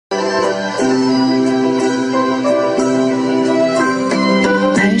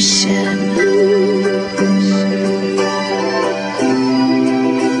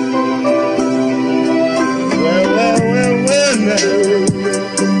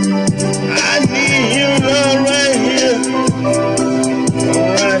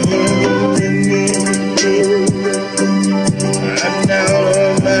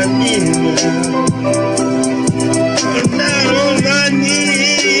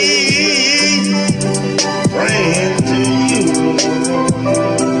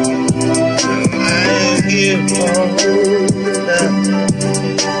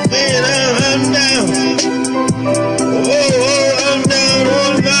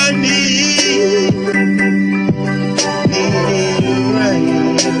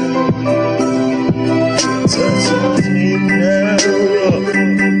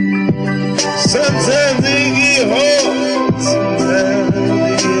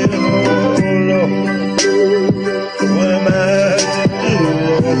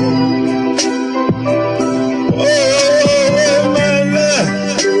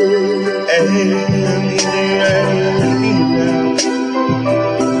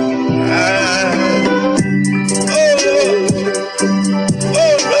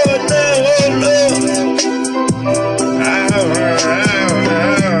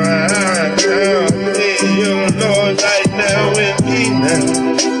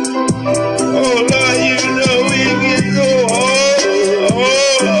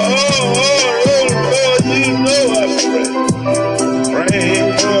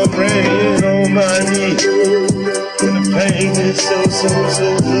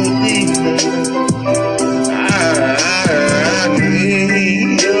so deep. I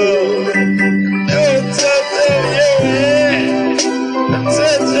need your touch of your head, the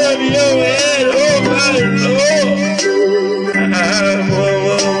touch of your head, oh my Lord. I'm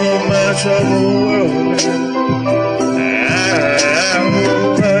on my troubled world. I'm on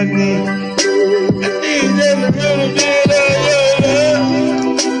my knees. I need just a little bit of your love,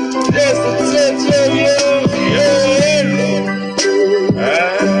 just a touch of your head, Lord.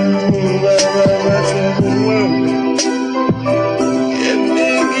 I'm on my troubled world.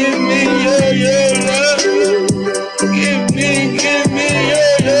 Give me your love. Give me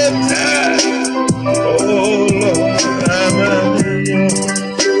your time. Oh Lord, I'm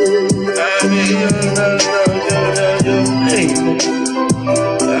in your love, your name.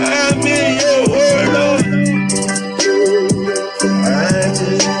 I'm in your word, Lord. I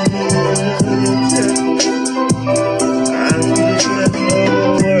just I'm in my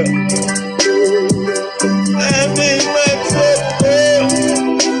world. I'm in my world.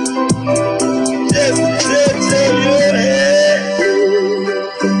 Just a touch of your head.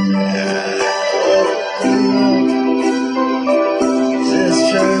 Just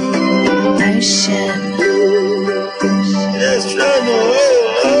trying to Ocean. Just trying to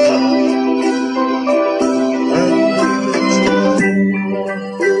hold on.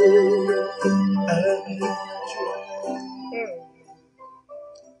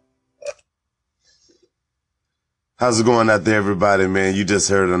 How's it going out there, everybody, man? You just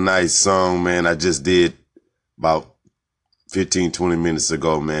heard a nice song, man. I just did about 15, 20 minutes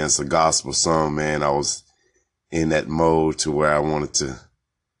ago, man. It's a gospel song, man. I was in that mode to where I wanted to,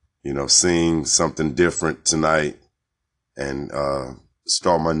 sing something different tonight and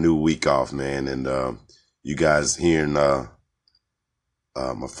start my new week off, man. And you guys hearing my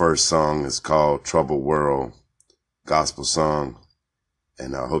first song is called Troubled World, gospel song.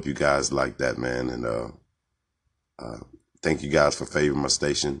 And I hope you guys like that, man. And thank you guys for favoring my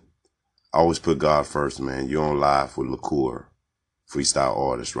station. I always put God first, man. You're on live with LaCour, freestyle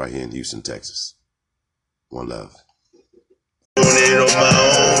artist right here in Houston, Texas. One love. Doing it on my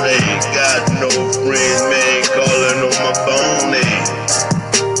own, ain't got no friends, man, calling on my phone,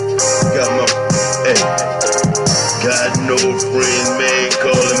 got no friends, man,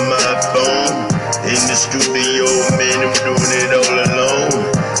 calling my phone. In the studio, man, I'm doing it all alone.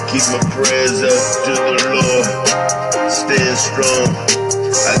 Keep my prayers up to the Lord, stand strong.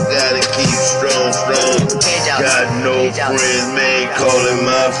 I gotta keep strong. Got no friends, man, calling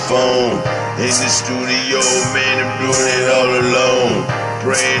my phone. In the studio, man, I'm doing it all alone.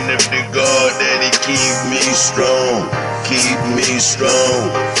 Praying up to God that He keep me strong. Keep me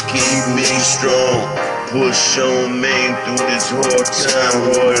strong. Keep me strong. Push on, man, through this hard time,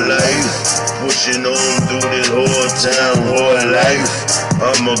 hard life. Pushing on through this hard time, hard life.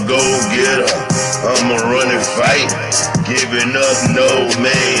 I'm a go-getter, I'm a run and fight. Giving up, no,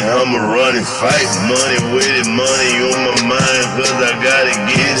 man, I'm a run and fight. Money with it, money on my mind, cause I gotta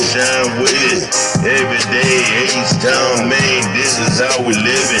get it, shine with it. Every day, H-Town, man, this is how we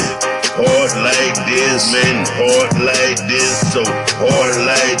living. Hard like this, man, hard like this, so hard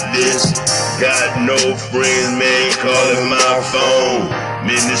like this. Got no friends, man, calling my phone. I'm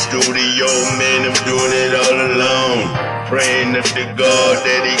in the studio, man, I'm doing it all alone. Praying up to God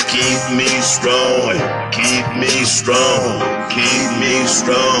that He keep me strong. Keep me strong, keep me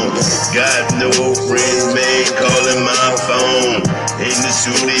strong. Got no friends, man, calling my phone. In the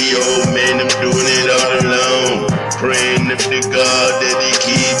studio, man, I'm doing it all alone. Praying up to God that He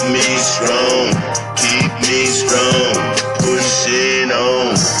keep me strong. Keep me strong, pushing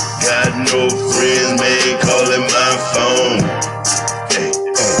on. Got no friends, man, calling my phone.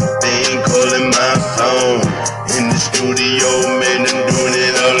 They ain't calling my phone. In the studio, man, I'm doing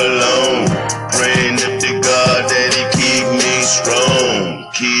it all alone. Praying up to God that He keep me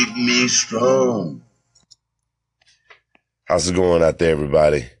strong. Keep me strong. How's it going out there,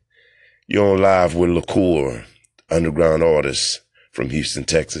 everybody? You're on live with LaCour, underground artist from Houston,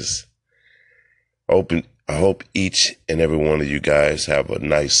 Texas. I hope each and every one of you guys have a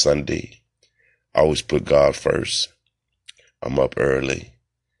nice Sunday. I always put God first. I'm up early.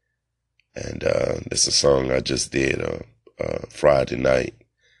 And this is a song I just did Friday night.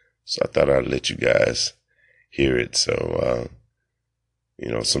 So I thought I'd let you guys hear it. So,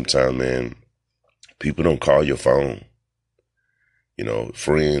 sometimes, man, people don't call your phone.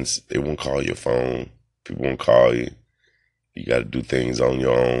 Friends, they won't call your phone. People won't call you. You got to do things on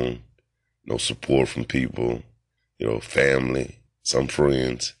your own. No support from people, family, some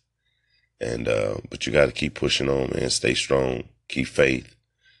friends. And, but you got to keep pushing on, man. Stay strong. Keep faith.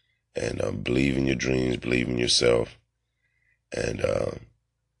 And believe in your dreams. Believe in yourself. And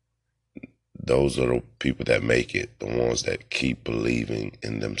those are the people that make it, the ones that keep believing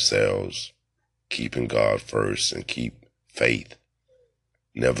in themselves, keeping God first, and keep faith,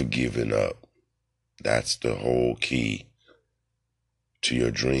 never giving up. That's the whole key to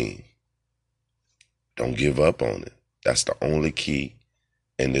your dream. Don't give up on it. That's the only key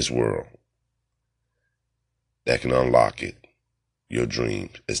in this world that can unlock it. Your dream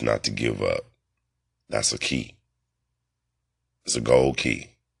is not to give up. That's a key. It's a gold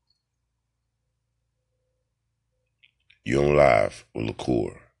key. You on live with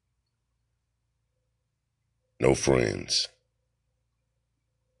LaCour. No friends.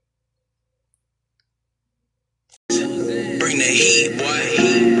 Bring the heat, boy.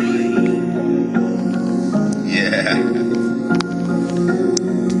 Yeah.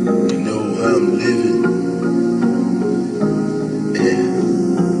 You know how I'm living.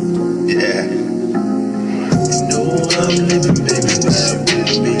 Yeah. You know how I'm living, baby, ride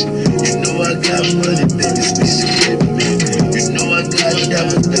with me. You know I got money, baby, spend it with me. You know I got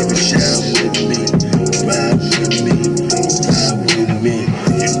diamonds, baby, shine with me. Ride with me, ride with me.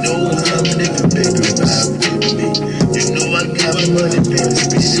 You know how I'm living, baby, ride with me. You know I got money, baby,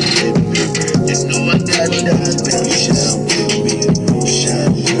 spend it with me. You know I got diamonds, baby, shine with me.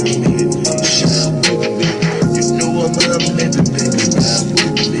 Shine with me, shine with me. You know I'm living, baby, ride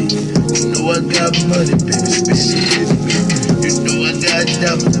with me. You know I got money, baby, spend it with me. You know I got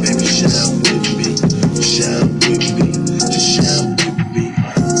diamonds, baby, shine with me. Shine with me, just shine with me.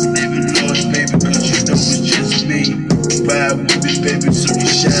 Living Lord, baby, cause you know it's just me. Ride with me, baby, so you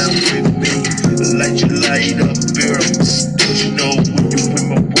shine with me. Light your light up, girl. Don't you know when you in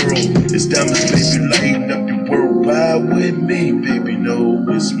my world, it's diamonds, baby, lighting up your world. Ride with me, baby, know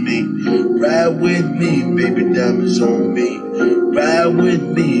it's me. Ride with me, baby, diamonds on me. Ride with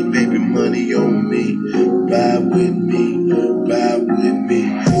me, baby, money on me. Ride with me, ride with me.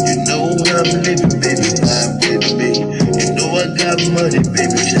 You know I'm living, baby, ride with me. You know I got money,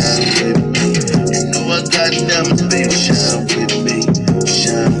 baby, shine with me. You know I got diamonds, baby, shine with me.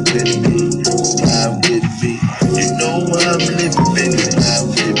 Shine with me, ride with me. You know I'm living, baby, ride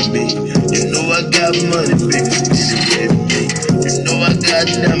with me. You know I got money, baby, spend it with me. You know I got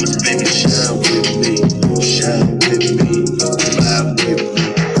diamonds, baby, shine with me. Shine with me, ride with me.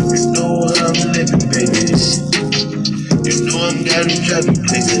 You know I'm living, baby. You know I'm got them driving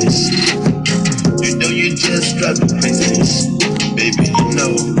places. You know you just driving places. Baby, you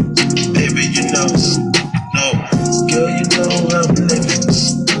know. Baby, you know. No. Girl, you know I'm living.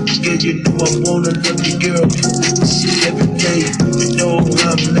 Girl, you know I wanna love you, girl. Every day, you know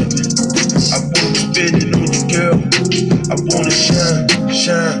I'm living. I wanna spend it on you, girl. I wanna shine,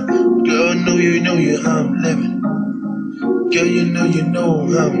 shine. Girl, know you how I'm living. Girl, you know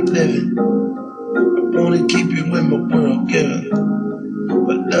how I'm living. I wanna keep you in my world, girl.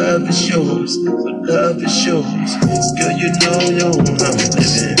 But love is yours, but love is yours. Girl, you know how I'm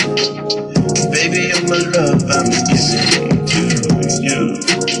living. Baby, you're my love, I'm giving to you.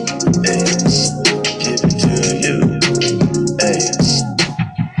 Hey, giving to you. Hey,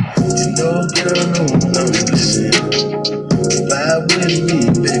 you know, girl, know I'm living. Ride with me,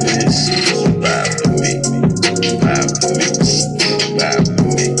 baby. Ride with me, ride with me, ride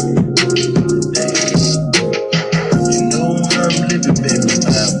with me. Hey, you know I'm living, baby.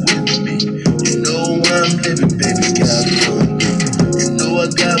 Ride with me. You know I'm living, baby. Got money. You know I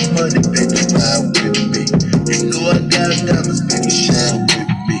got money, baby. Ride with me. You know I got diamonds, baby. Shine with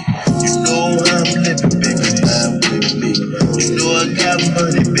me. You know I'm living, baby. Ride with me. You know I got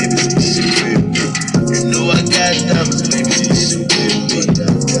money, baby. Spend it with me. You know I got diamonds, baby. Spend it with me.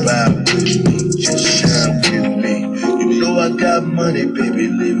 Ride with me, just shine with me. You know I got money, baby.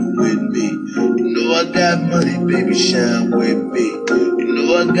 Live with me. You know I got money, baby. Shine with me. You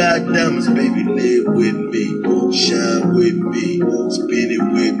know I got diamonds, baby. Live with me. Shine with me. Spin it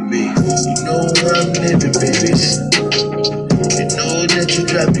with me. You know I'm living, baby. You know that you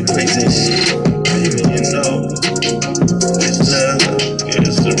drive me crazy. Baby, you know it's love,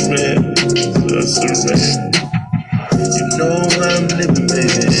 it's a red, it's a red. You know I'm living,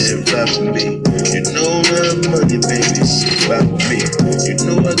 baby, ride with me. You know I'm money, baby, ride with me. You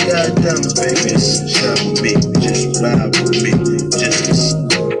know I got diamonds, baby, shine with me. Just ride with me, just.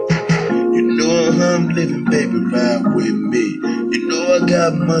 You know I'm living, baby, ride with me. You know I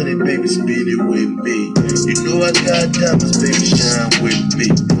got money, baby, spend it with me. You know I got diamonds, baby, shine with me.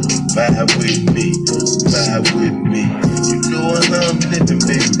 Ride with me, ride with me. You know I'm living,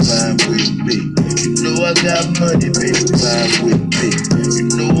 baby, ride with me. You know I got money, baby, ride with me. You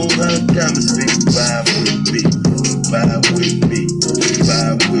know I'm diamonds, baby, ride with me. Ride with me,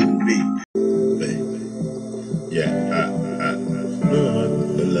 ride with me. Baby. Yeah,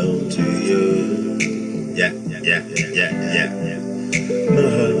 belong to you. Yeah. My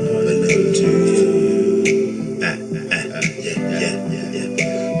heart belong to you. Yeah.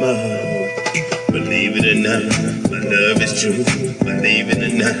 My heart, believe it or not, my love is true. Believe it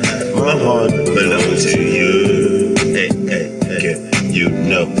or not, my heart belongs to you. Hey, girl, you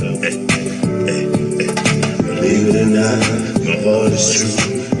know. Hey. Believe it or not, my heart is true.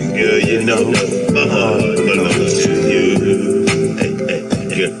 Girl, you know, my heart belongs to you. Hey,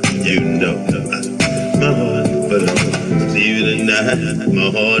 girl, you know, my heart belongs. Believe it or not, my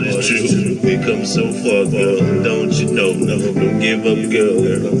heart is true. We come so far, girl, don't you know? Don't give up, girl.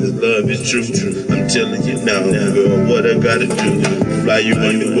 This love is true. I'm telling you now, girl, what I gotta do. Fly you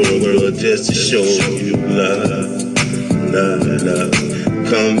around the world, girl, just to show you love.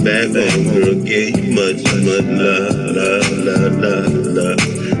 Come back home, girl, give you much love.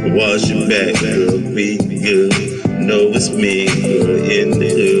 Wash your back, girl, be good. Know it's me, girl, in the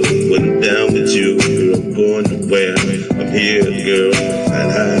hood. When I'm down with you, girl, I'm going to where I'm here, girl. And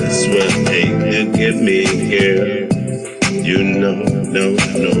I swear, hey, look at me, girl. You know, yo.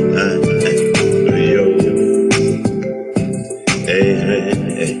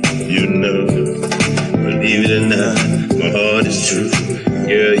 Hey, you know. Believe it or not, my heart is true.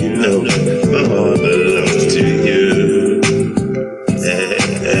 Girl, you know, my heart belongs to you. Hey,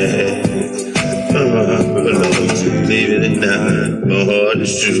 my heart belongs to you. Believe it or not, my heart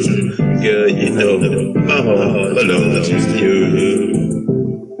is true. Girl, you know, my heart belongs to you.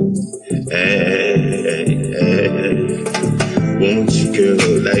 Hey, won't you, girl,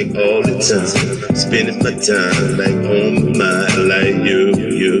 like all the time, spending my time like on my mind, like you.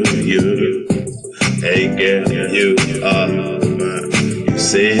 Hey girl, you are mine. You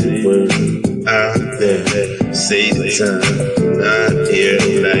say the word, I'm there. Say the time, not here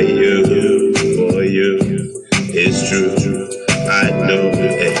like you. For you, it's true. I know,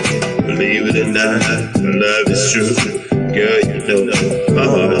 hey, believe it or not, my love is true. Girl, you know, my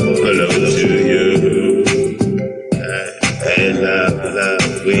heart belongs to you. Hey, love,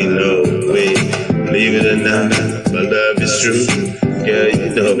 we know, believe it or not, my love is true. Girl, you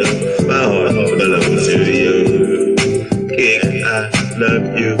know, my heart belongs to you. King, I love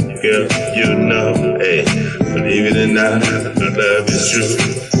you, girl, you know. Hey, believe it or not, my love is true.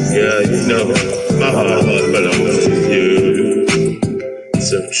 Girl, you know, my heart belongs to you.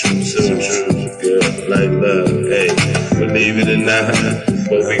 So true, girl, like love. Hey, believe it or not,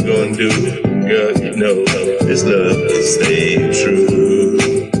 what we gonna do? Girl, you know, this love stay true.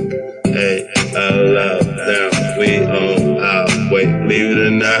 Hey, our love now, we on our way. Believe it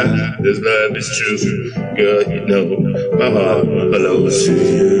or not, this love is true. Girl, you know, my heart belongs to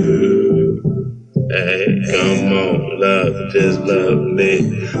you. Hey, come on, love, just love me.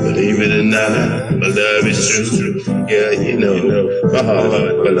 Believe it or not, my love is true. Girl, you know, my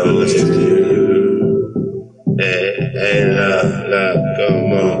heart belongs to you. Hey, love,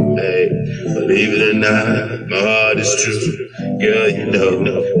 come on, hey. Believe it or not, my heart is true. Girl, you know,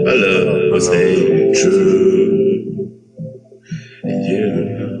 my love will stay true. And you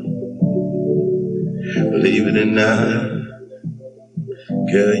know, believe it or not,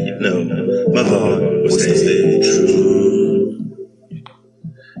 girl, you know, my heart will stay true.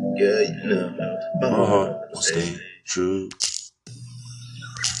 Girl, you know, my heart will stay true.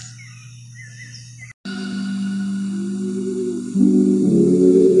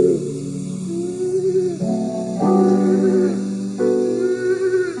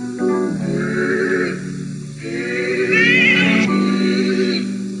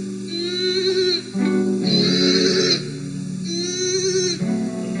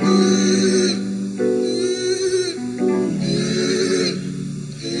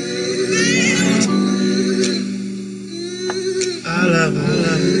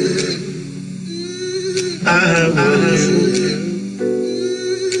 I want you,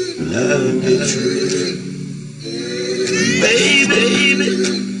 love me true, baby.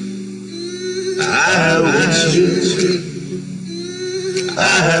 I want you,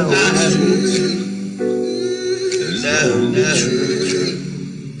 love me true,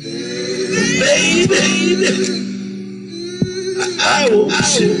 baby. I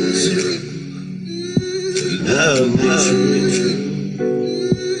want you, love me true,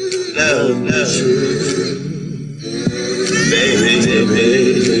 love me true. Baby,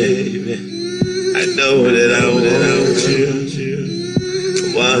 I know that I want you,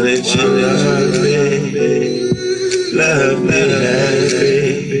 wanted you, baby, love me,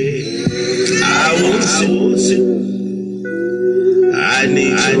 baby. I want you, I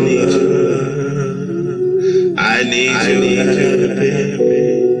need you, baby,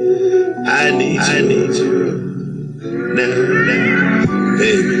 I need you, now,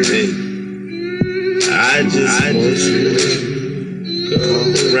 baby. I just want you to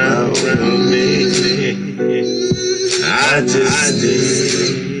come around me.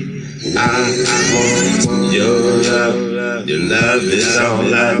 I want your love. Your love is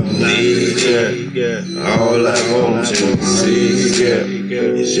all I need, girl. All I want to see,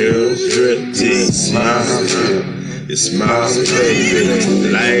 girl, is your pretty smile, girl. Your smile, baby,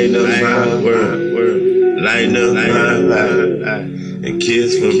 light up my world, light up my life, and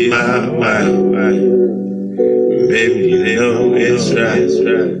kiss from my wife. Baby, you know it's right.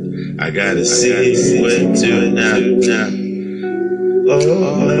 I gotta see what to now. Oh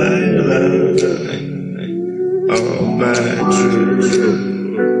my love, oh my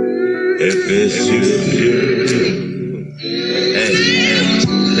true. If it's you, hey,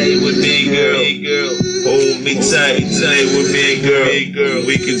 lay with me, girl. Hold me tight, lay with me, girl.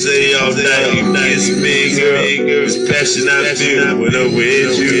 We can say all night, kiss me, girl. This passion I feel when I'm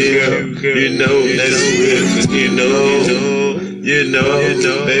with you, girl. You know that's real, 'cause you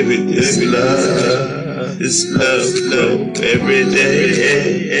know, baby, it's love. It's love, every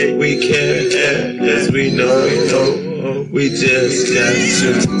day we can't have, 'cause we know, we just got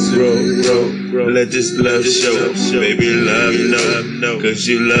to grow. Let this love show, baby, love no, 'cause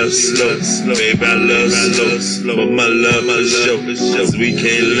you love slow, baby, I love slow, but my love is show, 'cause we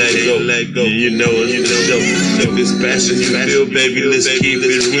can't let go, you know it's the show. If it's passion you feel, baby, let's keep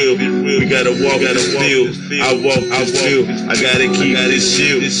it real. We gotta walk the field, I walk the field, I gotta keep this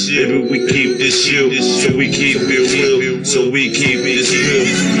shield, baby, we keep this shield, so we keep it real, so we keep this real.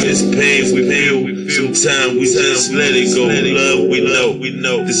 It's pain we feel, sometimes we just let it go. Love we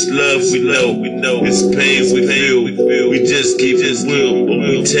know, this love we know, this pain we feel, we just keep it real, but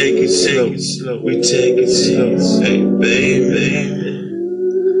we take it slow, Hey baby,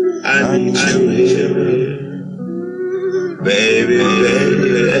 I need you here, baby,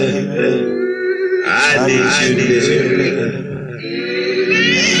 I need you here,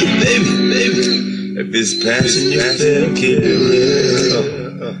 baby. If it's passion you feel, keep it real.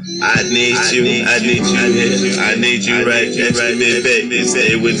 I need you here. I need you right next to me, baby.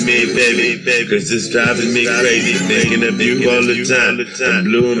 Stay with me, baby, 'cause it's driving me crazy. Thinking of you all the time. I'm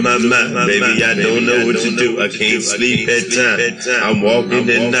blue in my mind, baby. I don't know what to do. I can't sleep at time. I'm walking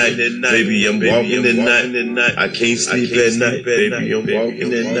at night, baby. I'm walking at night. I can't sleep at night, baby. I'm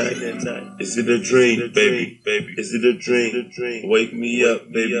walking at night. Is it a dream, baby? Is it a dream? Wake me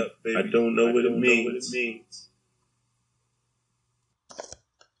up, baby. I don't know what it means.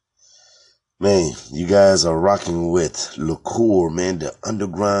 Man, you guys are rocking with LaCour, man, the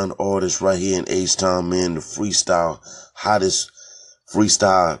underground artist right here in H-Town, man, the hottest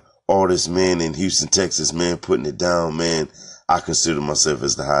freestyle artist, man, in Houston, Texas, man, putting it down, man. I consider myself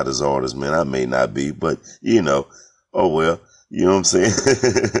as the hottest artist, man. I may not be, but, oh well, you know what I'm saying?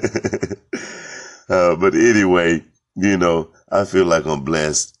 But anyway, I feel like I'm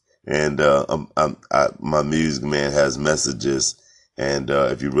blessed, and my music, man, has messages. And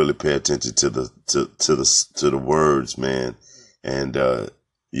if you really pay attention to the words, man, and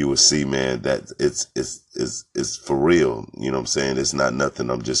you will see, man, that it's for real. You know what I'm saying? It's not nothing.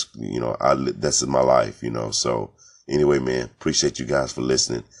 I'm just, that's my life, So anyway, man, appreciate you guys for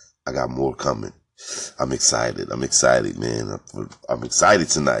listening. I got more coming. I'm excited, man. I'm excited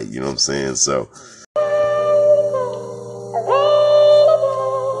tonight. You know what I'm saying? So.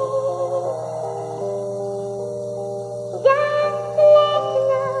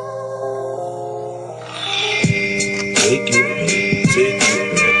 Take it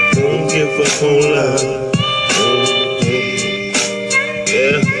back, don't give up on love.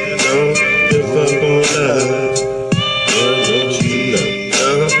 Yeah, don't give up on love. Yeah, don't you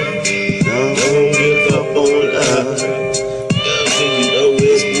know? Don't give up on love. Yeah, you know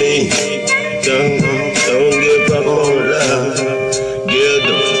it's me. Don't give up on love. Yeah,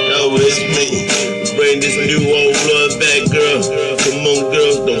 don't you know it's me? Bring this new old blood back, girl. Come on,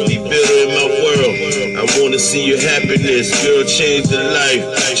 girl, don't be bitter in my world. I wanna see your happiness, girl, change the life.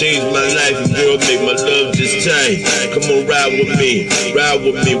 Change my life, girl, make my love just tight. Come on, ride with me,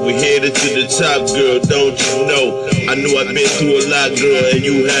 we're headed to the top, girl, don't you know? I know I've been through a lot, girl, and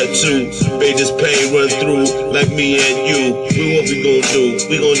you had too. Made this pain run through, like me and you. What we gon' do?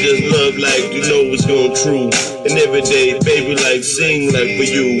 We gon' just love like you know it's gon' true. And every day, baby, like sing like for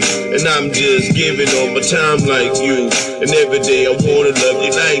you. And I'm just giving all my time like you. And every day I wanna love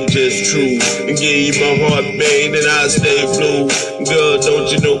you like just true. And give you my heart, babe, and I stay blue. Girl, don't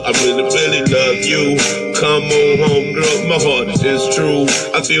you know I really, really love you. Come on home, girl, my heart is just true.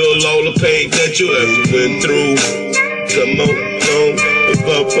 I feel all the pain that you ever went through. Come on, don't give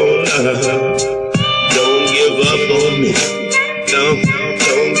up on love. Don't give up on me. Don't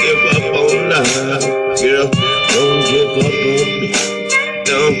give up on love, girl. Don't give up on me.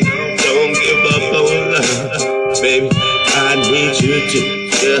 Don't give up on love, baby. I need you to,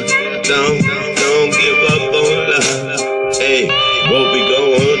 yeah. Don't give up on love. Hey, what we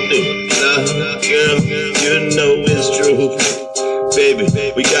gon' do? Love, girl, you know it's true. Baby,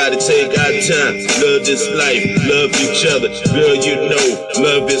 we gotta take our time, love this life, love each other. Girl, you know,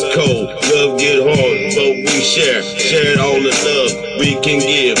 love is cold, love get hard, but we share all the love we can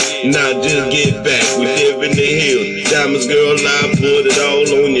give. Now just get back, we live in the hills. Diamonds, girl, I put it all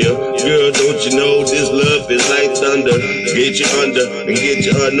on you. Girl, don't you know this love is like thunder? Get you under, and get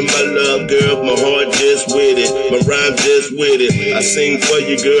you under my love, girl. My heart just with it, my rhyme just with it. I sing for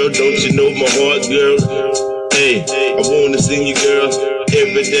you, girl, don't you know my heart, girl? Hey, I wanna see you, girl,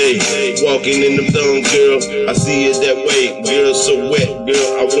 every day. Walking in the thong, girl, I see it that way. Girl, so wet, girl,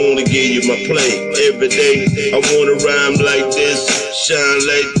 I wanna give you my play every day. I wanna rhyme like this, shine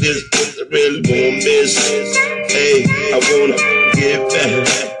like this, but I really won't miss. Hey, I wanna give back.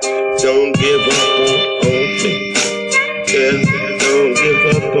 Don't give up on me. Yeah, don't give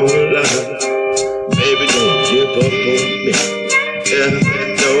up on love. Baby, don't give up on me. Yeah,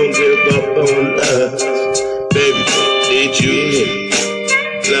 don't give up on love. Baby, did you hear?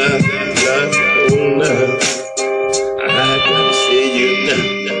 Love, oh love. I gotta see you now.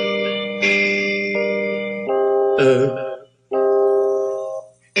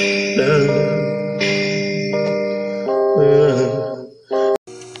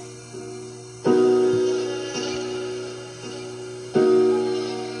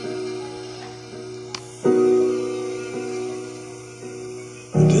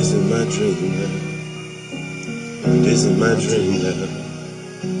 This is my dream now. This is my dream now.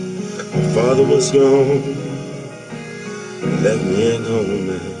 My father was gone, left me at home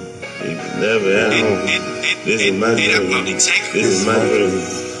now. He was never at home. This is my dream. This is my dream.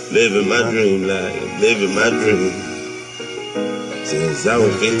 Living my dream life. Living my dream. Since I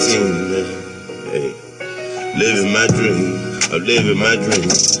was 15 now. Hey. Living my dream. I'm living my dream.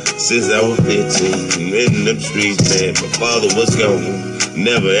 Since I was 15. In them streets, man. My father was gone.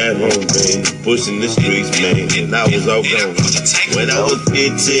 Never at home, man, pushing the streets, man, and I was all gone. When I was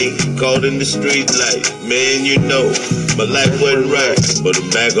 15, caught in the street life, man, you know, my life wasn't right, but I'm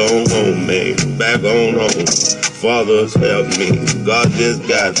back on home, man, back on home. Father's helped me, God just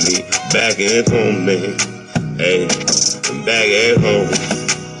got me, back at home, man, hey, I'm back at home,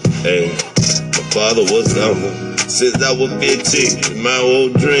 hey, my father was gone, since I was 15, my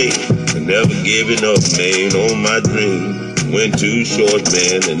old dream, I never giving up, man, on my dream. Went too short,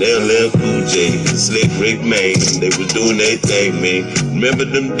 man, and LL Cool J, Slick Rick, man, they was doing their thing, man. Remember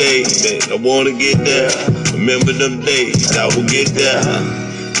them days, man, I wanna get there. Remember them days, I will get there.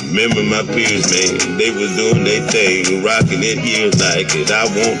 Remember my peers, man, they was doing their thing, rocking it here like it. I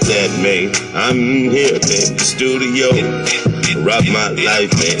want that, man. I'm here, man, the studio. Rock my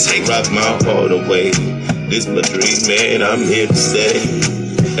life, man, rock my heart away. This my dream, man, I'm here to stay.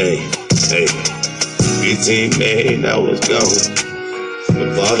 Hey, hey. 15, man, I was gone. My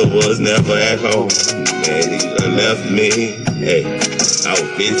father was never at home. Man, he done left me. Hey, I was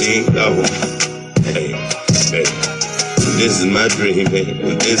 15 gone. Hey, hey. This is my dream,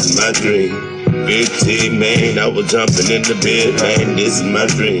 man. This is my dream. 15, man, I was jumping in the bed, man. This is my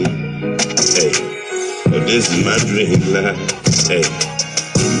dream. Hey, oh, this is my dream line. Hey,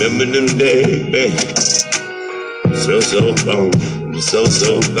 remember them days, man. So gone. So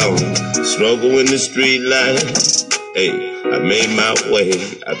gone. Struggle in the street life. Hey, I made my way.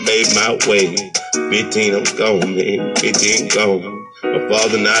 15, I'm gone, man. 15 gone. My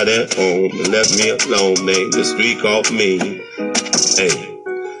father not at home. Left me alone, man. The street called me. Hey,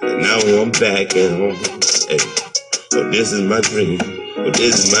 and now I'm back at home. Hey, oh, this is my dream. Oh,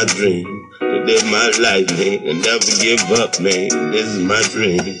 this is my dream. To live my life, man, and never give up, man. This is my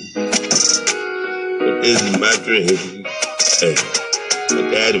dream. Oh, this is my dream. Hey. My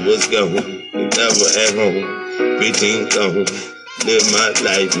daddy was gone, he never at home. 15 gone, live my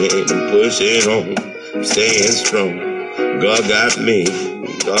life, man, I'm pushing on, I'm staying strong. God got me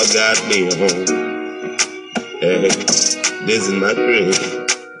home. Hey, this is my dream,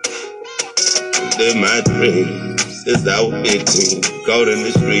 live my dream. Since I was 15, caught in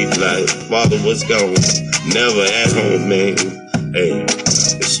the street life, father was gone, never at home, man. Hey,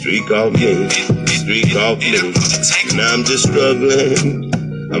 the street called me, now I'm just struggling.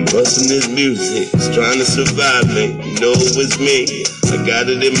 I'm busting this music, trying to survive, man. You know it was me. I got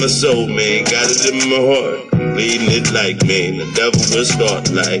it in my soul, man, got it in my heart. I'm bleeding it like, man, the devil will start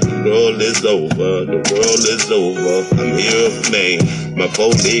like. The world is over, the world is over. I'm here, man, my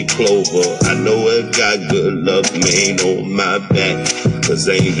 4-leaf clover. I know I got good luck, man, on my back. 'Cause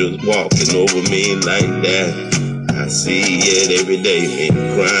angels walking over me like that. I see it every day, man,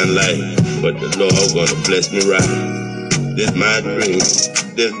 crying like, but the Lord gonna bless me right. This my dream,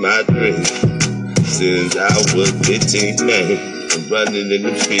 this my dream. Since I was 15, man, I'm running in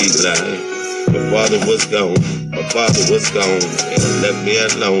the street line. My father was gone, my father was gone, and left me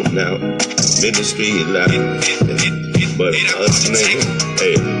alone now. I'm in the street line, but us nigga,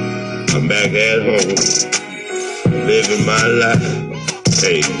 hey, I'm back at home, living my life.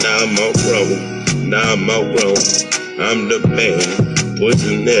 Hey, now I'm all grown, now I'm all grown. I'm the man,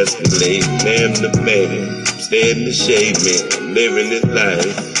 pushing Escalade, man, I'm the man. Stay in the shade, man, I'm living this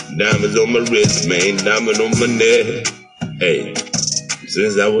life. Diamonds on my wrist, man, diamond on my neck. Hey,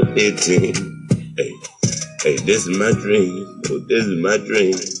 since I was 18, hey, this is my dream, oh, this is my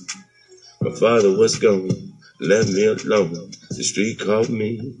dream. My father was gone, left me alone. The street called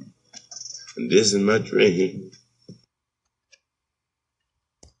me, and this is my dream.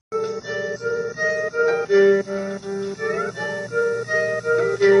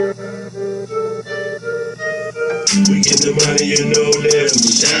 We get the money, you know that we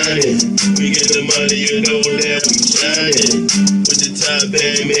shining. We get the money, you know that we shining. With the top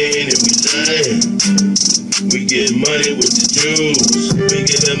bag, man, and we lying. We get money with the jewels. We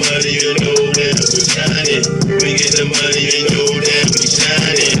get the money, you know that we shining. We get the money, you know that we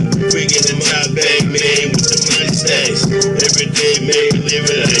shining. We get the top bag, man, with the money stacks. Every day, man,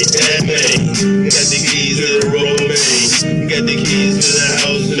 living like that, man. Got the keys to the road, man. Got the keys to the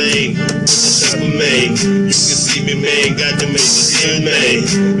house, man. With the shopper, man. You can see me, man, got to make the deal, man.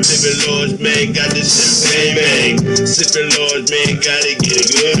 Living large, man, got the champagne, man. Sipping large, man, gotta get it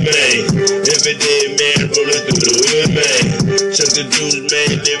good, man. Every day, man, rolling through the hood, man. Chuck the juice, man,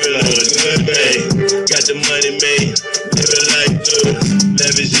 living large, good, man. Got the money, man, living like good.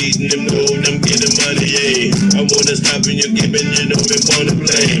 Lavish eating them gold, I'm getting money, yeah. I wanna stop and you're giving, you know, me wanna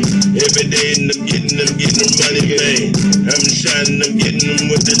play. Every day, and I'm getting them money, man. I'm shining, I'm getting them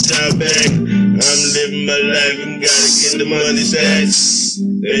with the top back. I'm living my life and gotta get the money stacks.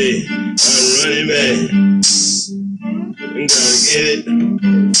 Hey, I'm running, man. I'm gonna get it.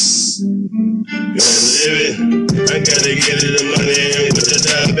 Gotta live it. I gotta get it, the money with the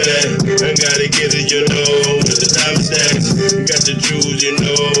top bag. I gotta get it, you know, with the top stacks. Got the jewels, you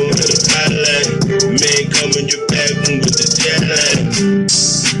know, with the highlight. Man, coming you back with the jet lag.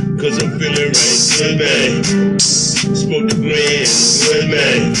 'Cause I'm feeling right good, man. Smoke the green, good,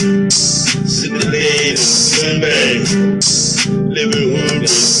 man. Sit the lean, good, man. Living hood,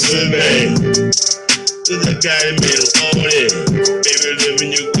 good, man. 'Cause I got it, man, on it. Baby,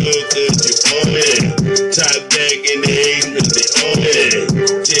 living you good, 'cause you own it. Top back in the haze, 'cause they own it.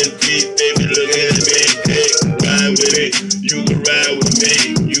 10 feet, baby, look at me. Hey, ride with me. You can ride with me.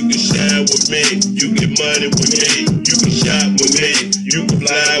 You can shine with me. You get money with me. You can shop with me. You can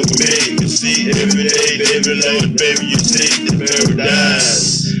fly with me. You see every day, baby, Lord, baby, you see the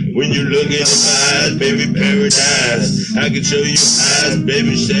paradise. When you look in my eyes, baby, paradise. I can show you eyes,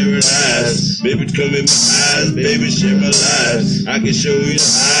 baby, sharing eyes. Baby, come in my eyes, baby, share my lives. I can show you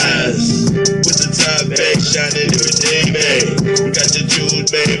the eyes. With the top back shining every day, man. Got the jewels,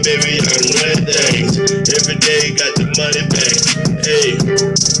 man, baby, I'm running things. Every day, got the money back. Hey,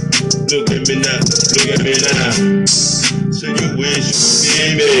 look at me now, look at me now. So you wish you could be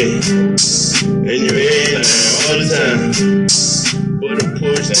me. And you hate like all the time. But I'm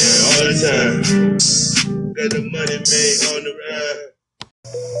pushing all the time. Got the money made on the ride.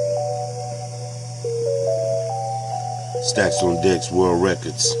 Stacks on Decks World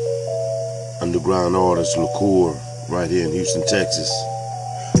Records. Underground artist Liqueur, right here in Houston, Texas.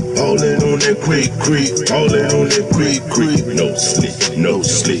 Allin' on that creek, allin' on that creek. No sleep, no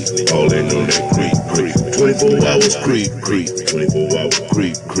sleep. Allin' on that creek. 24 hours creep. 24 hours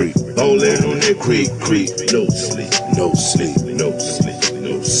creep. Allin' on that creek. No sleep, no sleep, no sleep,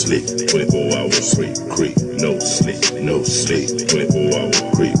 no sleep. 24 hours creep. No sleep, no sleep. 24 hours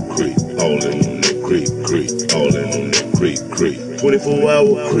creep. Allin' on that creek. Allin' on that creek. 24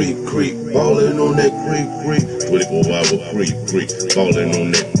 hour creep. Allin' on that creek. 24 hour creep. Allin'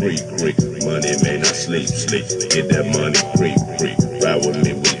 on that creek. Money, man, I sleep. Get that money, creep. Ride with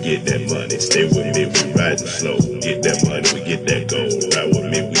me, we get that money. Stay with me, we riding slow. Get that money, we get that gold. Ride with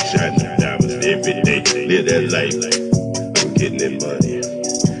me, we shining diamonds every day. Live that life. I'm getting that money.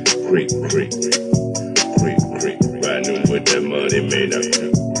 Creep. Riding with that money, man, I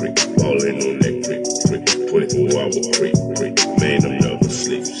creep. Allin' on that creep. 24 hour creep. Man, I'm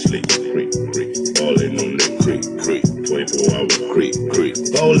sleep. Creek, creek, ballin' on that creek, creek. 24-hour creek, creek.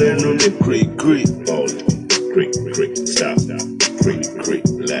 Ballin' on that creek, creek. Ballin'. Creek, creek, stop. Creek, creek,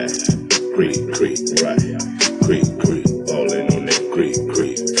 laugh. Creek, creek, right. Creek, creek, ballin' on that creek,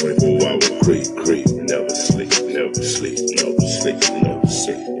 creek. 24-hour creek, creek. Never sleep, never sleep, no sleep, no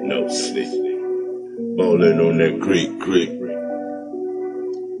sleep, no sleep. Ballin' on that creek, creek.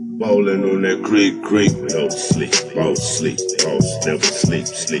 Ballin' on that creek, creek. No sleep, boss sleep, boss never sleep,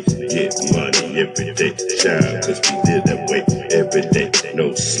 sleep. Get money every day, shine, cause we did that way every day.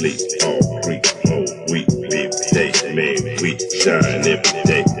 No sleep, all creek, all week, big day, man, we shine every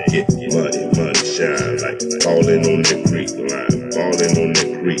day. Get money, money, shine like ballin' on that creek line, ballin' on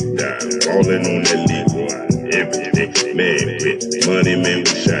that creek dime, ballin' on that legal line every day. Man, with money, man,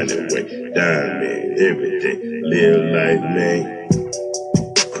 we shine that way. Dime, man, every day. Live life, man.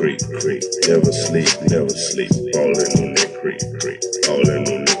 Creek, creek, never sleep, ballin' on that creek, creek, ballin'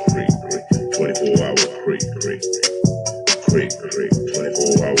 on that creek, creek, 24-hour creek, creek, creek, creek,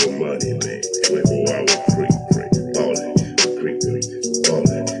 24-hour money, man, 24-hour creek, creek, ballin', creek, creek,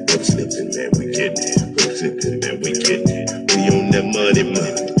 ballin', never sleepin', man, we gettin' it, never sleepin', man, we gettin' it, we on that money,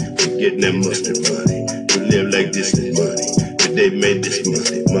 money, we gettin' that mustard money, we live like this is money, today made this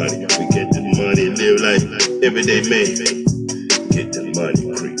money, money, we get the money, live like every day, man. Get the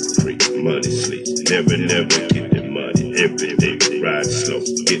money, creek, creek, money, sleep. Never, never get the money. Every day, ride slow.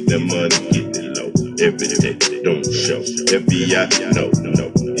 Get the money, get the low. Every day, don't show. FBI, no,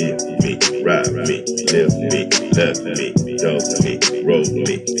 no. Hit me, ride me, live me, love me, dog me, roll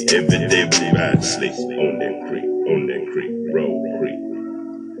me. Every day we ride, sleep. On that creek, roll creek.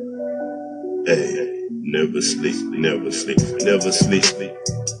 Hey, never sleep, never sleep, never sleep.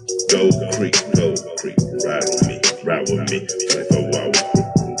 Go creek, ride with me, ride with me. 24-hour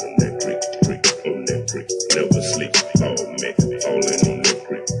creek, on that creek, on that creek. Never sleep, all man, ballin' on that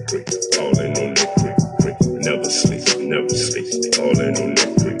creek, ballin' on that creek, never sleep, ballin' on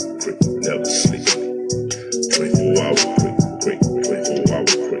that creek, never sleep. 24-hour creek, 24-hour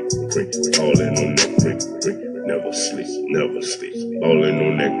creek, ballin' on that creek, never sleep, ballin'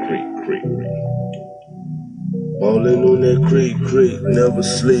 on that creek. Ballin' on that creek, never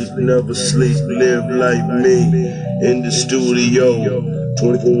sleep, live like me, in the studio,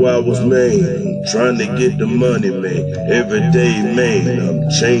 24 hours, man, trying to get the money, man, every day, man, I'm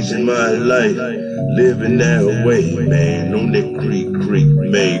changing my life, living that way, man, on that creek,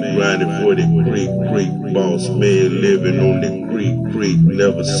 man, grinding for the creek, boss, man, living on the creek,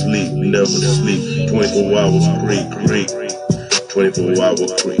 never sleep, 24 hours, creek, 24-hour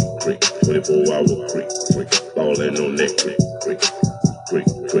creek, 24-hour creek, ballin' on that creek,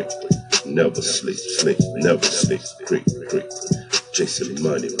 never sleep, creek, chasing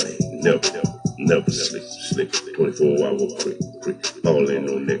money, man, never sleep, 24-hour creek, ballin'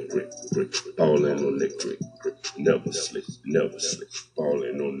 on that creek, ballin' on that creek, never sleep,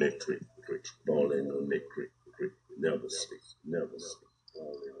 ballin' on that creek, ballin' on that creek, never sleep,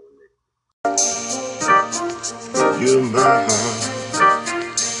 ballin' on that. You're my heart,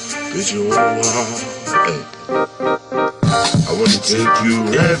 but you want hey. I wanna take you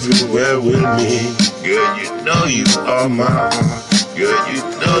everywhere with me. Girl, you know you are my heart. Girl, you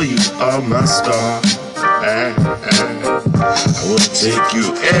know you are my star. I wanna take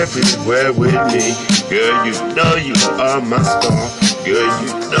you everywhere with me. Girl, you know you are my star. Girl,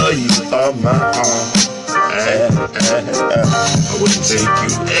 you know you are my heart. I wanna take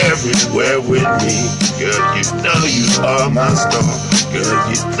you everywhere with me. Girl, you know you are my star. Girl,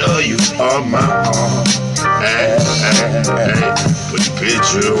 you know you are my heart. Put your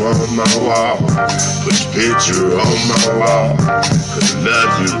picture on my wall. Put your picture on my wall. Cause I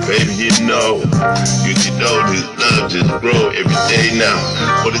love you, baby, you know. You know this love just grow every day now.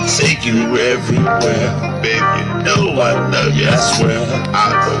 Wanna take you everywhere. Baby, you know I love you, I swear.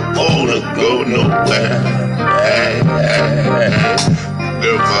 I don't wanna go nowhere.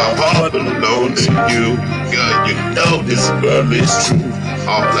 Girl, my heart belongs to you. Girl, you know this world is true.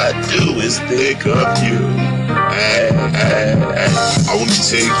 All I do is think of you. I wanna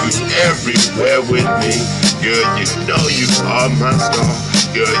take you everywhere with me. Girl, you know you are my star.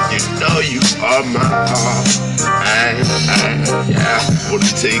 Girl, you know you are my heart. I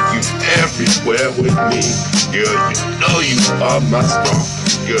wanna take you everywhere with me. Girl, you know you are my star.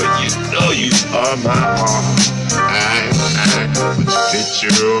 Girl, you know you are my heart. Put your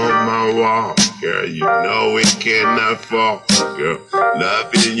picture on my wall. girl. You know it cannot fall, girl.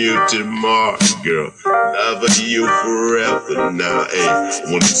 Loving you tomorrow, girl. Loving you forever now,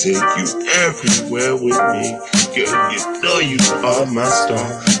 ayy. Wanna take you everywhere with me, girl. You know you are my star,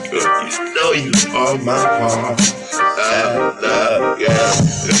 girl. You know you are my heart. I love, girl.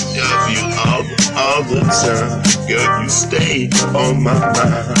 I love you all the time, girl. You stay on my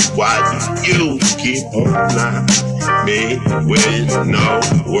mind. Why do you keep on lying? Me with no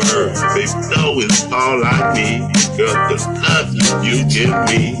word, baby, know it's all I need. Girl, the love you give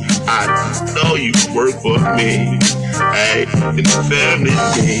me, I know you work for me. Hey, and the family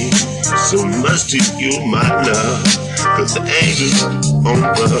means so much to you, my love. Cause the angels on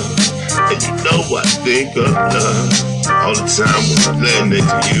love, and you know I think of love all the time when I'm laying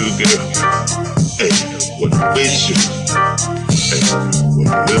next to you, girl. Hey, when I'm with you, hey, when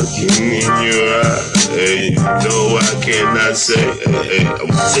I'm looking in your eyes. Hey, you know I cannot say, hey, I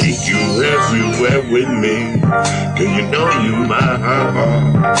will take you everywhere with me. Girl, you know you my heart.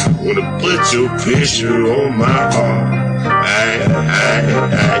 Wanna put your picture on my heart.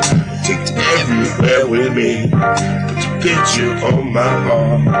 I take you everywhere with me. Put your picture on my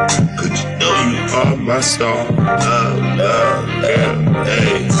heart. Cause you know you are my star. Love, girl,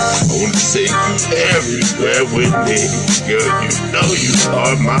 hey. I wanna take you everywhere with me. Girl, you know you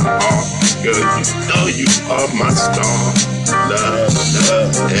are my heart. Girl, you know you are my star. Love,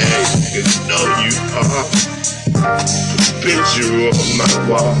 hey. Girl, you know you are. Put a picture on my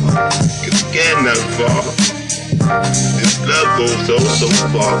wall. Cause I cannot fall. This love goes so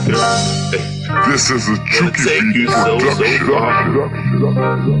far, girl. Hey. This is a Chuki take you so far.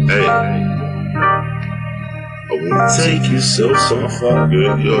 Hey. I wanna take you so far,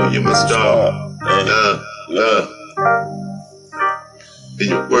 girl. You're my star. Love. And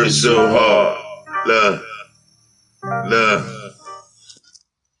you work so hard. Love.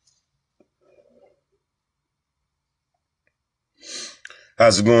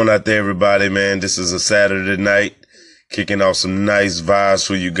 How's it going out there, everybody, man? This is a Saturday night, kicking off some nice vibes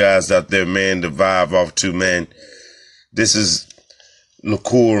for you guys out there, man, to vibe off to, man. This is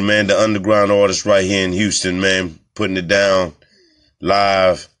LaCour, man, the underground artist right here in Houston, man, putting it down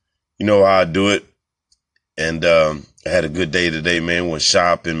live. You know how I do it. And I had a good day today, man. Went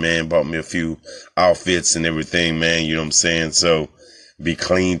shopping, man. Bought me a few outfits and everything, man. You know what I'm saying? So be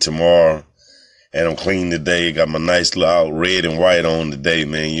clean tomorrow. And I'm clean today. Got my nice little red and white on today,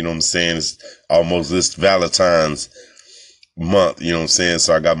 man. You know what I'm saying? It's almost this Valentine's month. You know what I'm saying?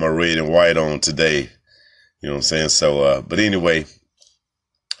 So I got my red and white on today. You know what I'm saying? So, but anyway,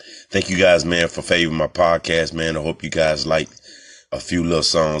 thank you guys, man, for favoring my podcast, man. I hope you guys like a few little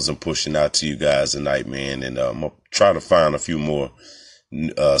songs I'm pushing out to you guys tonight, man. And I'm going to try to find a few more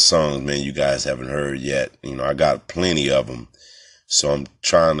songs, man, you guys haven't heard yet. You know, I got plenty of them. So I'm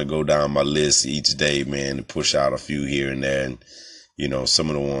trying to go down my list each day, man, and push out a few here and there. And, you know, some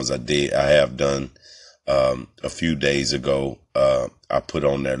of the ones I have done a few days ago, I put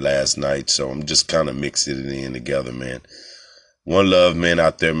on there last night. So I'm just kind of mixing it in together, man. One love, man,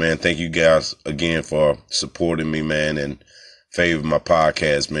 out there, man. Thank you guys again for supporting me, man, and favoring my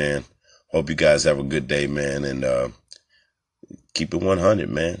podcast, man. Hope you guys have a good day, man. And keep it 100,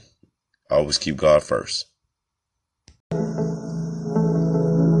 man. Always keep God first.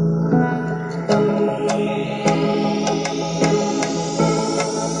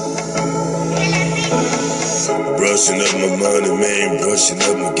 Brushing up my money, man, brushing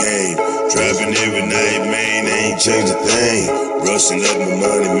up my game. Trapping every night, man, ain't changed a thing. Brushing up my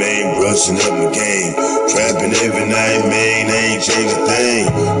money, man, brushing up my game. Trapping every night, man, ain't changed a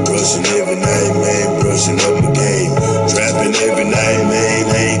thing. Brushing every night, man, brushing up my game. Trapping every night, man,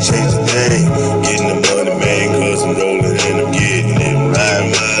 ain't changed a thing. Getting the money, man, cause I'm rolling and I'm getting it.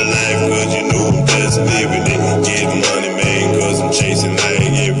 Riding my life, cause you know I'm just living it. Getting money, man, cause I'm chasing life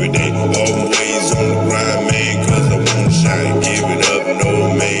every day. Always on the grind, man, cause I wanna shine. Give it up,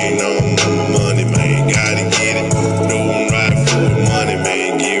 no, man, I'm on my money, man. Gotta get it. No, I'm riding for the money,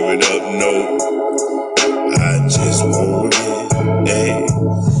 man. Give it up, no. I just want it, hey.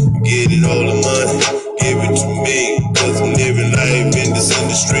 Get it, all the money, give it to me. Cause I'm living life in this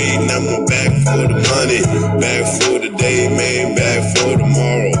industry. And I'm back for the money. Back for the day, man. Back for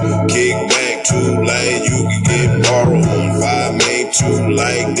tomorrow. Kick back too light, you can get borrowed. On 5, man, too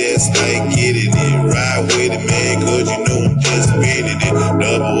like that's like getting it. Ride with it, man, cause you know I'm just spinning it.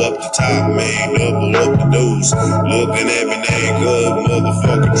 Double up the top, man, double up the dose. Looking at me now, cause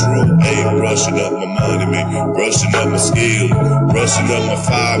motherfucking true. Hey, brushing up my money, man, brushing up my skills, brushing up my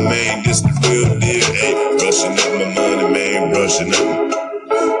 5, man, this the real deal. Hey, brushing up my money, man, brushing up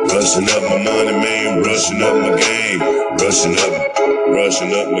Rushing up my money, man, rushing up my game. Rushing up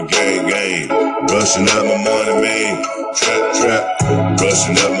my game. Rushing up my money, man, trap.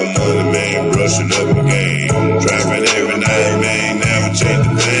 Rushing up my money, man, rushing up my game. Trapping every night, man, never change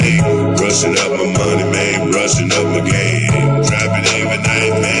the thing. Rushing up my money, man, rushing up my game. Trapping every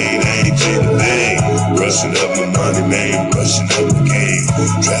night, man, I ain't change the thing. Rushing up my money, man, rushing up my game.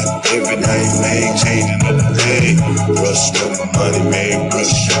 Trapping every night, man, changing up the thing. Rushing up my money, man,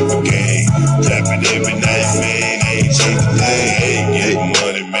 rushing up my game. Trapping every night, man, I ain't change the thing. Hey, get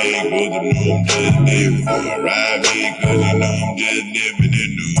money, man, cause I know I'm just living. Ride me, cause you know I'm just living in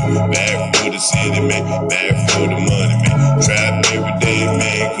new. Back for the city, man, back for the money, man. Trap every day,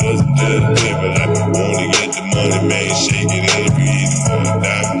 man, cause I'm just living. I wanna get the money, man, shake it and breathe.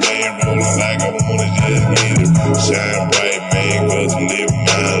 Diamond man, rolling like I wanna just get it. Shine bright, man, cause I'm living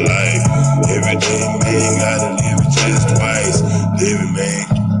my life. Every day, man, gotta live it just twice. Living, man,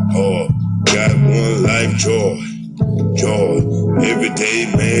 hard. Got one life, joy. Every day,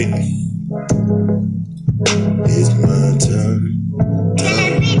 man, it's my turn.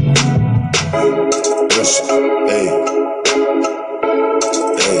 Hey.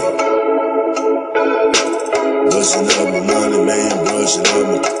 Brushing up my money, man, brushing up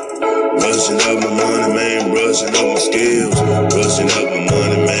my money, man, brushing up my skills. Brushing up my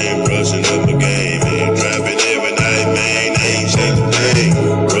money, man, brushing up my game, man. Trapping every night, man, I ain't changing a thing.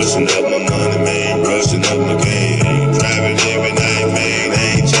 Brushing up my money, man, brushing up my game. Trapping every night, man, I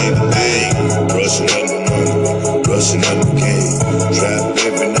ain't changing a thing. Brushing up my money, brushing up my game. Trap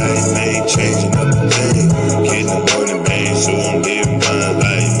every night, man, changing up the thing. Getting the money, man, so I'm living my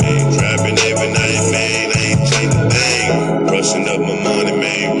life, man. Trapping every night, man, I ain't changing a thing. Brushing up my money,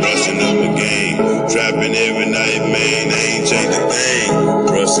 man, brushing up my game. Trapping every night, man, I ain't changing a thing.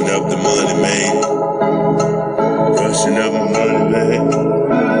 Brushing up the money, man. Brushing up my money, man.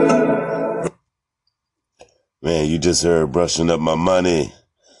 Man, you just heard Brushing Up My Money.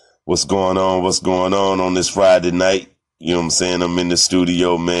 What's going on this Friday night? You know what I'm saying? I'm in the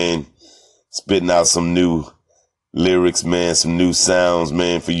studio, man, spitting out some new lyrics, man, some new sounds,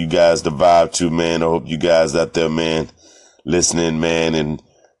 man, for you guys to vibe to, man. I hope you guys out there, man, listening, man, and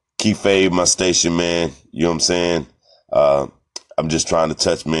keep fade my station, man. You know what I'm saying? I'm just trying to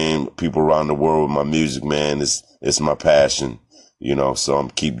touch, man, people around the world with my music, man. It's my passion, you know, so I'm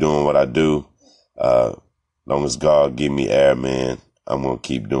keep doing what I do. Long as God give me air, man, I'm going to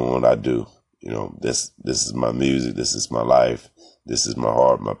keep doing what I do. You know, this is my music. This is my life. This is my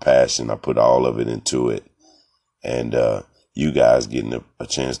heart, my passion. I put all of it into it. And you guys getting a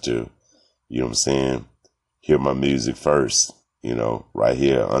chance to, you know what I'm saying, hear my music first, you know, right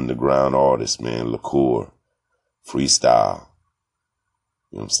here, underground artist, man, LaCour, freestyle.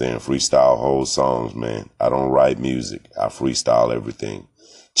 You know what I'm saying? Freestyle whole songs, man. I don't write music. I freestyle everything.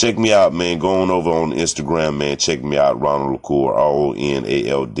 Check me out, man. Go on over on Instagram, man. Check me out, Ronald LaCour, RONALD,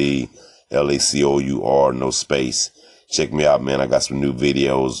 no space. Check me out, man. I got some new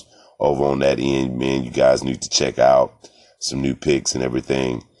videos over on that end, man. You guys need to check out some new pics and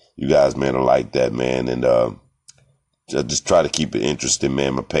everything. You guys, man, are like that, man. And just try to keep it interesting,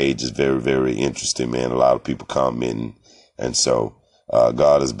 man. My page is very, very interesting, man. A lot of people commenting. And so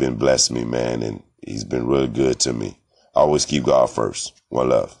God has been blessing me, man, and he's been really good to me. I always keep God first. One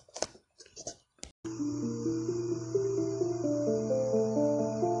love.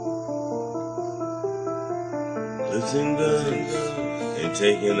 Listen, guns ain't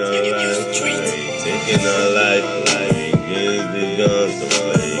taking our life, taking our life, give the guns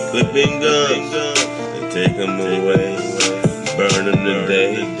away, clipping guns and take them away, burn them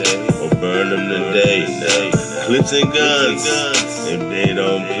today or burn them today. Clips and guns, if they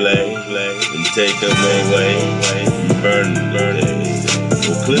don't play, and take them away, burn them today.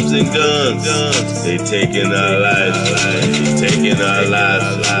 Well, clips and guns, they taking our lives away, taking our lives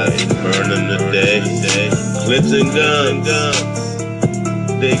away, burn them today. Clips and guns,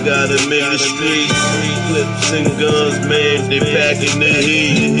 they gotta make the streets. Clips and guns, man, they packing the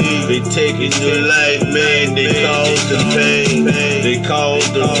heat. They taking your life, man, they causing pain. They cause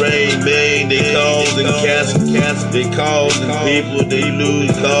the rain, man, they causing cancer. They causing people, they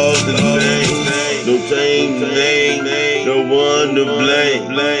lose, causing pain. No pain, man, no one to blame.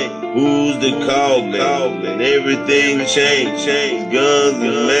 Who's the call, man? Everything changed. Guns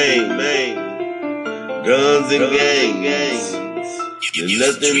and man. Guns and gangs. There's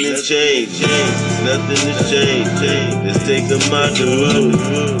nothing to change. Nothing to change. Let's take them out the hood.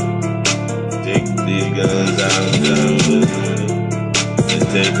 Take these guns out the hood. Let's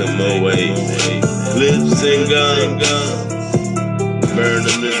take them away. Clips and guns. burn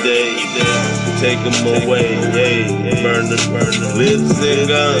them today, take them away, hey, burn them, clips and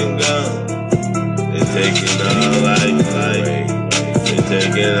guns. They're taking our life, they're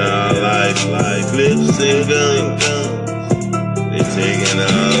taking our life, clips and guns. They're taking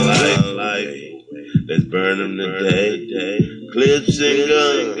our life, let's burn them today, clips and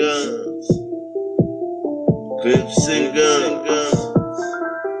guns, clips and guns,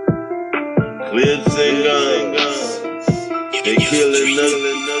 clips and guns. They killing us,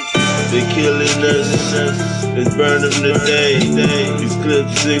 they killing us. Let's burn them today. These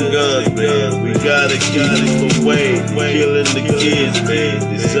clips and guns, man. We gotta keep them away. Killing the kids, man.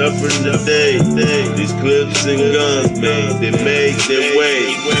 They suffering today. These clips and guns, man. They make their way.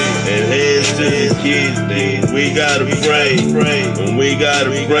 And hands to the kids, man. We gotta pray. And we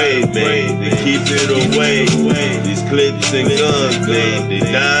gotta pray, man. To keep it away. These clips and guns, man. They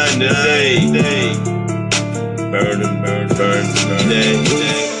dying today. Burn them today.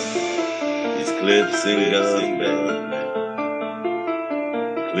 These clips and guns, man.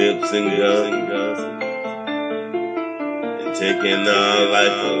 Clips and guns. And taking our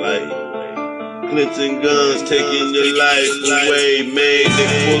life away. Clips and guns taking your life away, man. They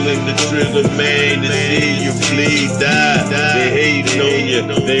pulling the trigger, man. To see you bleed, die. They hating on you.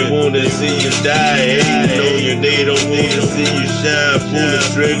 They wanna see you die. Hating on you. They don't wanna see you shine. Pull the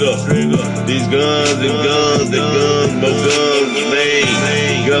trigger. These guns and guns and guns, more guns, man.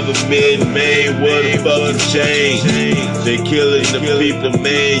 Government, man, what the fucking change? They killing the people,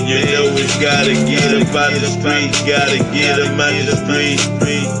 man. You know it's gotta get them out the streets. Gotta get them out the streets.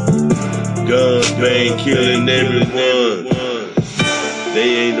 Guns, man, killing everyone. They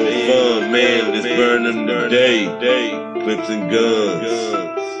ain't no fun, man. Let's burn them today. Clips and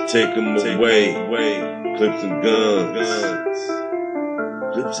guns. Take them away. Clips and guns.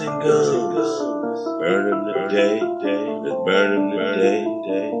 Clips and guns. Burn them today. Let's burn them today.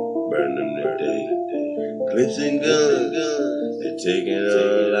 Burn them today. Clips and guns. They're taking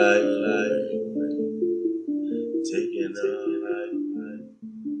our life. Taking our life.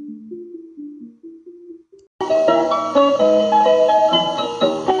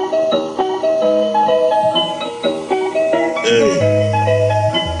 Hey,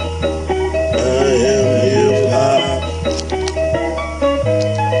 I am hip hop.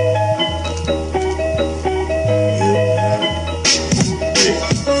 Hey,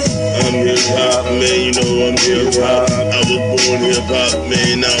 I'm hip hop, man. You know I'm hip hop. I was born hip hop,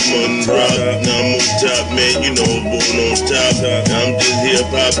 man. I'm on rock. Now I'm on top, man. You know I'm born on top. I'm just hip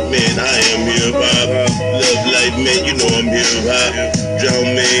hop, man. I am hip hop. Love life, man. You know I'm hip hop.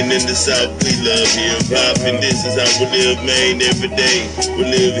 Drum, man, in the South, we love hip hop, and this is how we live, man, every day. We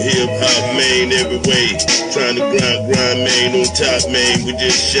live hip hop, man, every way. Trying to grind, man, on top, man. We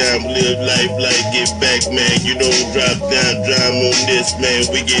just shine, we live life like get back, man. You know, drop down, drum on this, man.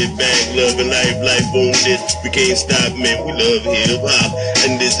 We get back, loving life on this. We can't stop, man. We love hip hop,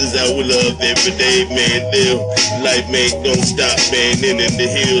 and this is how we love every day, man. Live life, man, don't stop, man. In the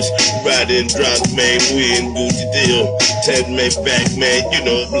hills, riding drops, man. We in Gucci deal. Tap me back, man, you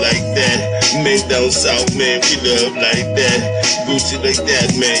know, like that. Man, down south, man, we love like that. Gucci like that,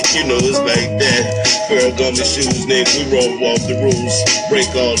 man, you know, it's like that. Ferragamo shoes, nigga, we roll off the rules.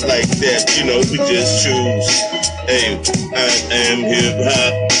 Break off like that, you know, we just choose. Hey, I am hip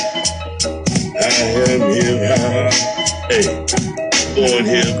hop. I am hip hop. Hey, born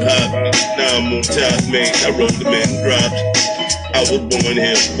hip hop. Now I'm on top, man, I roll them in drops. I was born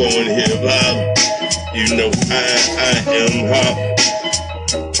hip hop. You know I am hop.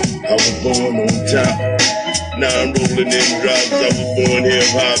 I was born on top. Now I'm rolling in drops. I was born hip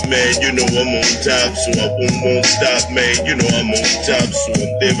hop, man. You know I'm on top, so I won't stop, man. You know I'm on top, so I'm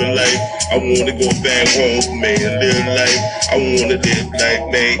living life. I wanna go back home, man, live life. I wanna live like,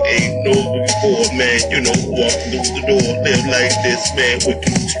 man, ain't no before, man. You know, walk through the door, live like this, man. We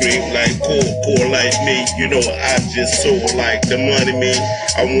can scream like core like me. You know, I just so like the money me.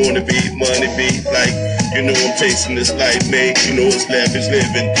 I wanna be money be like. You know I'm chasing this life, man. You know it's lavish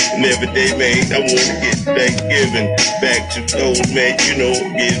living. And every day, man, I wanna get back giving. Back to gold, man. You know,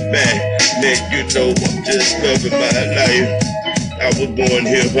 get back. Man, you know I'm just loving my life. I was born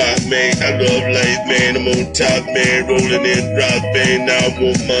hip hop, man. I love life, man. I'm on top, man. Rolling in drops, man. Now I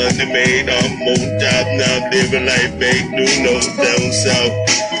want money, man. I'm on top. Now I'm living life, man. New nose down south.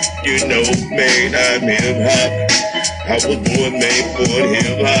 You know, man, I'm hip hop. I was born, man, born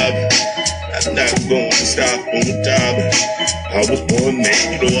hip hop. I'm not gonna stop on top. I was born, man,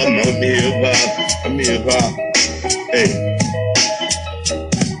 you know I'm hip hop. I'm hip hop. Hey,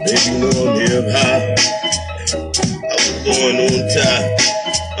 baby, you know I'm hip hop. I was born on top.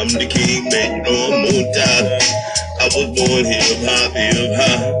 I'm the king, man, you know I'm on top. I was born hip hop, hip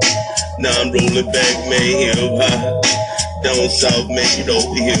hop. Now I'm rolling back, man, hip hop. Down south, man, you know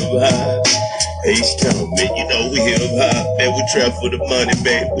we hip hop. H-Town, man, you know we hip hop. Man, we trap for the money,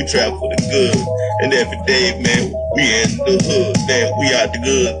 man, we trap for the good. And every day, man, we in the hood, man, we out the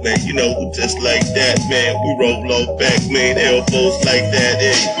good, man. You know, just like that, man. We roll off back, man, elbows like that,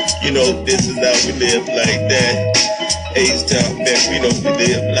 and you know, this is how we live like that. H-Town, man, we know we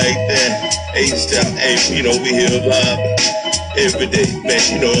live like that. H-Town, hey, you know we hip hop. Every day, man,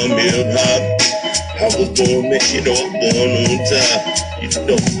 you know I'm hip hop. I was born, man, you know I'm born on top. You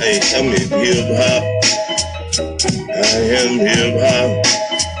know, hey, I'm in hip hop. I am hip hop.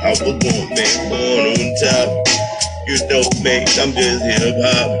 I was born, man, born on top. You know, man, I'm just hip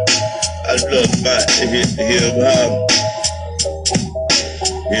hop. I love my hip hop.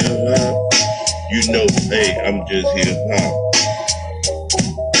 Hip hop. You know, hey, I'm just hip hop.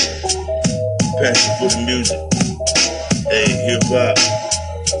 Passion for the music. Hey, hip hop.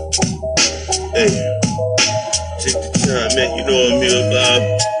 Hey, take the time, man. You know I'm hip hop.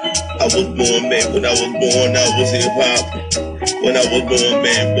 I was born, man. When I was born, I was hip hop. When I was born,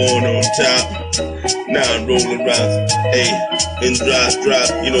 man, born on top. Now I'm rolling around. Hey, and drop.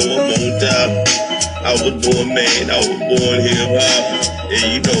 You know I'm on top. I was born, man. I was born hip hop.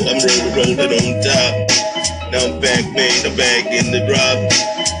 Hey, you know I'm rolling on top. Now I'm back, man. I'm back in the drop.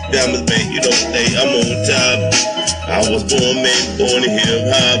 Diamonds, man. You know, hey, I'm on top. I was born, man, born in hip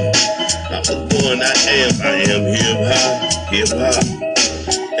hop. I was born, I am hip hop, hip hop.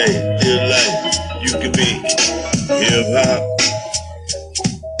 Hey, live life, you can be hip hop,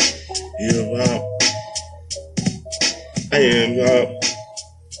 hip hop. I am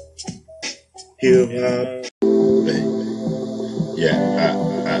hip hop. Hey, yeah,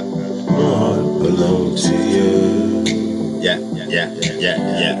 my heart belongs to you. Yeah.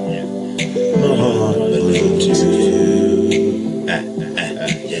 My heart belongs to you. Yeah.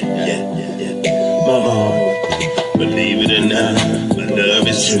 My heart, believe it or not, my love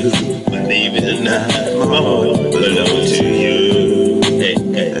is true. Believe it or not, my heart belongs to you. Hey,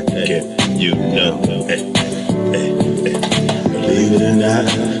 you know. Hey. Believe it or not,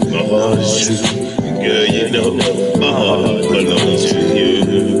 my heart is true. Girl, you know, my heart belongs to you.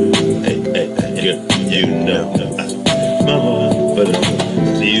 Hey, girl, you know, my heart belongs.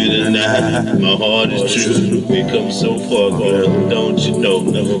 Believe it or not, my heart is true. We come so far, girl, don't you know?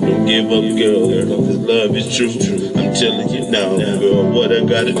 Don't give up, girl, this love is true. I'm telling you now, girl, what I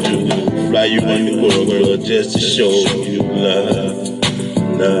gotta do. Fly you around the world, girl, just to show you love.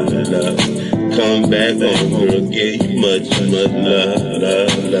 Come back home, girl, give you much love.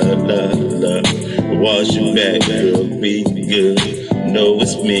 Wash your back, girl, be good. Know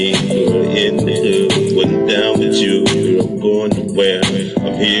it's me, girl, in the hood. Wasn't down with you, girl, I'm going to where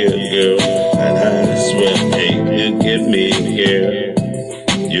I'm here, girl, and I swear, hey, look at me here.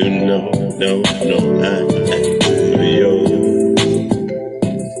 You know, no, I'm yo.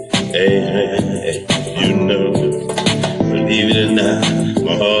 Hey, you know, believe it or not,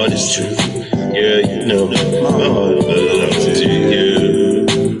 my heart is true. Girl, you know, my heart belongs to you.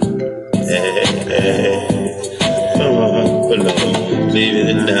 Hey, my heart belongs. Believe it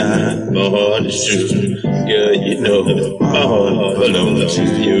or not, my heart is true. Girl, you know, my heart belongs to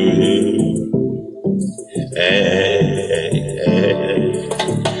you. Hey,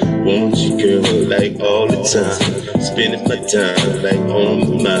 won't you, girl, like all the time, spending my time like on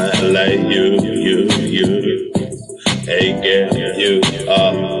my mind, like you. Hey, girl, you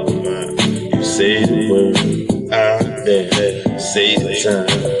are mine. You say the word out there, say the time,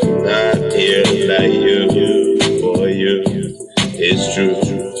 not here like you, boy, you. It's true,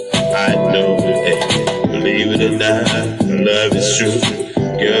 I know, hey, believe it or not, love is true.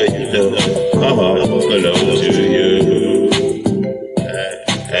 Girl, you know, my heart belongs to you.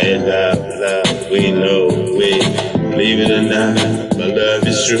 Hey, love, we know, believe it or not, my love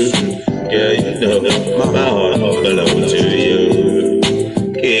is true. Girl, you know, my heart belongs to you.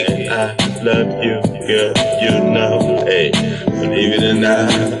 King, I love you, girl, you know, hey, believe it or not,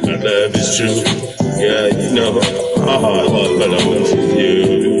 my love is true. Girl, you know, my heart belongs to you.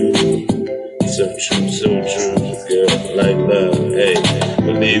 So true, girl, like love, hey,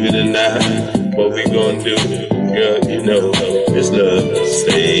 believe it or not, what we gonna do, girl, you know, this love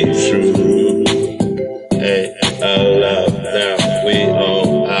stays true. Hey, our love, now we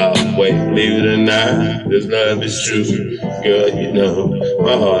on our way, believe it or not, this love is true. Girl, you know,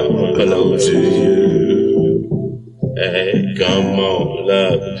 my heart belongs to you. Hey, come on,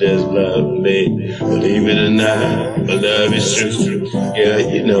 love, just love me. Believe it or not, my love is true. Girl,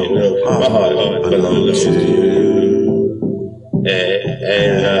 you know, my heart belongs to you. Hey,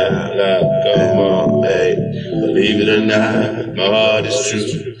 love, come on, hey. Believe it or not, my heart is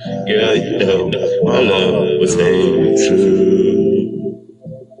true. Girl, you know, my love will stay true.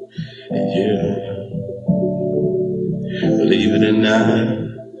 Yeah. Believe it or not,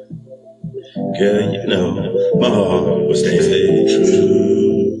 girl, you know, my heart will stay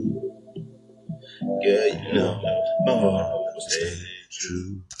true. Girl, you know, my heart will stay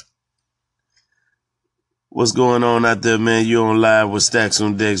true. What's going on out there, man? You on live with Stacks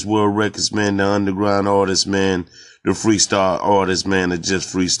on Decks World Records, man. The underground artist, man. The freestyle artist, man, that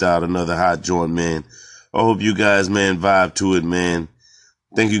just freestyled another hot joint, man. I hope you guys, man, vibe to it, man.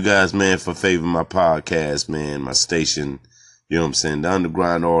 Thank you guys, man, for favoring my podcast, man, my station. You know what I'm saying? The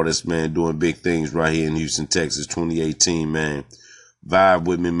underground artist, man, doing big things right here in Houston, Texas, 2018, man. Vibe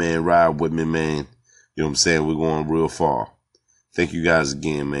with me, man. Ride with me, man. You know what I'm saying? We're going real far. Thank you guys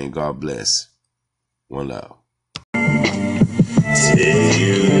again, man. God bless. One love. Take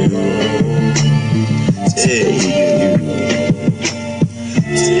you home, take you home,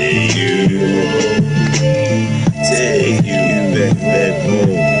 take you home, take you back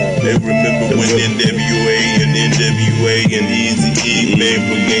home. They remember when NWA and Eazy-E, man,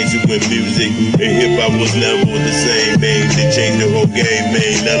 put gangsta with music and hip-hop was never the same, man. They changed the whole game,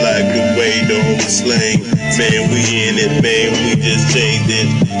 man. Not like the way the whole slang, man. We in it, man. We just changed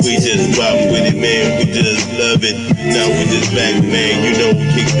it. We just rock with it, man. We just love it. Now we just back, man. You know we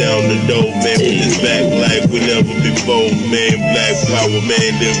kick down the door, man. We just back like we never before, man. Black power, man.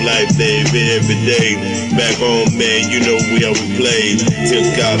 Live life, live every day. Back home, man. You know we how we play. Till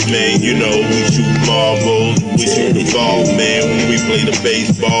Scott, man. You know we shoot marbles, we shoot the ball, man. When we play the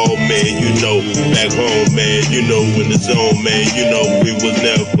baseball, man. You know back home, man. You know in the zone, man. You know we was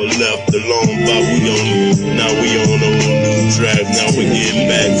never left alone, but we on now we on a whole new track. Now we getting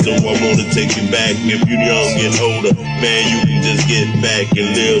back, so I wanna take you back. If you young and older, man, you can just get back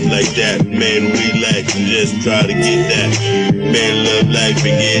and live like that, man. Relax and just try to get that, man. Love life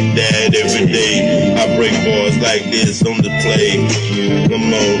and get that every day. I break bars like this on the play.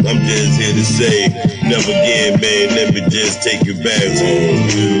 Come on, I'm just here to say, never again, man. Let me just take you back home.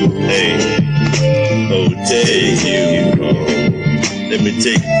 Hey, oh, take you home. Let me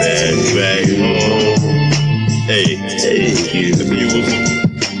take you back home. Hey, take you.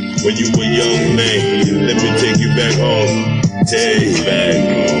 When you were young, man, let me take you back home. Take you back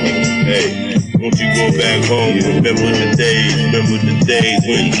home. Hey. Won't you go back home? Remember the days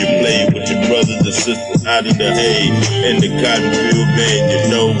when you played with your brothers and sisters out in the hay and the cotton field, man. You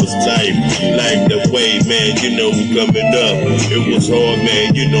know it was life, like that way, man. You know we coming up. It was hard,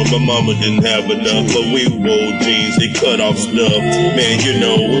 man. You know my mama didn't have enough, but we wore jeans, they cut off stuff, man. You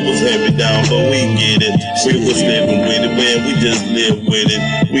know it was heavy down, but we get it. We was living with it, man. We just live with it.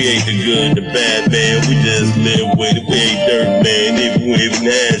 We ain't the good, the bad, man. We just live with it. We ain't dirt, man. Even we even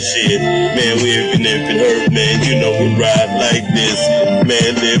had shit, man. Even if it hurt, man, you know we ride like this,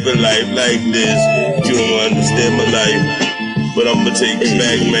 man, live a life like this. You don't understand my life, but I'ma take you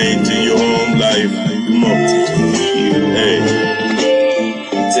back, man, to your home life. Come on, hey,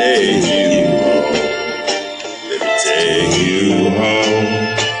 take you home. Let me take you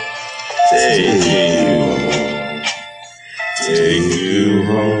home. Take you home. Take you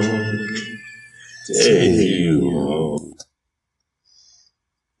home. Take you home.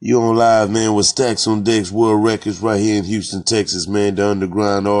 You on live, man, with Stacks on Decks World Records right here in Houston, Texas, man, the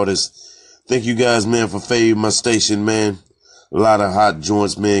underground artist. Thank you guys, man, for favoring my station, man. A lot of hot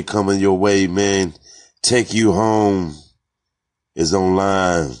joints, man, coming your way, man. Take You Home is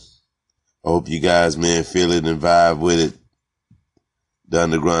online. I hope you guys, man, feel it and vibe with it. The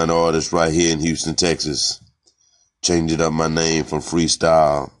underground artist right here in Houston, Texas. Changing up my name from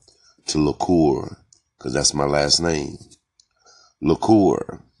Freestyle to LaCour, because that's my last name.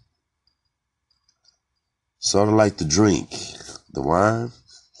 LaCour. Sort of like the drink, the wine.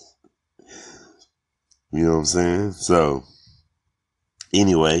 You know what I'm saying? So,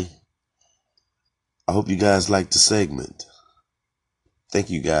 anyway, I hope you guys liked the segment. Thank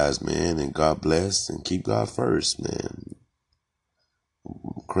you guys, man, and God bless, and keep God first, man.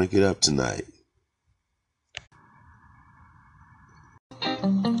 Crank it up tonight.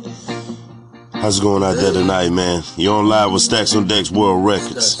 How's it going out there tonight, man? You're on live with Stacks on Decks World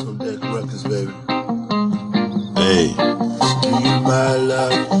Records. Stacks on Deck Records, baby. Hey. Give you my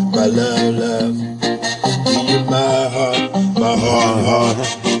love, love. Give you my heart.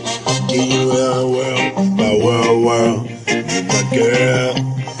 Give you my world. You're my girl,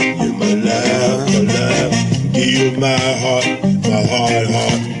 you're my love. Give you my heart.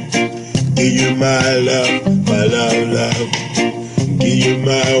 Give you my love. Give you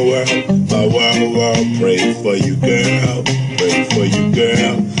my world, world. Pray for you, girl. Pray for you,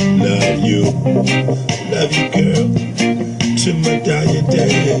 girl. Love you, girl. To my dying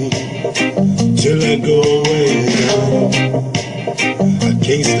day, till I go away. I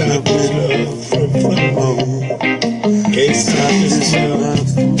can't stop this love from flowing. Can't stop this love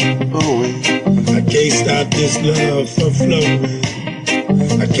from flowing. I can't stop this love from flowing.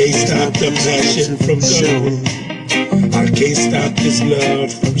 I can't stop the passion from going. I can't stop this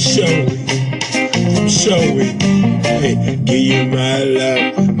love from showing. Hey, give you my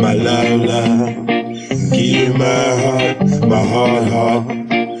love. Give you my heart.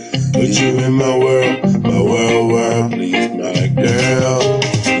 Put you in my world. Please, my girl.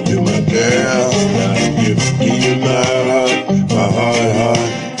 You my girl. Love you. Give you my heart.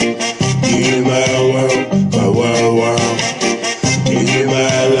 Give you my world. Give you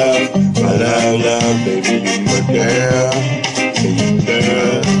my love, baby. You my girl. Say you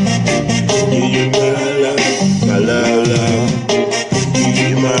girl. Give you my love. Give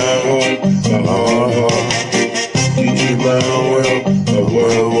you my heart. Give you my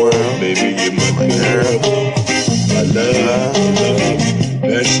world, baby. You my girl. My love,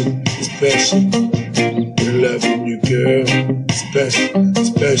 passion, it's passion. Loving you, girl. It's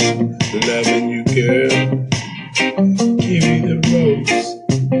passion, loving you, girl. Give you the rose.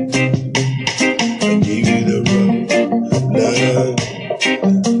 I give you the rose.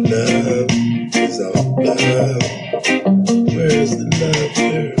 Love is all love. Where's the love,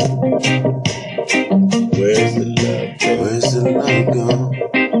 girl? Where's the love, girl? Where's the love gone?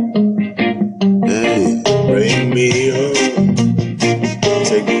 Hey, bring me home.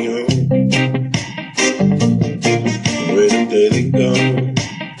 Take me home. Where the daily gone?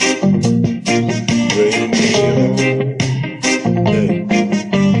 Bring me home. Hey.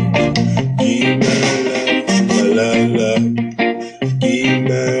 Give my love. Give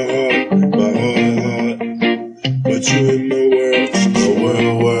my heart. Put you in my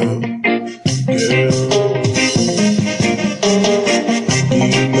world. Girl.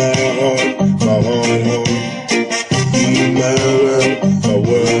 Give my heart. Give my world.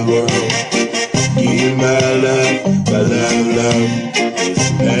 Give my love. It's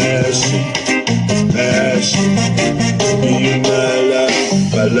passion. Give you my love.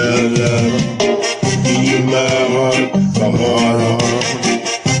 Give you my heart.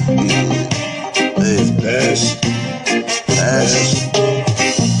 It's passion.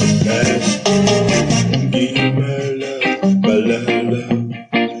 Give you my love.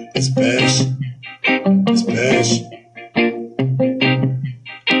 It's passion.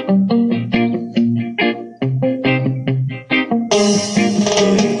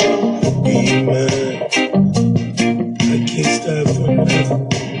 Give you my. I can't stop from loving.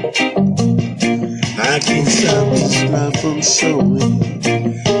 I can't stop this love from showing.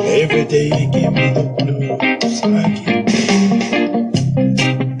 Every day you give me the blues. I can't.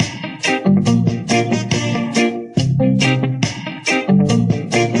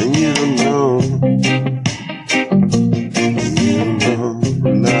 And you don't know,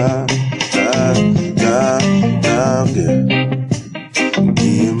 love, yeah.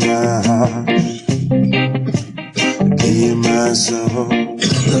 Give you my heart, give you my soul,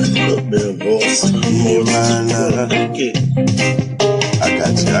 give you my love.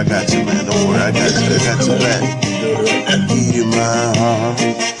 I got you, man. Don't worry, I got you back. Give you my heart,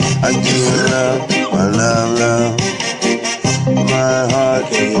 I give you love, my love. My heart,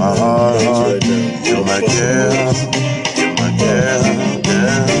 you're my girl, girl.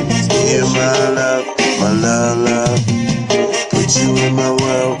 Give my love, put you in my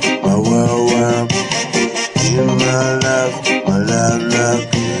world. Give my love,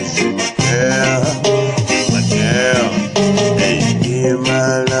 cause you're my girl. Hey, give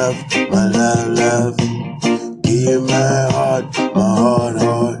my love, give my heart.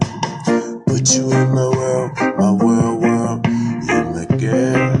 Put you in my world. You're my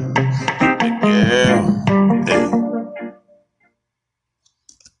girl. Hey.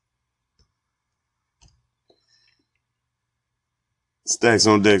 Stacks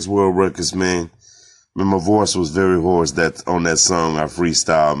on Decks World Records, man. Man, my voice was very hoarse on that song. I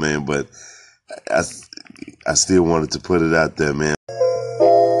freestyle, man, but I still wanted to put it out there, man.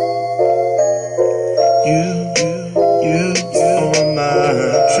 You are my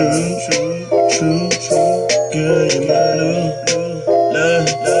true, girl, you're my love,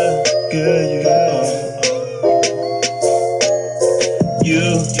 girl, you are. You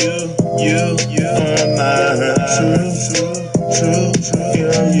are my true,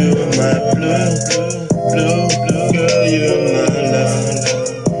 girl, you're my blue, girl, you're my love.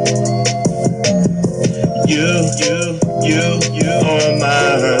 You are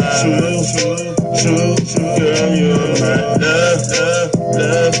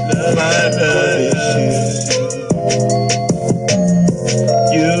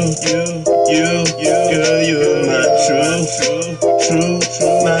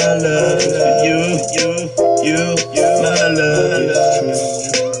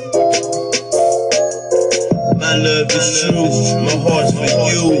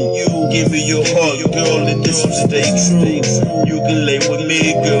so stay true. You can lay with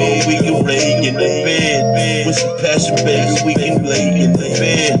me, girl, we can lay in the bed. With some passion, baby, we can lay in the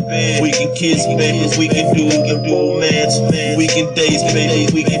bed. We can kiss, baby, we can do the romance. We can dance, baby,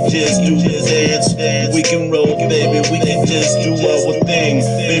 we can just do the dance. We can roll, baby, we can just do our thing.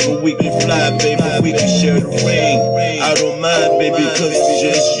 Baby, we can fly, baby, we can share the ring. I don't mind, baby, cause it's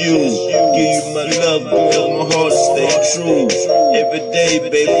just you. Give you my love, girl, my heart stay true. Every day,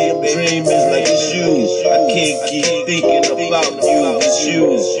 baby, I'm dreaming like it's you. I can't keep thinking about you, it's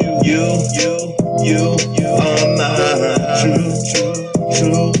you. You are my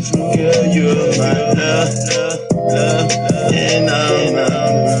true, girl, you're my love, and I'm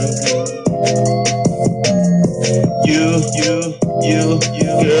you,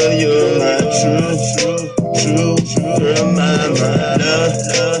 girl, you're my true, girl, my love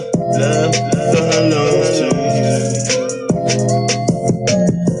belongs to you.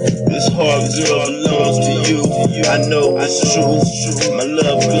 This heart, girl, belongs to you. I know it's true. My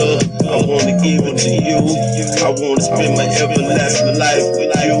love, girl, I wanna give it to you. I wanna spend my everlasting life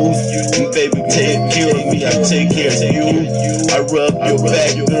with you. And baby, take care of me, I take care of you. I rub your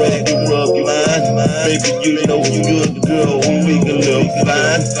back, girl, you rub mine. Baby, you know you good, girl, we can look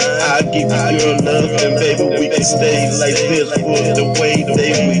fine. I'll give you girl love, and baby, we can stay like this for the way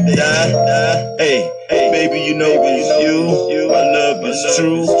we die. Hey, baby, you know it's you. My love is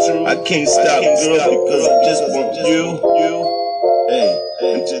true. I can't stop, girl, because I just want you. Hey,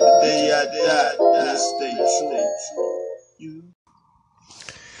 until the day I die, I stay true.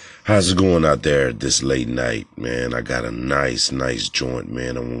 How's it going out there this late night, man? I got a nice joint,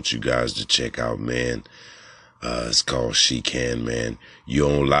 man. I want you guys to check out, man. It's called She Can, man. You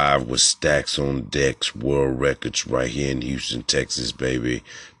on live with Stacks on Decks World Records right here in Houston, Texas, baby.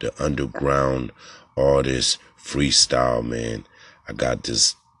 The underground artist freestyle, man. I got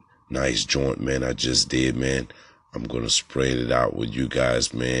this nice joint, man. I just did, man. I'm gonna spread it out with you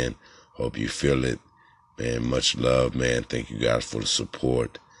guys, man. Hope you feel it, man. Much love, man. Thank you guys for the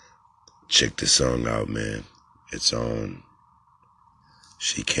support. Check this song out, man. It's on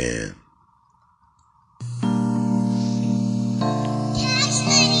She Can.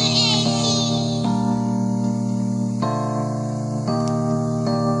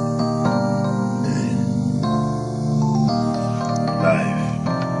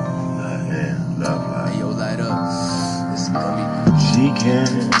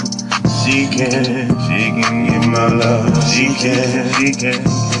 She can get my love. She can get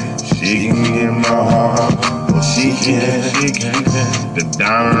my heart. Oh, she can. The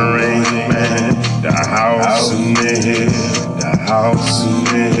diamond ring, man. The house in the hill. The house in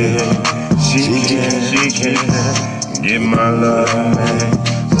the hill. She can get my love, man.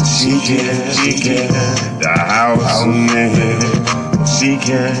 Oh, she can. The house in the hill. She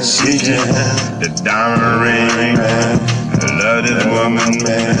can. The diamond ring, man. I love this woman,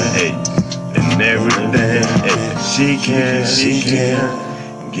 man, hey, and everything, hey. She can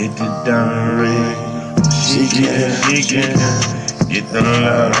get the diamond ring. She can get the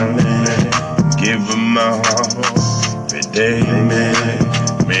love, man. Give her my heart every day, man.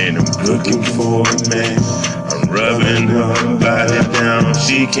 Man, I'm looking for it, man. I'm rubbing her body down.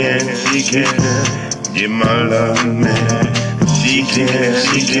 She can get my love, man. She can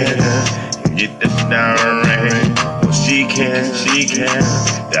get the diamond ring. She can,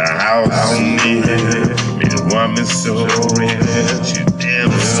 the house in the hill. Man, the woman so real, she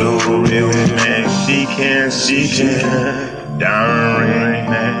damn so real, man. She can, diamond ring,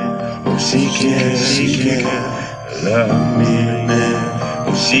 man. Oh, she can, love me, man.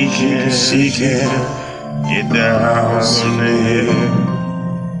 Oh, she can, get the house in the hill.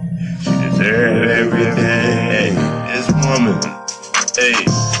 She deserves everything, hey, this woman, hey.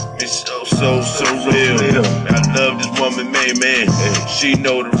 It's so real. I love this woman, man. She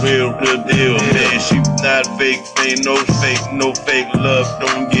know the real deal, man. She not fake, ain't no fake love.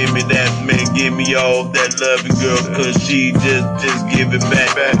 Don't give me that, man. Give me all that loving, girl, cause she just give it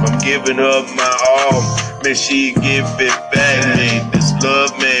back. I'm giving her my all, man. She give it back, man. This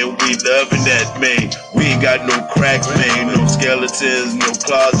love, man, we loving that, man. We ain't got no cracks, man. No skeletons, no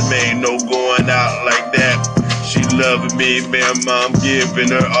closet, man. No going out like that. She loving me, man, I'm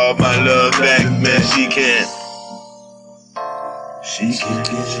giving her all my love back, man. She can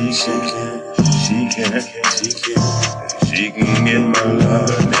get my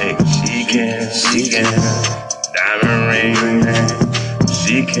love, man. She can, diamond ring, man.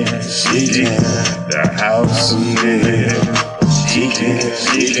 She can, the house in the hill. She can,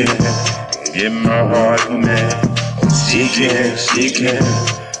 get my heart, man. She can,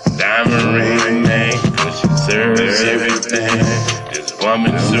 diamond ring, man. Cause she serves everything. This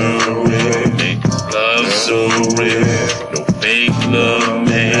woman so real, make this love so so real. No fake love,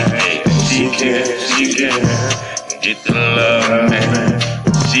 man. Hey, she can get the love, man.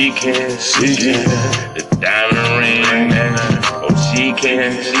 She can the diamond ring, man. Oh, she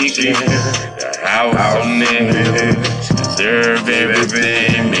can the house on there. She deserve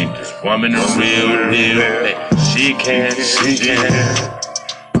everything. Make this woman a real deal. Hey, she can.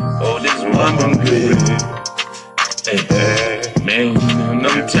 Oh, this woman good. Hey, man,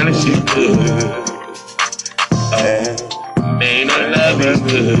 I'm telling she good. Oh, man, her love is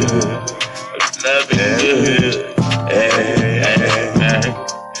good. Her love is good. Hey,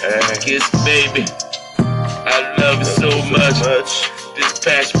 kiss, baby. I love you so much. This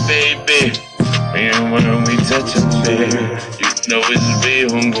passion, baby. Man, when we touch it, baby, you know it's real,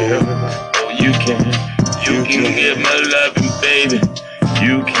 girl. Oh, you can get my loving, baby.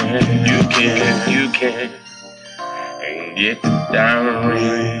 You can. And get the diamond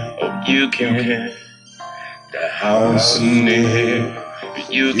ring. Oh, you can. The house in there.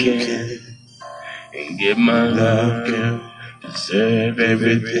 You can. And get my love, girl. Deserve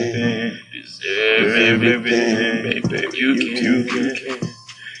everything, baby. You can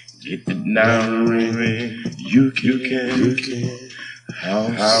get the diamond ring. You can.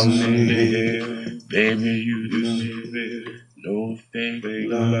 House in there, baby. You deserve it. No fake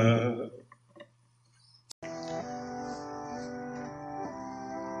love.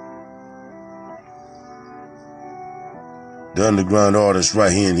 The underground artist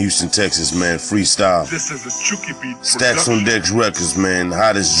right here in Houston, Texas, man. Freestyle. This is a Chucky Beat Stacks on Decks Records, man.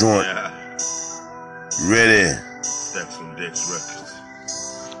 Hottest joint. Ready. Stacks on Decks Records.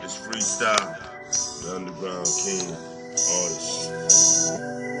 It's freestyle. The underground king artist.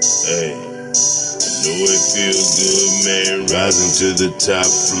 Hey, I know it feels good, man. Rising to the top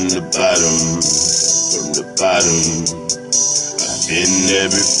from the bottom. Been there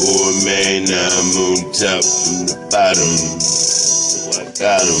before, man, now I'm on top from the bottom. So I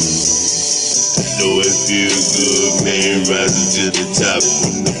got 'em. I know it feels good, man, rising to the top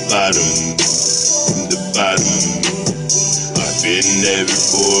from the bottom. I've been there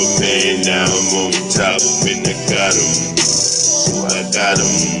before, man, now I'm on top and I got 'em. So I got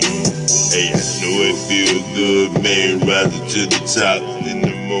 'em. Hey, I know it feels good, man, rising to the top and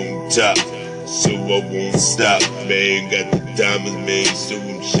I'm on top. So I won't stop, man. Got the diamonds, man, so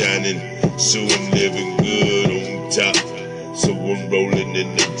I'm shining. So I'm living good on top. So I'm rolling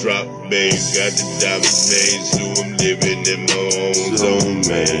in the drop, man. Got the diamonds, man, so I'm living in my own zone,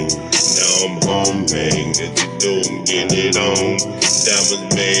 man. Now I'm home, man. Cause you know I'm getting it on.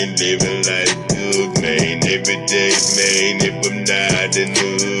 Diamonds, man, living life good, man. Every day, man, if I'm not in the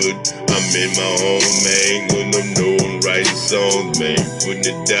hood, I'm in my home, man. When I'm knowing writing songs, man. Putting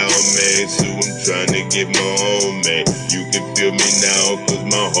it down, man, so I'm trying to get my home, man. You can feel me now, cause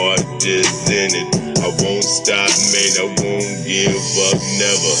my heart just in it. I won't stop, man, I won't give up,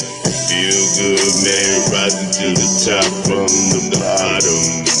 never. Feel good, man, rising to the top from the bottom.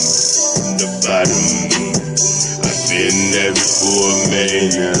 I've been there before, man,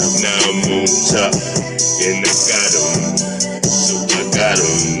 now I'm on top, and I got 'em. So I got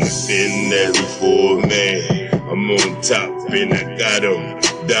 'em. Been there before, man, I'm on top, and I got 'em.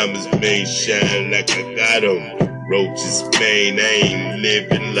 Diamonds, man, shine like I got 'em. Roaches, man, I ain't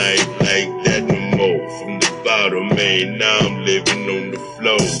living life like that no more. From the bottom, man, now I'm living on the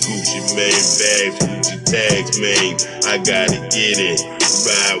floor. Gucci, man, bags, Gucci tags, man, I gotta get it,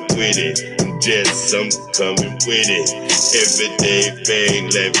 ride with it. I'm just, I'm coming with it. Everyday bang,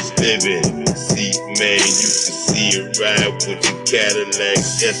 lavish living. See, man, you can see it ride with the Cadillac,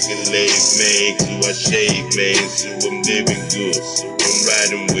 Escalade, man. So I shave, man, so I'm living good. So I'm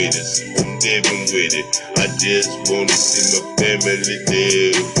riding with it, so I'm living with it. I just wanna see my family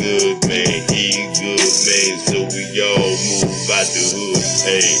live good, man. Eating good, man, so we all move out the hood.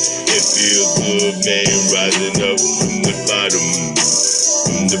 Hey, it feels good, man, rising up from the bottom.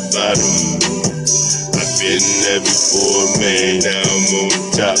 I've been there before, man, now I'm on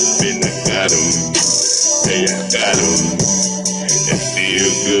top and I got 'em. Hey, I got 'em. It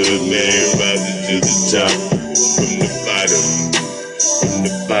feels good, man, rising to the top from the bottom.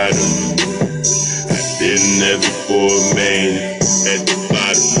 I've been there before, man, at the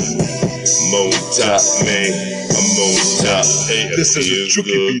bottom. I'm on top, man, I'm on top. Hey, This is a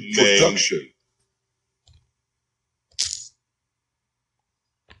Chucky Beat production.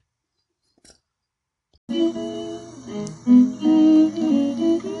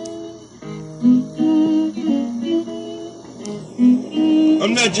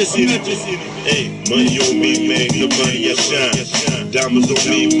 I'm not just in it. Hey, money on me, man, the money I shine. Diamonds on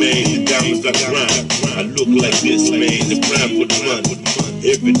me, man, the diamonds I grind. I look like this, man, the grind for the money.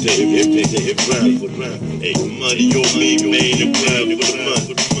 every day, grind for the money. Hey, money on me, man, the grind for the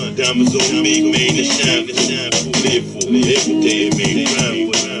money. Diamonds on me, man, the shine, live for every day, man, the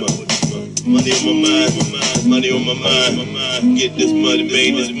grind for the money. Money on my mind, money on my mind. Get this money,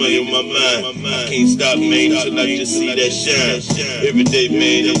 man, this money on my mind. I can't stop, man, till I just see that shine. Every day,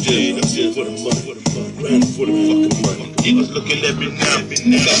 man, I'm just for the money. Grinding for the fucking money. Niggas looking at me now.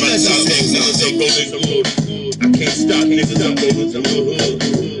 I got my top back, niggas, I'm rolling good. I can't stop, niggas, I'm rolling some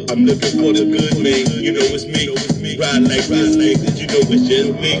hood. I'm looking for the good, man. You know it's me. Ride like this, niggas, you know it's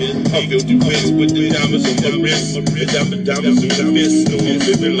just me. I feel the wrist with the diamonds on my wrist. The diamonds on my fist. Know I'm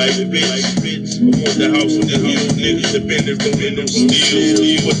living like a bitch. I want the house on the hill, niggas. The bender rolling no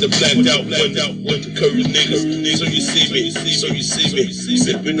steel. With the blacked out window, with the curtains, niggas. So you see me,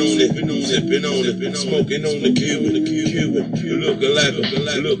 sipping on it, smoking on the Cuban. You looking like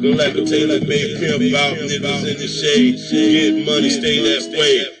a tailor-made pimp out, niggas in the shade. Get money, stay that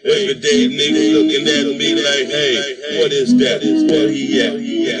way. Every day, niggas looking at me like, hey, what is that? Where he at?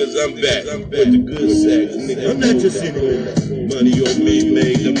 Because I'm back with the good sex. I'm not just anywhere. Money on me,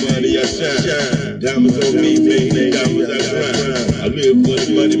 man, the money I shine. Diamonds on me, man, the diamonds I grind. I live for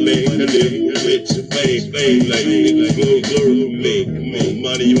the money, man. I live for rich and fame. Like niggas glory for me. Come on,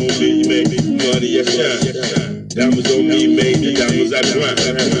 money on me, man, the money I shine. Diamonds on me, man, the diamonds I grind.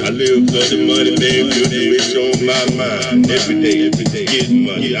 I live for the money, man, feel the rich on my mind. Every day, getting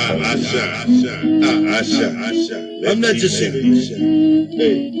money, I shine. I'm not just saying this.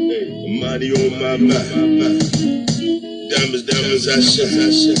 Hey, money on my mind. Diamonds, I shine.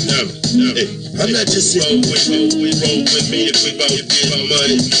 Hey, I'm not just saying roll with me if we both get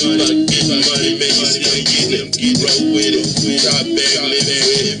money. Get money, man, you see me getting roll with it. Top bag,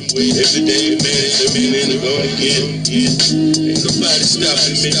 living with it. Every day, man, it's a minute and gonna get. Ain't nobody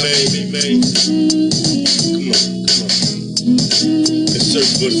stopping me, man. Come on.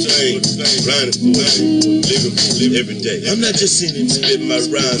 Search for the fame, grinding for it, living for it every day. I'm not just sitting and spitting my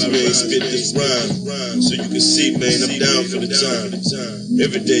rhymes, man, spit this rhyme, so you can see, man, I'm down for the time.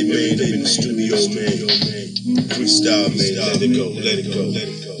 Every day, man, I'm in the studio, man, freestyle, man, let it go.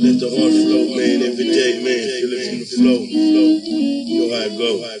 Let the heart flow, man, every day, man, feel it from the flow. You know how it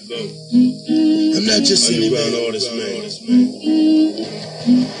go. I'm not just sitting around artist, man.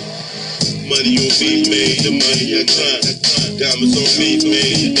 Money on me, man, the money I grind. Diamonds on me,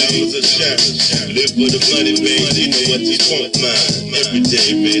 man, the diamonds I shine. Live for the money, man, you know what you want, mine. Every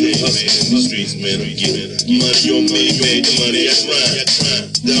day, man, they hustle in the streets, man, I'm getting money on me, man, the money I grind.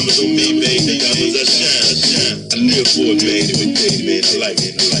 Diamonds on me, man, the diamonds I shine. I live for it, man, every day, man, I like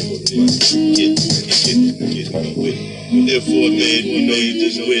it. Get with it. Live for it, man, you know you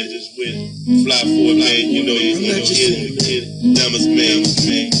just with it. Fly for it, man, you know you get it. Diamonds, man,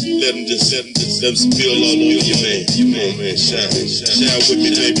 let them spill all over you, man. Come on, man, shine with me,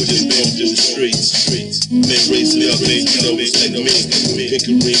 baby, just go to the streets. Man, raise it up, man, you know it's like me.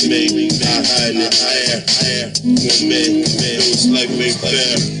 Hickory, man, I hide it higher. Come on, man, know it's like ain't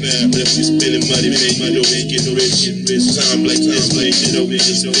fair. But if you spending money, man, you know we get rich. Time like this, man, you know we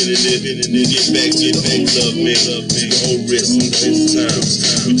just spending it. Get back to the whole love, man. The whole risk and the whole time.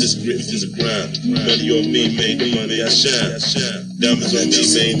 We just grip from the grind. Money on me, man, the money I shine. Diamonds on me,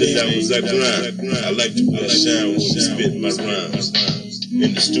 man, the diamonds I grind. I like to put a shine when we spit my rhymes.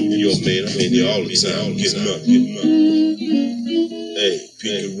 In the studio, man, I'm in here all the time. Getting money. Hey,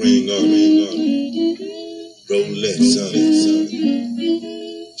 pinky ring on it. Rolex on it.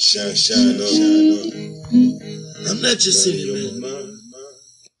 Shine on it. I'm not just sitting, man.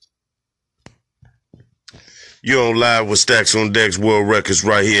 You're on Live with Stacks on Decks World Records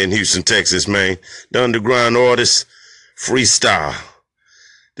right here in Houston, Texas, man. The underground artist, freestyle.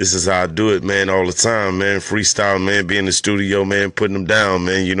 This is how I do it, man, all the time, man. Freestyle, man, be in the studio, man, putting them down,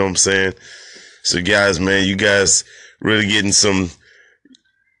 man, you know what I'm saying? So, guys, man, you guys really getting some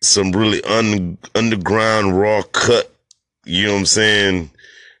really underground, raw cut, you know what I'm saying,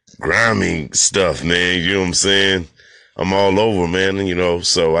 grimy stuff, man, you know what I'm saying? I'm all over, man, you know,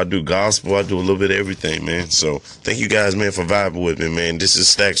 so I do gospel, I do a little bit of everything, man. So thank you guys, man, for vibing with me, man. This is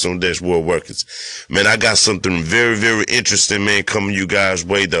Stacks on Decks World Records. Man, I got something very, very interesting, man, coming you guys'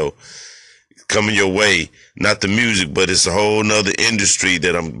 way, though. Coming your way. Not the music, but it's a whole nother industry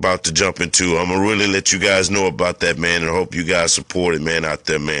that I'm about to jump into. I'm going to really let you guys know about that, man, and I hope you guys support it, man, out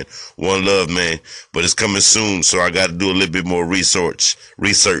there, man. One love, man. But it's coming soon, so I got to do a little bit more research.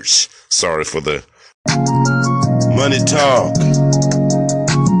 Sorry for the... Money talk.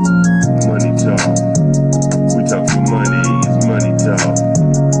 Money talk. We talking money, it's money talk.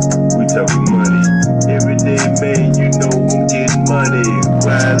 We talking money. Every day, man, you know I'm getting money.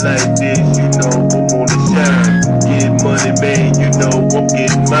 Grind like this, you know I'm on the shine. Get money, man, you know I'm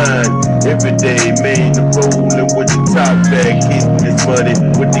getting mine. Every day, man, I'm rolling with the top back, hitting this money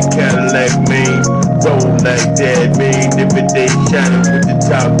with the Cadillac, man. Roll like that, man. Every day shining with the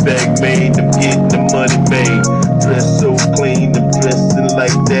top back, man. I'm getting the money, man. Dress so clean, I'm dressing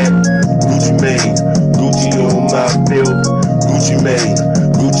like that. Gucci, man. Gucci on my belt. Gucci, man.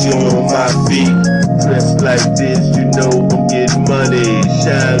 Gucci on my feet. Dress like this, you know I'm getting money.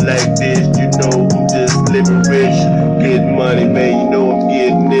 Shine like this, you know I'm just living rich. Getting money, man, you know I'm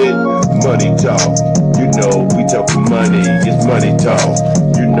getting it. Money talk, you know we talking money. It's money talk,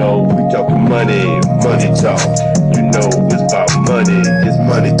 you know we talking money. Money talk, you know it's about money. It's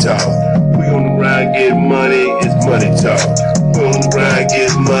money talk. We on the grind, get money. It's money talk. We on the grind,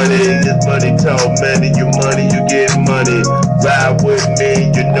 get money. It's money talk, man. And your money, you get money. Ride with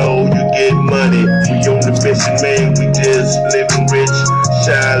me, you know you get money. We on the mission, man. We just living rich.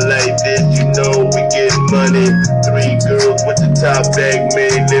 Shine like this, you know we get money. 3 girls with the top bag,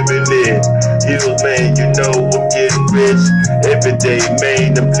 man, living it. Hills, man, you know I'm getting rich. Every day,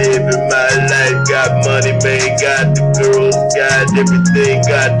 man, I'm living my life. Got money, man, got the girls, got everything.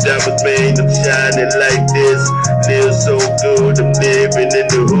 Got diamonds, man, I'm shining like this. Live so good, I'm living in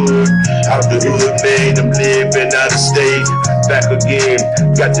the hood. Out the hood, man, I'm living out of state. Back again,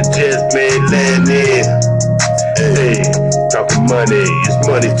 got the jets, man, land in. Hey, talking money, it's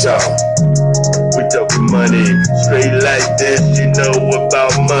money talk. We talking money, straight like this, you know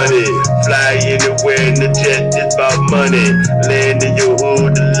about money. Fly anywhere in the jet, it's about money. Land in your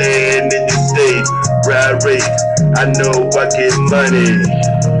hood, land in your state. Ride rate, I know I get money.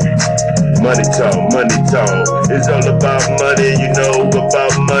 Money talk, it's all about money, you know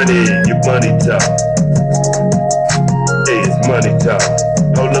about money. Your money talk, hey, it's money talk.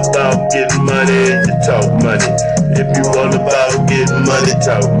 All about getting money, you talk money. If you all about getting money,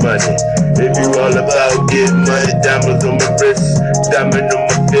 talk money. If you all about getting money, diamonds on my wrist, diamond on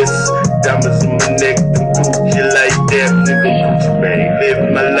my fist, diamonds on my neck, them Gucci like that, nigga Gucci, man. Live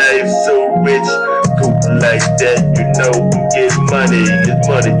my life so rich, Gucci like that, you know I'm getting money. It's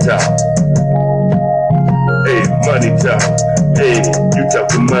money talk. Hey, money talk. Hey, you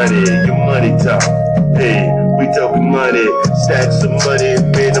talking money, your money talk. Hey, we talking money, stacks of money,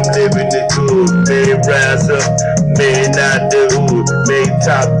 man, I'm living it good. Man, rise up, man, out the hood. Man,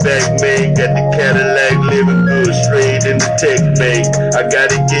 top back, man, got the Cadillac, living good, straight in the tech, man. I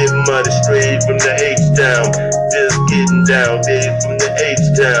gotta get money straight from the H-Town. Just getting down, days from the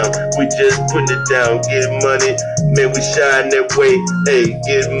H-Town. We just putting it down, get money, man, we shine that way. Hey,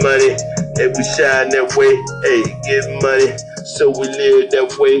 get money, hey, we shine that way. Hey, get money. So we live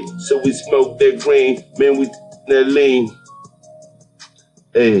that way, so we smoke that green, man, we that lean.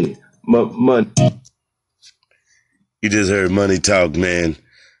 Hey, money. You just heard Money Talk, man.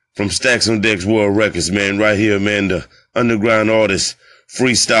 From Stacks on Decks World Records, man. Right here, man, the underground artist,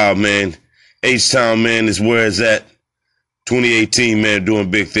 freestyle, man. H-Town, man, is where it's at. 2018, man, doing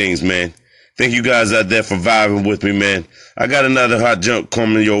big things, man. Thank you guys out there for vibing with me, man. I got another hot jump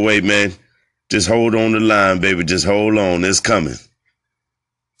coming your way, man. Just hold on the line, baby. Just hold on. It's coming.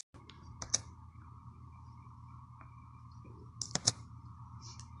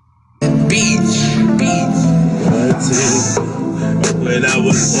 Beach. When I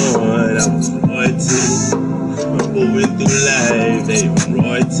was born, I was royalty. I'm moving through life, they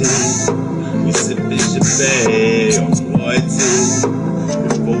royalty. We sipping champagne, I'm royalty.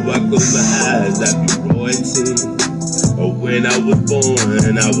 Before I close my eyes, I be royalty. Oh, when I was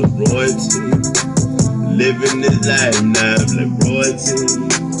born, I was royalty. Living this life now, I'm like royalty.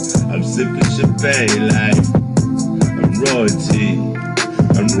 I'm sipping champagne like I'm royalty.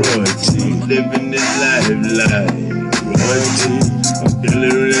 I'm royalty. Living this life like royalty. I'm feeling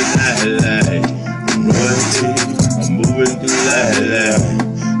real like I'm royalty. I'm moving through life like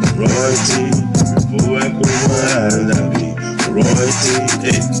royalty. Before I go wild, I be royalty.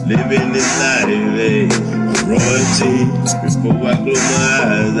 Hey, living this life, hey, royalty. Before I close my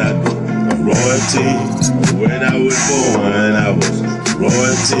eyes, I go royalty. When I was born, I was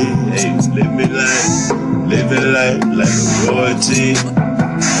royalty. Hey, living life like a royalty.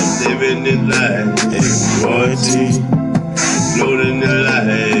 I'm living this life, hey, royalty. Floating the light,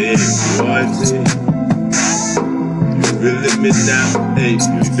 hey, royalty. You feeling me now, hey,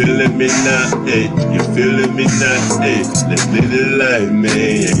 you feeling me now, hey, you feeling me now, hey, let's live the life, man,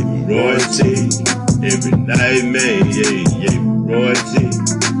 hey, royalty. Every night, man, yeah, royalty.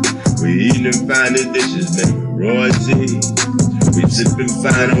 We eating fine dishes, man, royalty. We sipping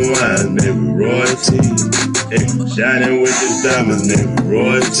fine wine, man, royalty. Hey, shining with the diamonds, man,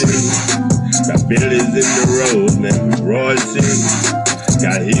 royalty. Got billies in the road, man, royalty.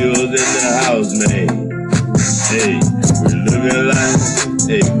 Got heels in the house, man. Hey, we're living living life,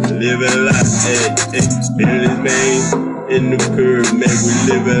 hey, we living life, hey, hey. Billy's man in the curb, man, we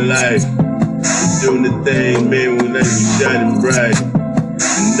living life. We doing the thing, man, we like we shining bright.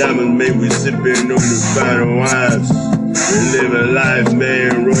 And diamonds, man, we sipping on the final wines. We living life,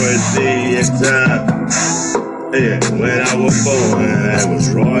 man, royalty in time. Yeah, when I was born, I was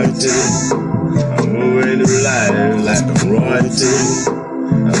royalty. I'm moving through life like I'm royalty.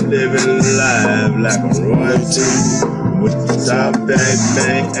 I'm living life like I'm royalty. With the top back,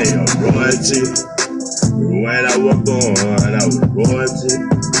 man, hey, I'm royalty. When I was born, I was royalty.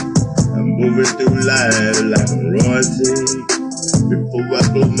 I'm moving through life like I'm royalty. Before I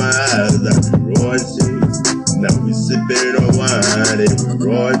close my eyes, I be royalty. Now we sipping on wine, and we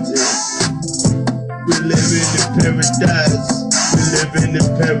royalty. We live in paradise. We live in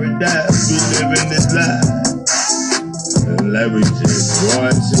paradise. We live in this life. And like we just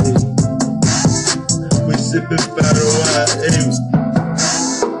royalty. We sipping bottle wine, hey.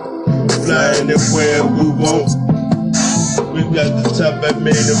 We flying everywhere we want. We got the top, I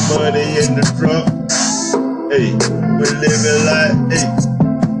made the money in the trunk. Hey, we living life, hey,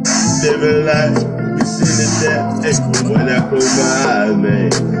 living life, we seen that, hey, but when I close my eyes, man,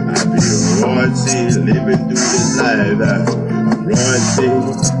 I be a royalty, living through this life, I'm royalty,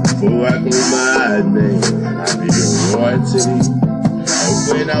 before I close my eyes, man, I be a royalty, and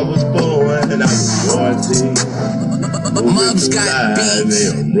when I was born, I was royalty, moving through life,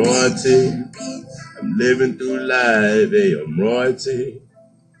 man, I'm royalty, I'm living through life, hey, I'm royalty.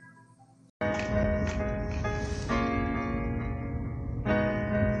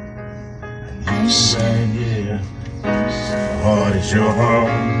 Yeah. My heart is your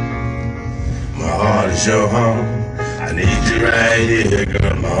home. My heart is your home. I need you right here,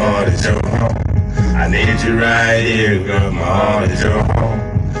 girl. My heart is your home. I need you right here, girl. My heart is your home.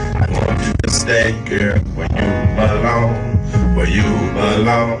 I want you to stay, girl, where you belong. Where you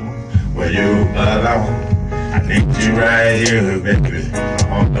belong. Where you belong. I need you right here, baby.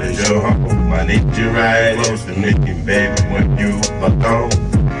 My heart is your home. I need you right close to me, baby, where you belong.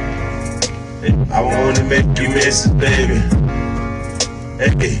 I wanna make you Mrs. Baby.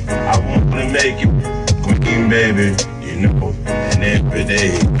 Hey, I wanna make you queen, baby. You know, and every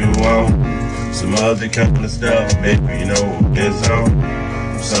day you on some other kind of stuff, baby. You know it's on.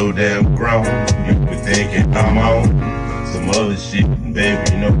 I'm so damn grown. You be thinking I'm on some other shit,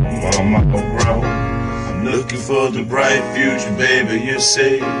 baby. You know I'm all grown. I'm looking for the bright future, baby. You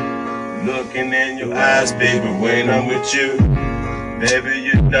see, looking in your eyes, baby, when I'm with you. Baby,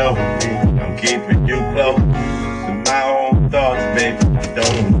 you know me, I'm keeping you close to my own thoughts, baby.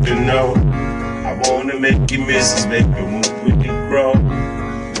 Don't you know? I wanna make you Mrs. Baby, when we can grow.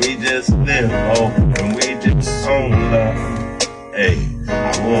 We just live hope and we just own love. Hey,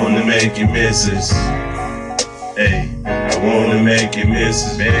 I wanna make you Mrs. Hey, I wanna make you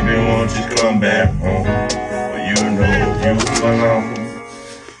Mrs. Baby, won't you come back home? Well, you know you belong.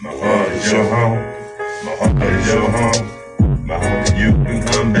 My heart is your home. My heart is your home. You can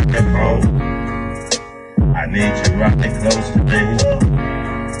come back home. I need you right close to me.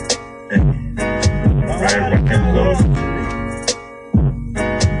 Right close to me.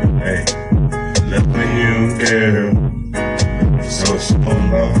 Hey, loving you, girl, so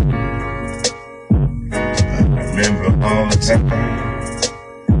long. I remember all the time.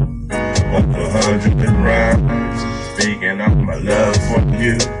 Over 100 rhymes, speaking of my love for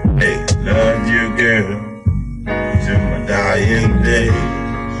you. Hey, love you, girl. Till my dying day,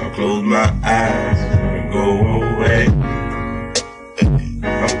 I'll close my eyes and go away.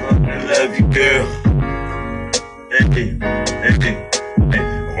 I'm gonna love you, girl. Hey, I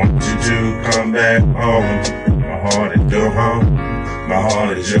want you to come back home. My heart is your home. My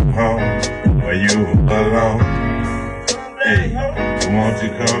heart is your home, where you belong. Hey, I want you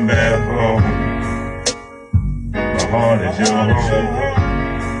to come back home. My heart is your home.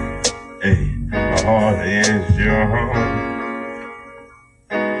 Hey. My heart is your home.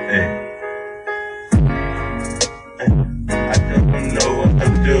 Hey. I don't know what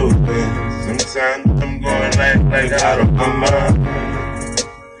I'm doing. Sometimes I'm going like out of my mind.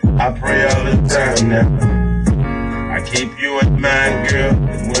 I pray all the time now. I keep you in mind, girl,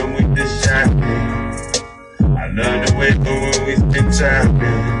 and when we just shine. I love the way when we spend time.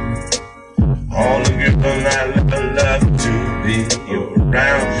 All the girls I love to be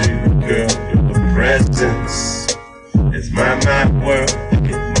around you, girl. Presence is my world.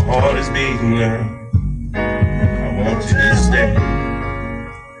 My heart is beating, girl. I want you to stay.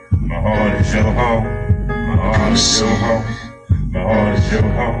 My heart is your home. My heart is your home. My heart is your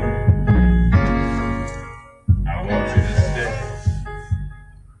home. I want you to stay.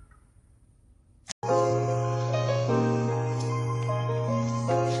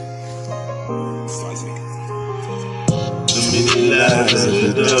 lies at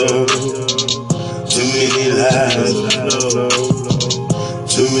the door. Too many lies at the door.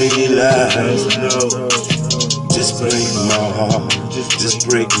 Too many lies at the door. Just break my heart. Just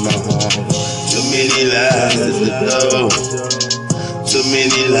break my heart. Too many lies at the door. Too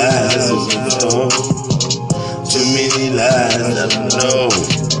many lies at the door. Too many lies at the door.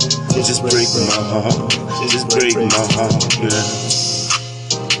 Just break my heart. Just break my heart, girl.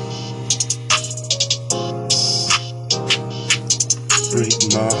 Break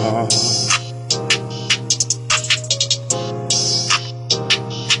my heart.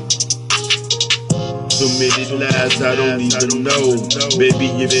 So many lies I don't even know. Baby,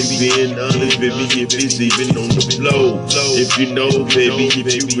 if you being honest, baby, if it's even on the flow. If you know, baby, if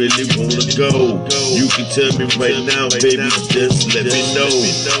you really wanna go, you can tell me right now, baby, just let me know.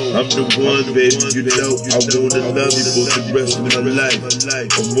 I'm the one, baby, you know, I wanna love you for the rest of my life. I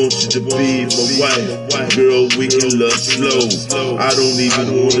want you to be my wife. Girl, we can love slow. I don't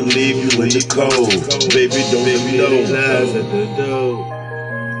even wanna leave you in the cold. Baby, don't let me know. Lies at the door.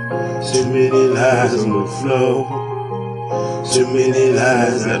 Too many lies on the floor. Too many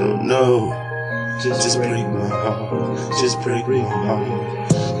lies I don't know. Just break my heart. Just break my heart.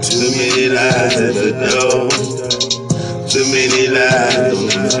 Too many lies at the door. Too many lies on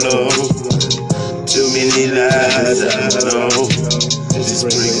the floor. Too many lies I don't know. Just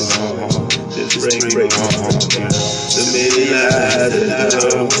break my heart. Just break my heart. Too many lies at the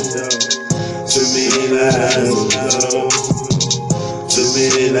door. Too many lies on the floor. Too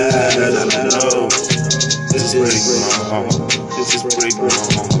many lies I don't know. Just break my heart. Just break my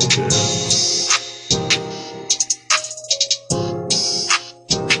heart, girl.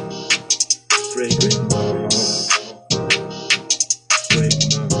 Break my heart. Break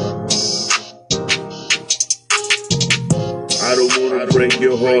my heart. I don't wanna break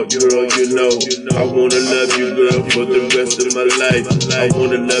your heart, girl, you know. I wanna love you, girl, for the rest of my life. I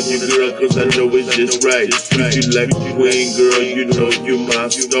wanna love you, girl, cause I know it's just right. Treat you like a queen, girl, you know you my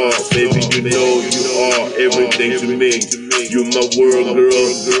star. Baby, you know you are everything to me. You my world,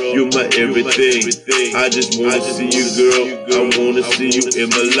 girl, you my everything. I just wanna see you, girl, I wanna see you in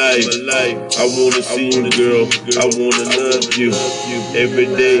my life. I wanna see you, girl, I wanna love you every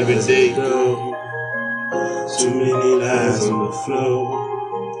day, every day. Too many lies on the floor.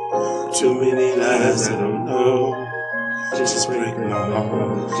 Too many lies I don't know. Just break my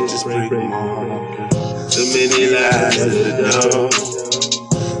heart. Just break my heart. Too many lies at the door.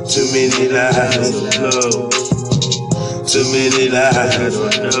 Too many lies on the floor. Too many lies I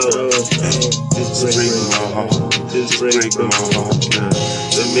don't know. Just break my heart. Just break my heart.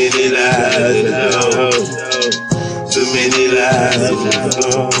 Too many lies at the door. Too many lies on the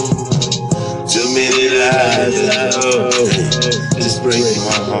floor. Too many lies I know. Just break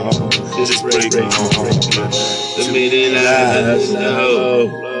my heart. Just break my heart. Too many lies I know.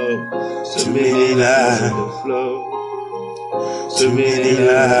 Too many lies. Too many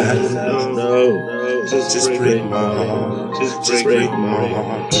lies I know. Just break my heart. Just break my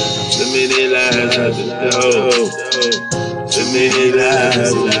heart. Too many lies I know. Too many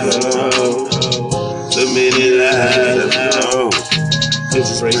lies I know. Too many lies I know.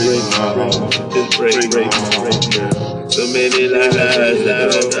 Just break my heart. Just break my heart. So many lies I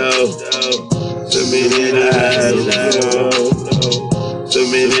don't know. So many lies I know. So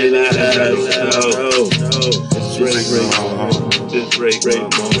many lies I know. Just break my heart. Just break my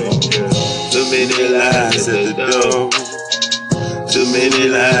heart. So many lies at the door. Too many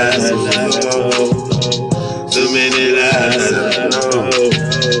lies I know. Too many lies I know.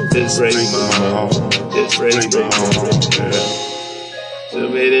 Just break my heart. Just break my heart. So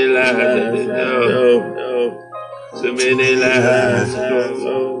many lies I know. So many lies I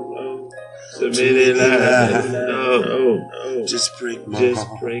know. So many lies I know. Just break my heart. Just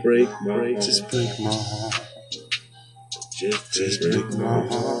break my heart. Just break my heart. Just break my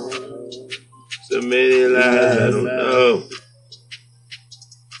heart. So many lies I don't know.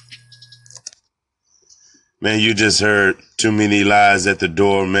 Man, you just heard Too Many Lies at the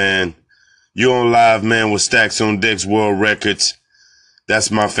Door, man. You on live, man, with Stacks on Decks World Records.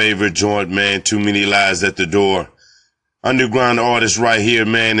 That's my favorite joint, man. Too Many Lies at the Door. Underground artist right here,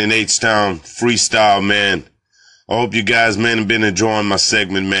 man, in H-Town. Freestyle, man. I hope you guys, man, have been enjoying my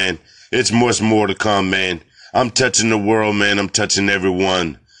segment, man. It's much more to come, man. I'm touching the world, man. I'm touching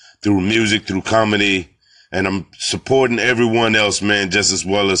everyone through music, through comedy, and I'm supporting everyone else, man, just as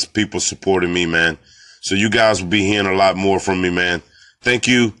well as people supporting me, man. So you guys will be hearing a lot more from me, man. Thank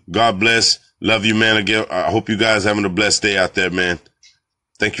you. God bless. Love you, man. Again, I hope you guys having a blessed day out there, man.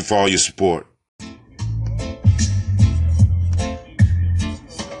 Thank you for all your support.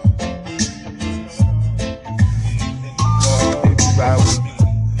 Ride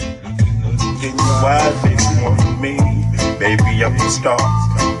your eyes, baby, want me. Baby, I'm a star.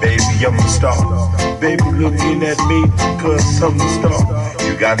 Baby, I'm a star. Baby, looking at me, cause I'm a star.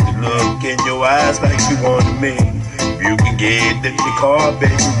 You got the look in your eyes like you want me. You can get in the car,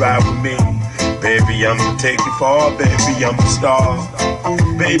 baby, ride with me. Baby, I'ma take you far, baby, I'm a star.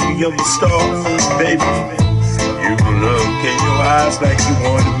 Baby, I'm a star, baby. You can look in your eyes like you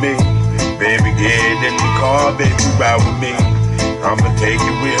wanted me. Baby, get in the car, baby, ride with me. I'ma take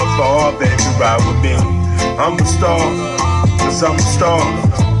you real far, baby, ride with me. I'm a star, cause I'm a star.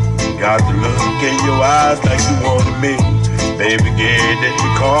 Got the look in your eyes like you wanted me. Baby, get in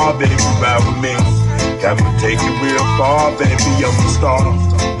the car, baby, ride with me. I'ma take you real far, baby, I'm a star.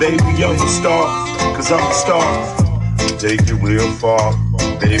 Baby, I'm a star, cause I'm a star. Take you real far,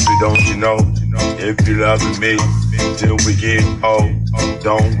 baby, don't you know? If you're loving me till we get old,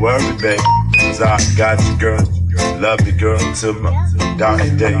 don't worry, baby, cause I got you, girl. Love you, girl, till my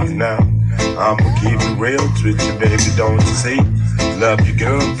dying day now. I'ma keep it real with you, baby, don't you see? Love you,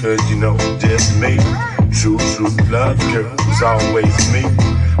 girl, cause you know just me. True, true love, girl, it's always me.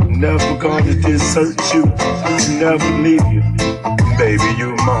 Never gonna desert you, never leave you. Baby,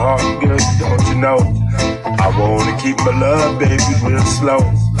 you my heart, girl, don't you know? I wanna keep my love, baby, real slow.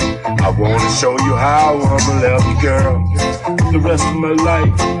 I wanna show you how I'ma love you, girl. The rest of my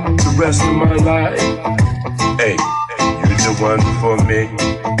life, the rest of my life. Hey, you the one for me.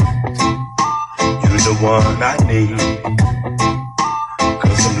 You the one I need.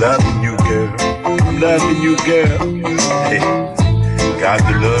 Cause I'm loving you, girl. I'm loving you, girl. Hey, got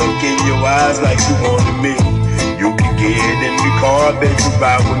the look in your eyes like you wanted me. You can get in the car, baby,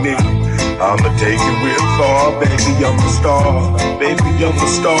 ride with me. I'ma take you real far, baby, I'm a star. Baby, I'm a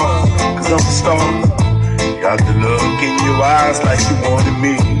star, cause I'm a star. Got the look in your eyes like you wanted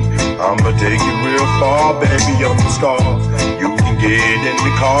me. I'ma take you real far, baby, I'm a star. You can get in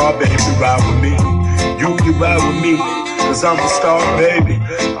the car, baby, ride with me. You can ride with me, cause I'm a star, baby.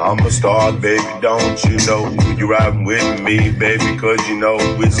 I'm a star, baby, don't you know? You riding with me, baby, cause you know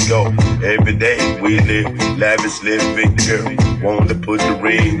it's go. Every day we live, lavish living, girl. Wanna put the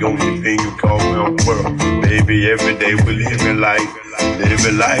ring on your finger, call me on world. Baby, every day we living life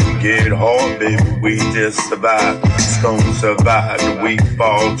and get hard, baby, we just survive. Strong survive, the weak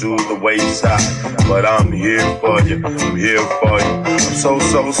fall to the wayside. But I'm here for you, I'm here for you. I'm so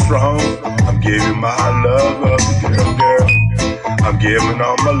strong, I'm giving my love up, girl. I'm giving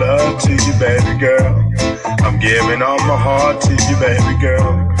all my love to you, baby girl. I'm giving all my heart to you, baby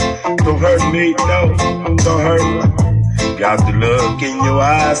girl. Don't hurt me, no, don't hurt me. Got the look in your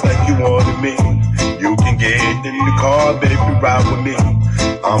eyes like you wanted me. You can get in the car, baby, ride with me.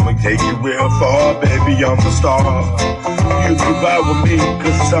 I'ma take you real far, baby, I'm a star. You can ride with me,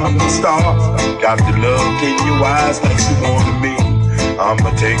 cause I'm a star. Got the look in your eyes like you wanted me.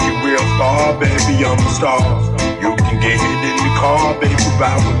 I'ma take you real far, baby, I'm a star. You can get in the car, baby,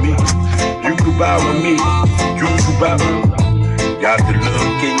 ride with me. You can ride with me, you can ride with me. Got the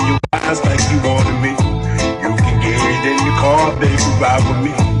look in your eyes like you wanted me. You can get in the car, baby, ride with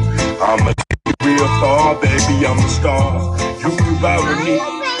me. I'ma take you real far, baby, I'm a star. You can ride with me,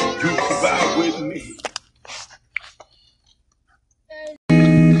 you can ride with me.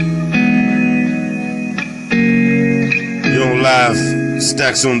 You on live,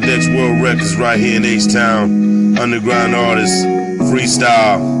 Stacks on Decks World Records right here in H-Town. Underground artists,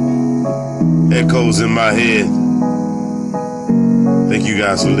 freestyle, echoes in my head. Thank you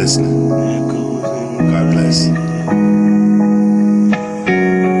guys for listening. God bless.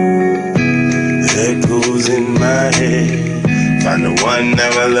 Echoes in my head. Find the one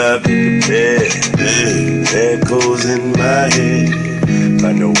that I love in the bed. Echoes in my head.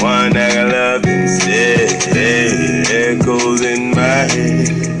 Find the one that I love instead. Echoes in my head.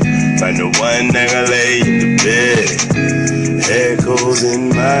 Find the one that I lay in the bed. Echoes in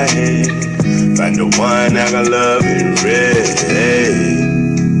my head. Find the one that I love in red.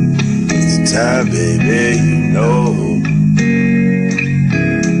 It's time, baby, you know.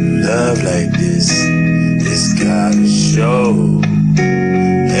 Love like this, it's gotta show.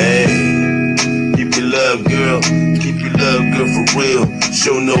 Hey, keep your love, girl. Keep your love, girl, for real.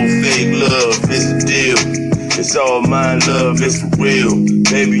 Show no fake love, it's the deal. It's all my love, it's for real.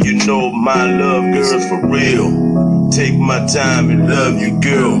 Baby, you know my love, girl, is for real. Take my time and love you,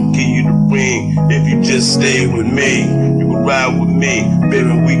 girl. Give you the ring if you just stay with me. You can ride with me,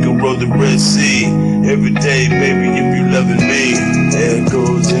 baby, we can roll the Red Sea. Every day, baby, if you loving me.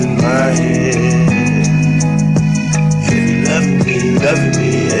 Echoes in my head. If you loving me,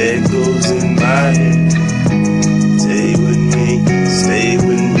 echoes in my head. Stay with me,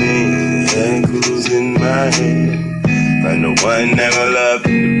 echoes in my head. Find the one that I love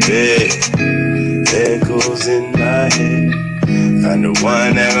in the bed. echoes in my head. Find the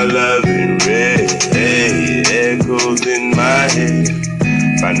one that I love in red. Hey, echoes in my head.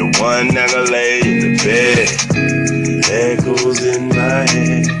 Find the one that I lay in the bed. Echoes in my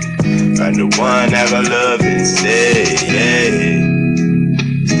head. Find the one that I love instead. Yeah.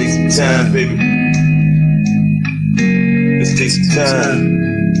 Let's take some time, baby. Let's take some time.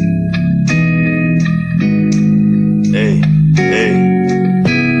 Hey, hey.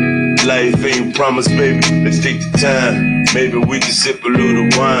 Life ain't promised, baby. Let's take the time. Maybe we can sip a little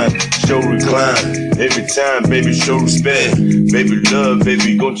wine, show recline. Every time, baby, show respect. Baby, love,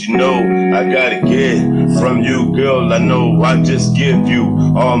 baby, don't you know I gotta get from you, girl. I know I just give you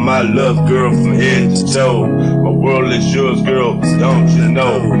all my love, girl, from head to toe. My world is yours, girl, don't you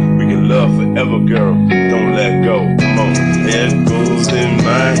know? We can love forever, girl, don't let go. Come on, echoes in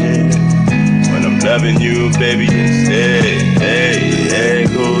my head when I'm loving you, baby, instead. Hey,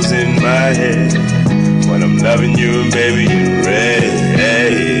 echoes in my head when I'm loving you, baby, in red.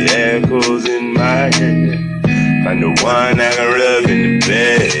 Hey, echoes in my head. Find the one I can love in the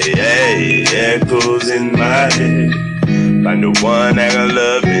bed. Hey, echoes in my head. Find the one I can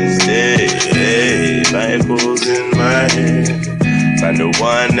love instead. Hey, echoes in my head. Find the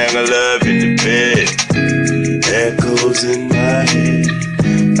one I can love in the bed. Echoes in my head.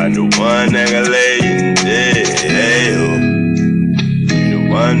 Find the one I can lay in bed. Hey, oh, you the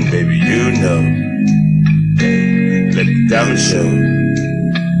one, baby, you know. Let the diamond show.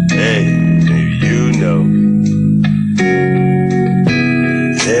 Hey, baby, you know.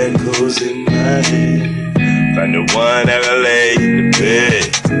 Echoes in my head. Find the one I can lay in the bed.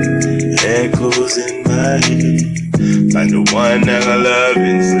 Echoes in my head. Find the one I can love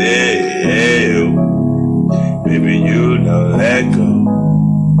instead. Hey, oh, baby, you know, let go.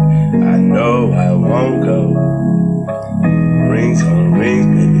 I know I won't go. Rings on rings,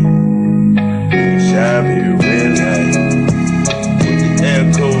 baby. Shine, baby, red light. With the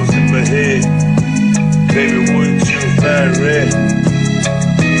echoes in my head. Baby, wouldn't you find red?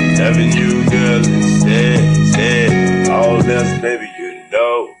 Loving you, girl, instead. All else, baby, you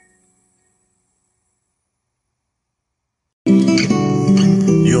know.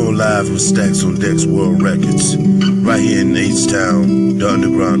 You're on live with Stacks on Decks World Records. Right here in H-Town, the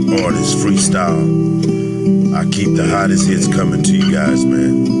underground artist, freestyle. I keep the hottest hits coming to you guys,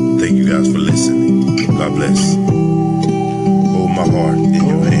 man. Thank you guys for listening. God bless. Hold my heart in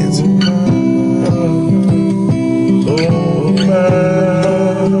your hands. Hold my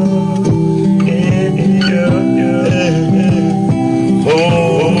heart in your hands.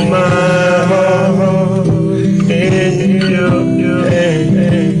 Hold my heart in your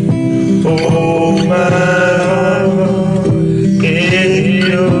hands. Hold my heart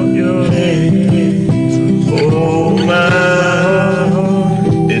in your hands. Hold my heart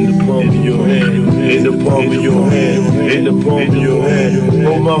in the palm of your hand. In the palm of your hand. In the palm of your hand.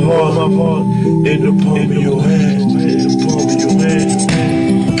 Hold my heart in the palm of your hand. In the palm of your hand.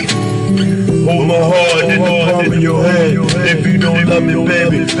 Hold my heart in the palm of your hand. If you don't love me,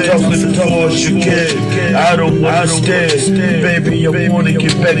 baby, talk as fast you can. I don't understand, baby. I wanna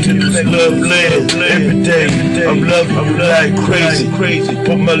get back to this love land. Every day, I'm loving you like crazy.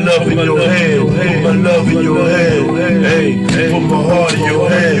 Put my love in your hand. Put my love in your hand. Hey, put my heart in your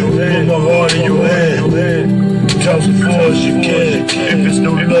hand. Put my heart in your hand. Talk as far as you can. If it's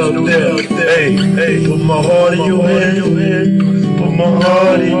no love there, hey, put my heart in your hand. Put my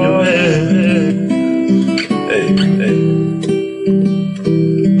heart in your hand. Hey, in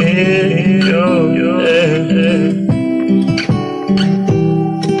your hand.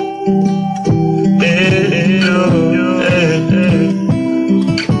 In your hand.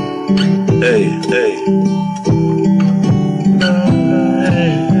 Hey.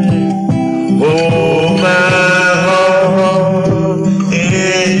 Hold my heart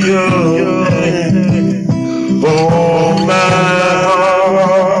in your hand. Hold my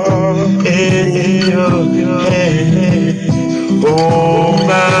heart in your hand. Hold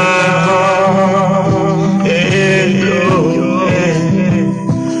my heart in your hand.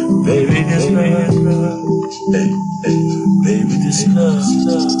 Baby, this love. Hey, baby, this love.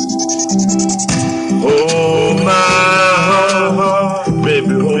 Hold my heart.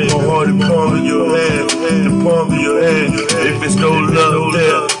 Baby, hold my heart in the palm of your hand. The palm of your hand. If it's no love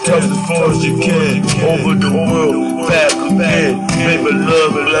there, touch as far as you can. Over the world, back again. Baby,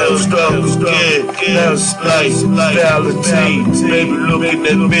 love and love, start again. Now it's like Valentine. Baby, looking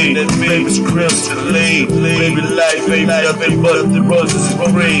at me. Baby's crimson lane. Baby, life ain't nothing but the roses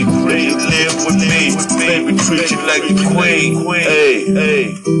and cream. Baby, live with me. Baby, treat you like a queen.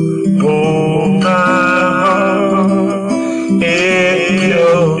 Hey, hold my heart in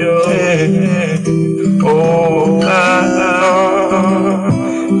your hand.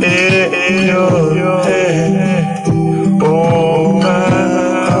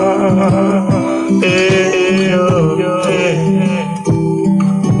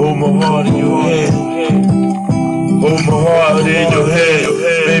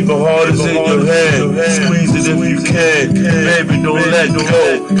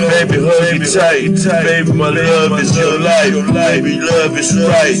 Baby, hold me tight. Baby, my love is your life. Baby, love is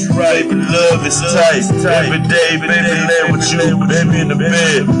right. Baby, love is tight. Every day, baby, lay with you. Baby, in the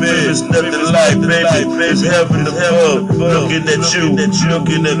bed. Baby, it's nothing like, baby. It's heaven above. Looking at you,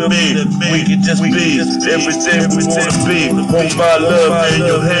 looking at me. We can just be everything we wanna be. Hold my love in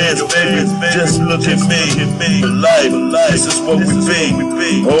your hands, baby. Just look at me. Life, this is what we be.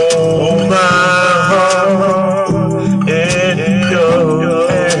 Hold my heart in your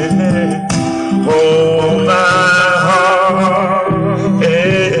hand. Hold my heart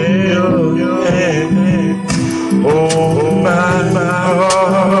in your hand. Hold my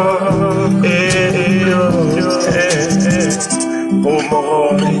heart in your hand. Hold my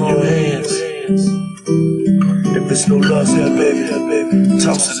heart in your hands. If there's no love there, baby,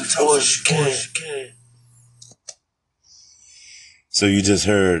 toss it as hard as you can. So you just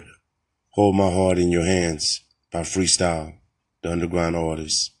heard Hold My Heart in Your Hands by Freestyle, the underground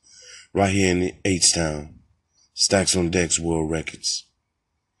artist, right here in H-Town, Stacks on Decks World Records.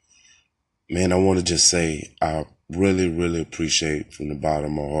 Man, I want to just say I really, really appreciate from the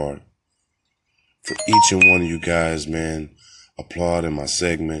bottom of my heart for each and one of you guys, man, applauding my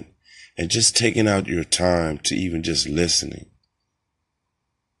segment and just taking out your time to even just listening.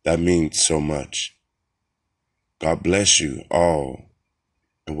 That means so much. God bless you all,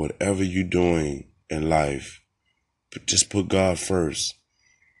 and whatever you're doing in life, but just put God first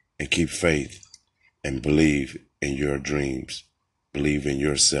and keep faith and believe in your dreams. Believe in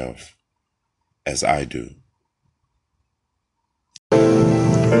yourself, as I do.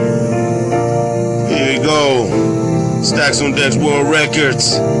 Here we go. Stacks on Decks World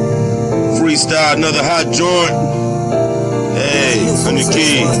Records. Freestyle, another hot joint. Hey, 100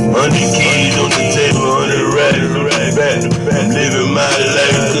 keys. 100 keys on the table, 100 racks, back to back. Living my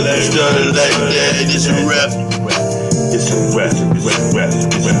life, cause I'm starting like that. It's a rap. It's a rap. It's a rap.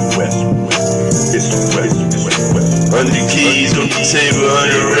 It's a rap. It's a rap. 100 keys on the table,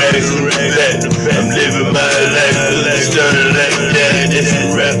 100 racks, back to back. I'm living my life, cause I'm starting like that. It's a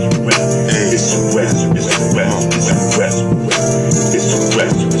rap. It's a rap. It's a rap. It's a rap. It's a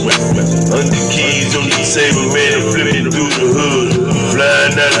rap. 100 keys on the table, man, I'm flipping through the hood.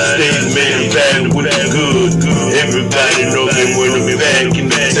 Flying out of state, man, I'm back with the good. Everybody know me when I'm back in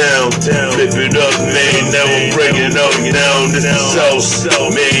the town. Flip it up, man, now I'm breaking up down. This is sauce,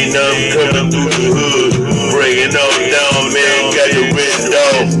 man, now I'm coming through the hood. Breaking up down, man, got the red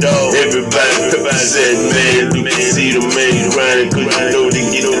dog. Everybody upset, man, you can see the man grinding, cause you know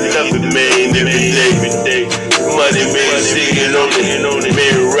they get nothing, man, every day. Money, man, singing on the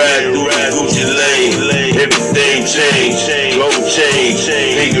man, ride through the Gucci lane. Everything change, gold chain,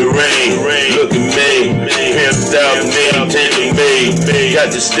 nigga rain. Look at me, pimped out, maintained made.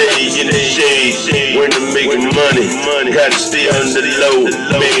 Got to stay in the shade when I'm making money. Got to stay under the low,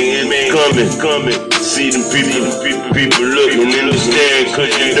 man, it's coming. See them people looking, understand,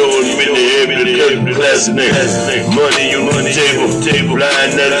 cause you know I'm in the heavy class name. Money on the table,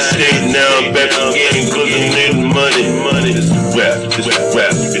 flying out of state, now I'm back again, cause I need money. It's rap, it's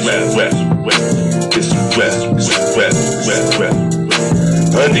rap, it's rap, it's rap, it's rap.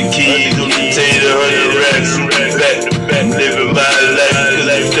 100 keys on the table, 100 racks, back to back, living my life, cause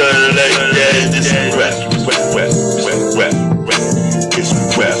I'm starting like that. It's rap, it's rap,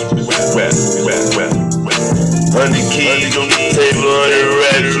 it's rap. 100 keys on the table, 100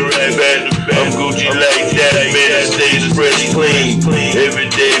 racks, back to back. I'm Gucci like that, man, I stay fresh, clean. Every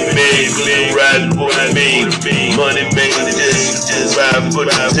day, man, clean, riding for me. Money, man, just ride for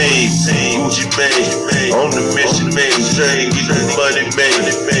the team. Gucci, man, on the mission, man, trying to get the money,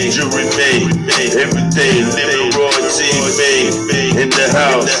 man, jewelry, man, everything, living royalty, man, in the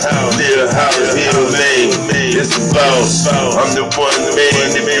house, little house, here, man, it's a boss. I'm the one,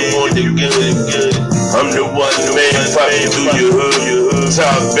 man, if you want the good, I'm the one, man, popping through your hood,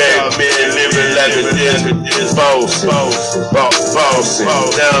 top back, man, living like a just boss. Now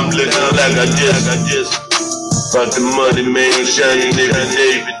I'm looking like I just got the money, man, shining every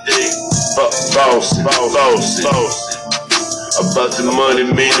day. Boss. About the money,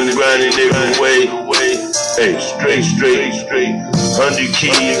 man, grinding every way. Hey, straight. 100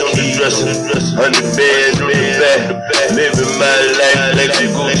 keys on the dresser, 100 bands on the back. Living my life like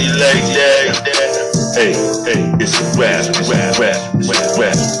a Gucci like that. Hey, it's a rap. 100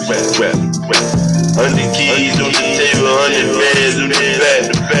 keys on the table, 100 bands on the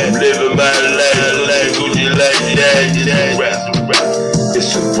back. Living my life like Gucci like that.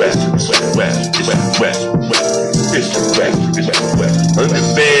 It's a rap. It's a rap. 100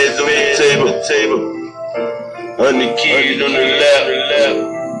 bands on the table. 100 keys on the lap.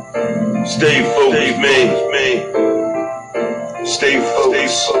 Stay focused, man. Stay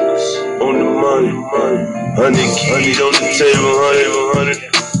focused on the money. 100 keys on the table,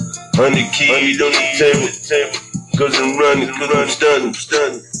 100 keys on the table. Cause I'm running, cause I'm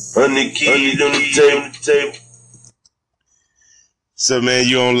stunning. 100 keys on the table. So, man,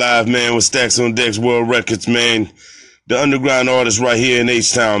 you on live, man, with Stacks on Decks World Records, man. The underground artist right here in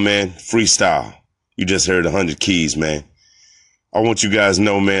H-Town, man. Freestyle. You just heard 100 keys, man. I want you guys to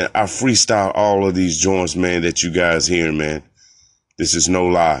know, man, I freestyle all of these joints, man, that you guys hear, man. This is no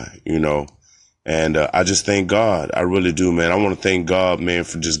lie, you know. And I just thank God. I really do, man. I want to thank God, man,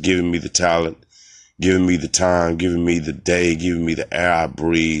 for just giving me the talent, giving me the time, giving me the day, giving me the air I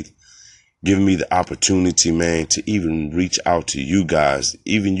breathe, giving me the opportunity, man, to even reach out to you guys.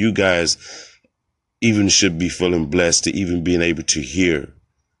 Even you guys even should be feeling blessed to even being able to hear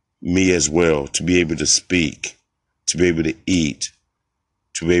me as well, to be able to speak, to be able to eat,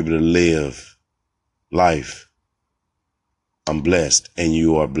 to be able to live life. I'm blessed, and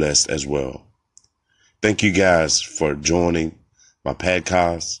you are blessed as well. Thank you guys for joining my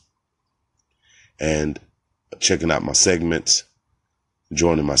podcast and checking out my segments,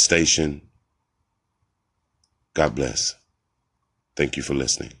 joining my station. God bless. Thank you for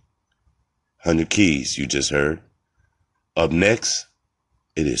listening. 100 keys you just heard. Up next,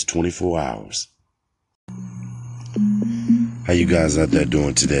 it is 24 hours. How you guys out there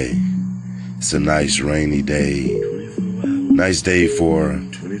doing today? It's a nice rainy day. Nice day for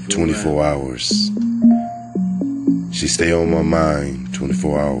 24 hours. She stay on my mind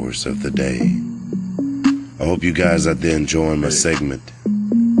 24 hours of the day. I hope you guys out there enjoying my segment.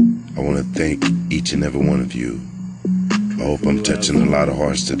 I want to thank each and every one of you. I hope I'm touching a lot of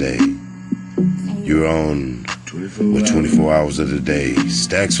hearts today. You're on with 24 hours of the day.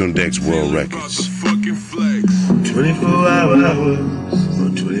 Stacks on Decks World Records. 24 hours,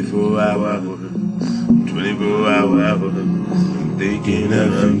 24 hours, 24 hours. I'm thinking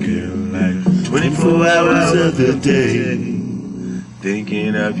of you, girl, like 24 hours of the day.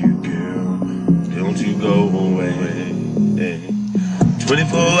 Thinking of you, girl, don't you go away.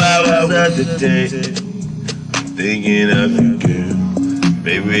 24 hours of the day. I'm thinking of you, girl,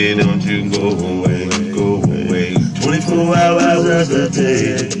 baby, don't you go away, go away. 24 hours of the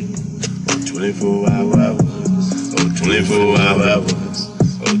day. 24 hours. 24 hours,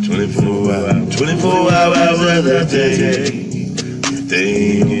 oh 24 hours, 24 hours of the day.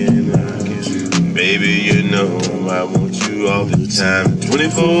 Thinking of you, baby, you know I want you all the time.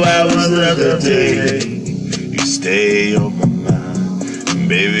 24 hours of the day, you stay on my mind.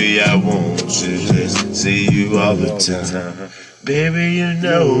 Baby, I want to just see you all the time. Baby, you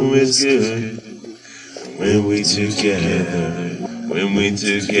know it's good when we together, when we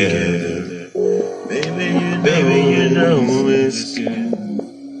together. Baby, you know it's good.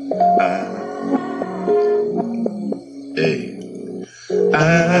 I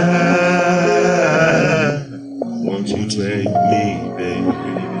want you to take me, baby.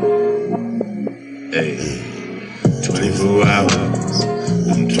 24 hours,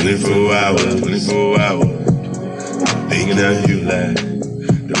 24 hours, 24 hours. Thinking of you like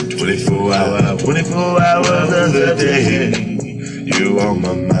 24 hours, 24 hours of the day. You on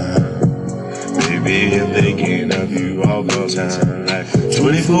my mind. Baby, I'm thinking of you all the time. Like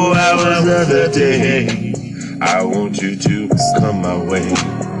 24 hours of the day. I want you to come my way.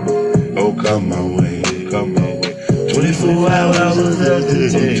 Oh, come my way, come my way. 24 hours of the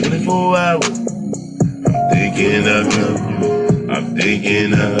day. 24 hours. I'm thinking of you. I'm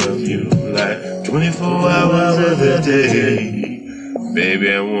thinking of you. Like 24 hours of the day. Baby,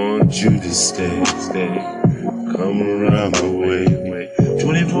 I want you to stay. Come around my way.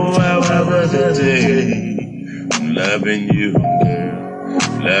 24 hours of the day. I'm loving you, girl.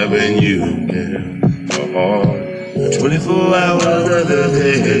 Loving you, girl. My heart. 24 hours of the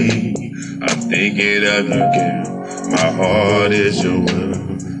day. I'm thinking of you, girl. My heart is your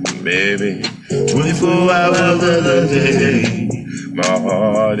world, baby. 24 hours of the day. My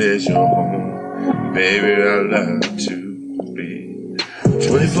heart is your home, baby. I love to be.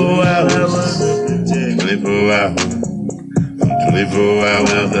 24 hours of the day. 24 hours. 24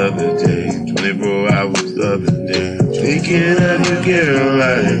 hours of the day, 24 hours of the day. Thinking of you,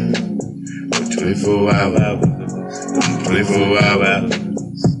 Caroline. 24 hours, 24 hours,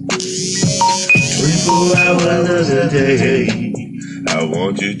 24 hours of the day. I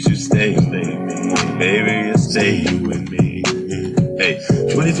want you to stay with me, baby, you stay with me.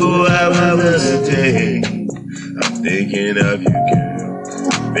 24 hours of the day. I'm thinking of you,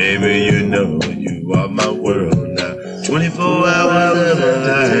 girl. Baby, you know you are my world now. 24 hours of the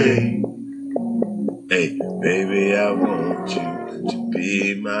day. Baby, I want you to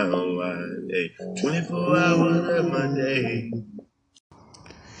be my wife. 24 hours of my day.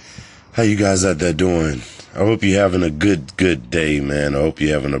 How you guys out there doing? I hope you're having a good day, man. I hope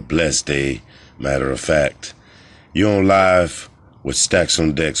you're having a blessed day. Matter of fact, you're on live with Stacks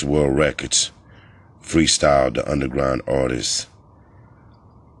on Decks World Records. Freestyle, the underground artist.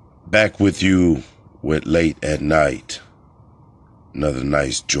 Back with you with Late at Night. Another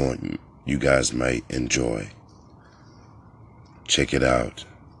nice joint you guys might enjoy. Check it out.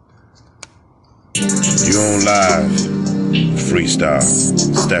 You're on live. Freestyle.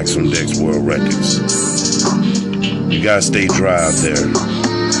 Stacks on Decks World Records. You guys stay dry out there.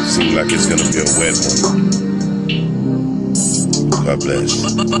 Seems like it's gonna be a wet one. God bless.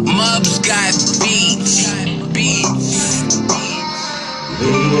 Mubs got beats.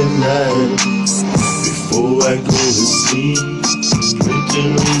 Late at night, before I go to sleep, pray to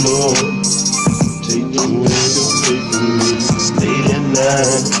the Lord, take away the pain from me. Late at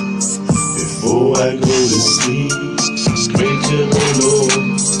night, before I go to sleep, pray to the Lord,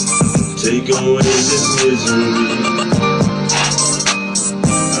 take away this misery.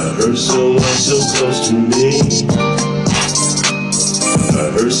 I heard someone so close to me. I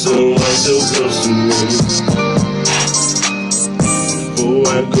heard someone so close to me. Before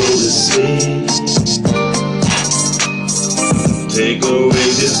I go to sleep, take away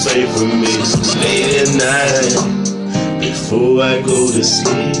this pain from me. Late at night, before I go to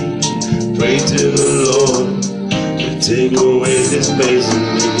sleep, pray to the Lord to take away this pain from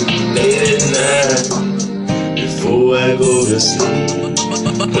me. Late at night, before I go to sleep,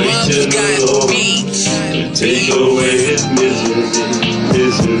 pray to the Lord to take away this misery.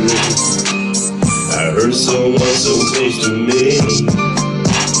 I heard someone so close to me.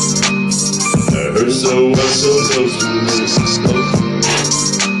 I heard someone so close to me.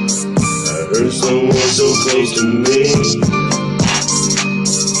 I heard someone so close to me.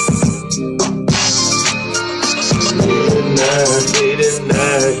 Late at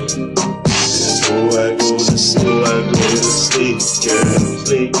night, before I go to sleep, girl,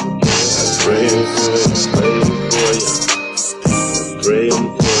 sleep. I'm praying for you, praying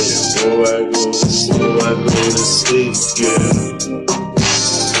for you. Before I go to sleep, girl.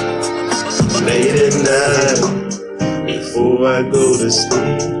 Late at night, before I go to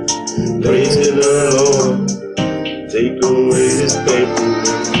sleep, pray to the Lord, take away this pain from me.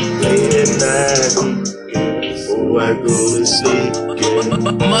 Late at night, before I go to sleep, girl.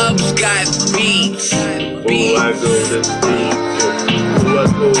 Mubs got beats. Before I go to sleep, girl. Before I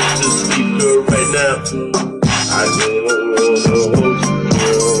go to sleep, girl, right now, I just wanna hold you,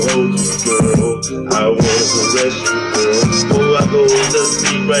 girl. I wanna caress you, girl. Before I go to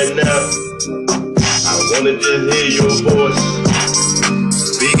sleep right now, I wanna just hear your voice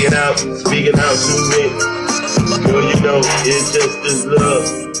speaking out to me. Girl, you know it's just this love.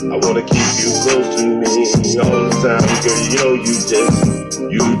 I wanna keep you close to me all the time. Girl, you know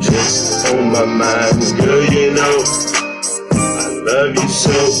you just on my mind. Girl, you know I love you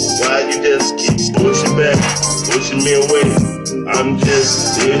so. Why you just keep pushing back, pushing me away? I'm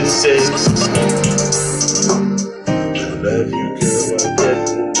just here to say I love you, girl. I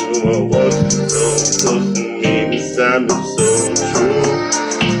definitely do. I want you so close to me. This time is so true.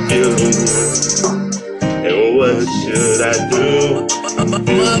 Feeling you. And what should I do?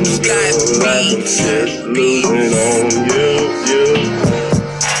 Mubs got beats. Just losing on you.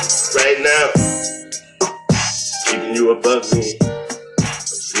 Right now, keeping you above me. I'm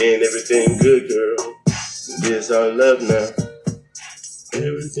seeing everything good, girl. This our love now.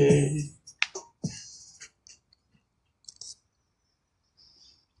 Everything.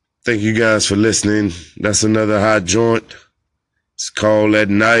 Thank you guys for listening. That's another hot joint. It's called At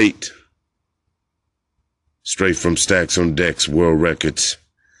Night. Straight from Stacks on Decks World Records.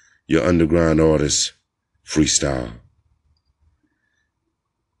 Your underground artist, Freestyle.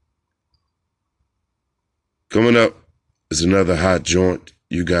 Coming up is another hot joint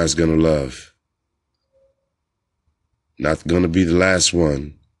you guys gonna love. Not gonna be the last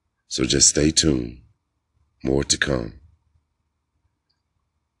one, so just stay tuned. More to come.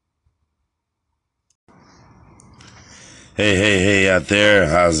 Hey out there,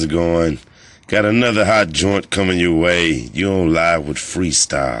 how's it going? Got another hot joint coming your way. You're on live with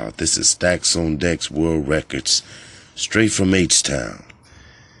Freestyle. This is Stacks on Decks World Records, straight from H-Town.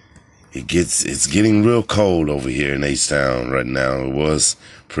 It's getting real cold over here in H-Town right now. It was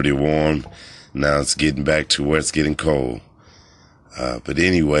pretty warm. Now it's getting back to where it's getting cold. But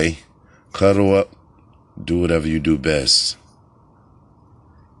anyway, cuddle up, do whatever you do best.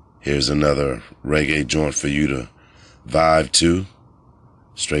 Here's another reggae joint for you to vibe to,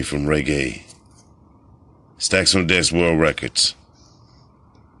 straight from reggae. Stacks on Decks World Records.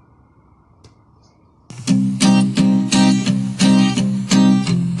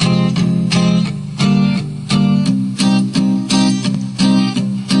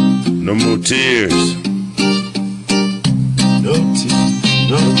 No more tears. No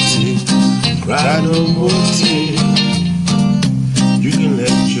tears, cry no more tears. You can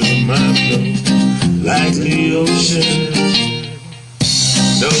let your mind flow like the ocean.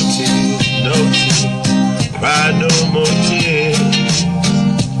 No tears, cry no more tears.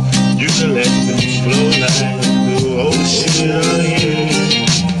 You can let them flow like the ocean here.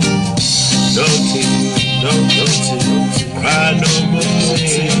 No tears, cry no more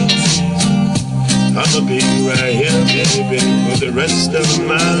tears. I'ma be right here, baby, for the rest of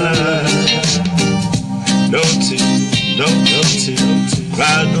my life. No tears,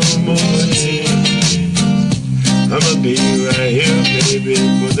 cry no more tears. I'ma be right here, baby,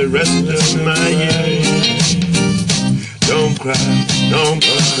 for the rest of my years. Don't cry,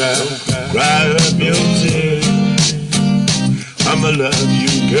 cry up your tears. I'ma love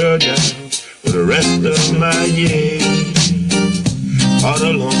you, girl, now for the rest of my years. All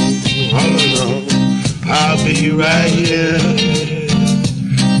alone, I'll be right here.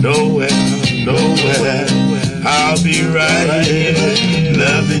 Nowhere, I'll be right here.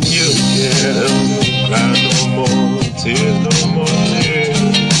 Loving you, yeah. Don't cry no more tears, no more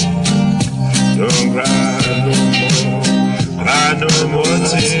tears. Don't cry no more, cry no more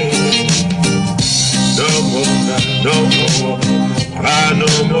tears. No more, cry no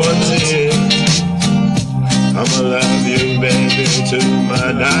more tears. I'ma love you, baby, to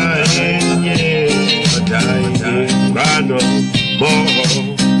my dying, yeah. Cry no more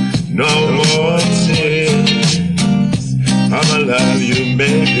tears. I'ma love you,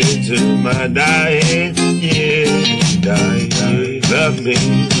 baby, to my dying, yeah. Love me,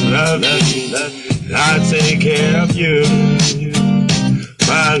 I'll take care of you.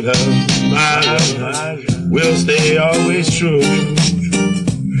 My love will stay always true.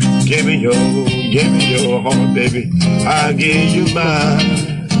 Give me your heart, baby, I'll give you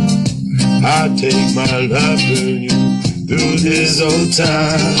mine. I'll take my love from you through this old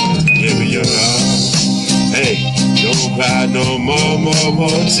time. Give me your love. Hey, don't cry no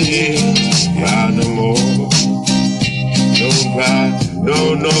more tears. Cry no more. Don't cry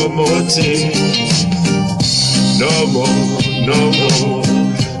no more tears. No more.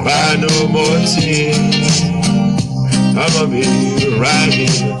 Cry no more tears. I'ma be right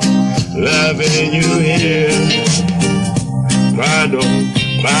here, loving you here. Cry no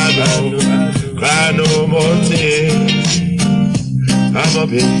more tears. I'ma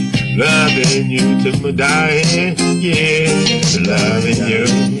be loving you till my dying, yeah. Loving you,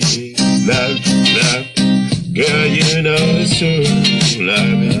 love, girl, you know it's true.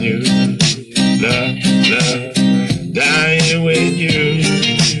 Loving you, love, dying with you.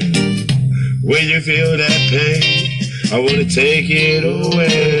 When you feel that pain, I wanna take it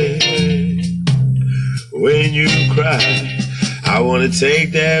away. When you cry, I wanna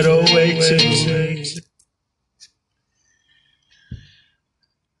take that away too.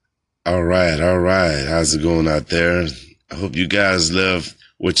 All right. How's it going out there? I hope you guys love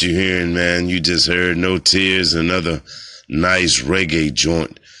what you're hearing, man. You just heard No Tears, another nice reggae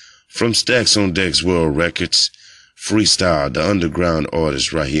joint from Stacks on Decks World Records. Freestyle, the underground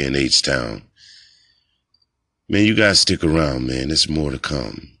artist right here in H-Town. Man, you guys stick around, man. There's more to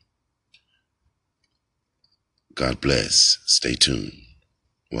come. God bless. Stay tuned.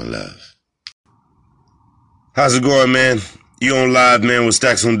 One love. How's it going, man? You on live, man, with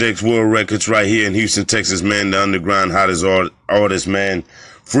Stacks on Decks World Records right here in Houston, Texas, man. The underground hottest artist, man.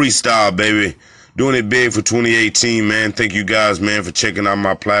 Freestyle, baby. Doing it big for 2018, man. Thank you guys, man, for checking out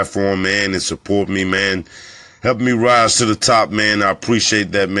my platform, man, and support me, man. Helping me rise to the top, man. I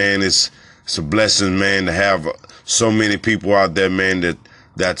appreciate that, man. It's a blessing, man, to have so many people out there, man,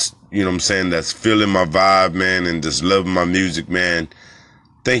 that's, you know what I'm saying, that's feeling my vibe, man, and just loving my music, man.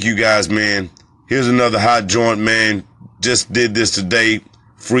 Thank you guys, man. Here's another hot joint, man. Just did this today.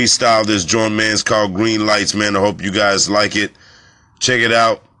 Freestyle this joint, man. It's called Green Lights, man. I hope you guys like it. Check it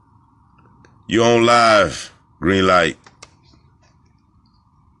out. You on live. Green light.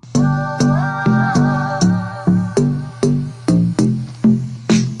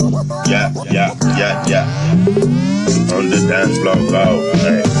 Yeah. On the dance floor, go.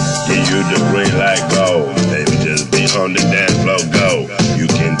 Hey, give you the green light, go. Baby, just be on the dance floor, go.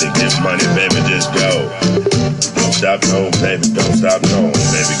 You can take this money, baby, just go. Don't stop, no, baby, don't stop, no.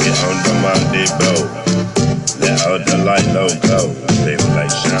 Baby, get on the Monday boat. Let out the light low, go. Baby,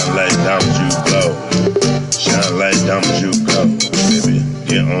 like shine like diamonds, you glow. Shine like diamonds, you go. Baby,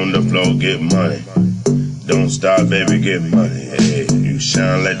 get on the floor, get money. Don't stop, baby, get money. Hey, you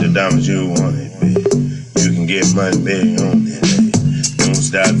shine like the diamonds, you want it, baby. You can get money, baby, on it. Hey. Don't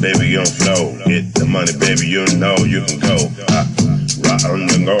stop, baby, on flow. Get the money, baby, you know you can go. Right on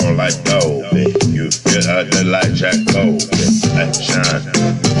the girl like gold, baby. You feel like the light jack gold, baby. Like shine,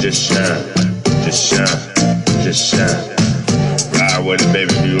 just shine, just shine, just shine. Ride with it,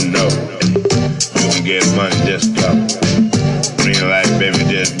 baby, you know. You can get money, just go. Green light, baby,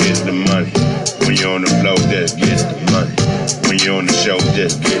 just get the money. When you're on the floor, just get the money. When you're on the show,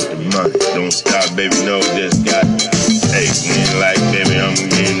 just get the money. Don't stop, baby, no, just got it. Hey, green light, baby, I'm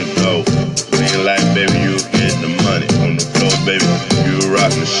getting the go. Green light, baby, you get the money. On the floor, baby, you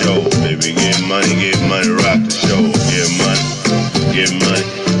rock the show. Baby, get money, rock the show. Get money, get money,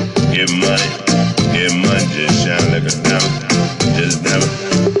 get money, get money. Just shine like a diamond, just diamond.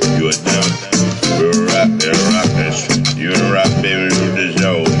 You a diamond. You a rock, that shit. You a rock, baby, you the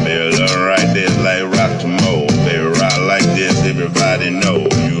show. Baby, look right there like rock to mold. Baby, rock like this, everybody know.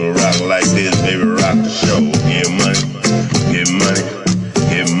 You a rock like this, baby, rock the show. Get money, get money,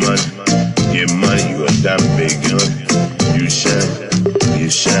 get money, get money. You a diamond, big gun. You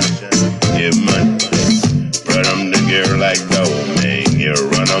shine, get money. Run on the girl like dough, man. Yeah,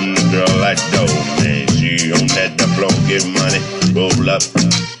 run on the girl like dough, man. She on that the floor, get money.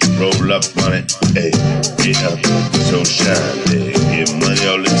 Roll up on it, hey, get up, so shine, big. Get money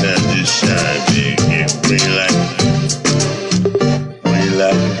all the time, just shine, big. Get green light, green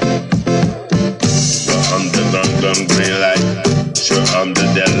light. Sure, I'm the gun, green light. Sure, I'm the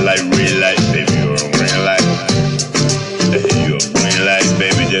dead light, red light, baby. You're a green light. Hey, you a green light,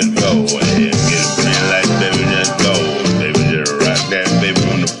 baby, just go. Hey, get a green light, baby, just go. Baby, just rock that, baby,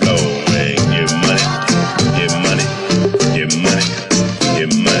 on the floor. Hey, get money, get money, get money. Get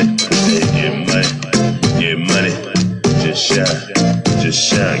money, hey, get money, get money, just shine,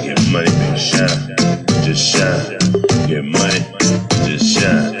 get money, big shine, just shine, get money, just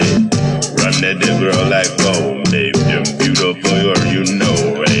shine, hey. Run that girl like gold, baby, them beautiful, you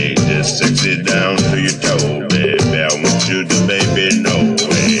know, hey, just sexy down to your toe, baby, I want you to, baby, know,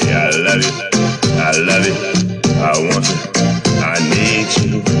 hey, I love you, I want you, I need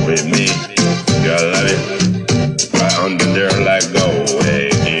you with me, girl, I love you. Right under there like gold,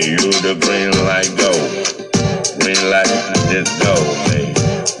 hey, and you the green light gold. Green light, just go, hey.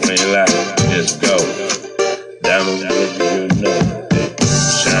 Green light, just go. Diamond, baby, you know. Hey.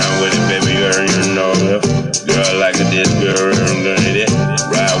 Shine with it, baby, girl, you know. Girl like this, girl, I'm gonna it.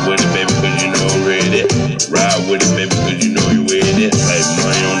 Ride with it, baby, cause you know ready. Ride with it, baby, cause you know you with it. Like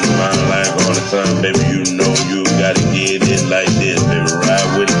money on the mind, like all the time, baby, you know you gotta get it like this, baby. Ride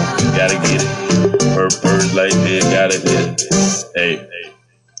with it, you gotta get it. Purse like this, gotta get it. Hey.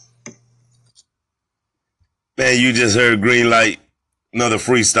 Man, you just heard Green Light, another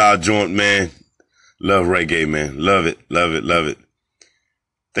freestyle joint, man. Love reggae, man. Love it, love it, love it.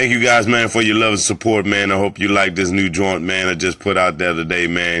 Thank you guys, man, for your love and support, man. I hope you like this new joint, man, I just put out the other day,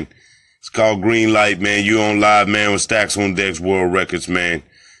 man. It's called Green Light, man. You on live, man, with Stacks on Decks World Records, man.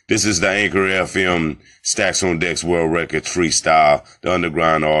 This is the Anchor FM Stacks on Decks World Records freestyle, the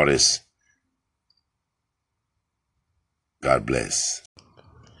underground artist. God bless.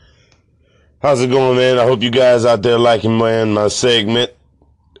 How's it going, man? I hope you guys out there liking, man, my segment.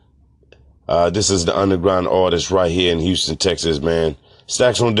 This is the underground artist right here in Houston, Texas, man.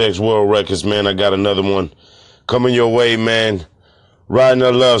 Stacks on Decks World Records, man. I got another one coming your way, man. Riding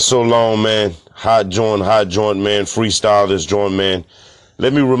the Love So Long, man. Hot joint, man. Freestyle this joint, man.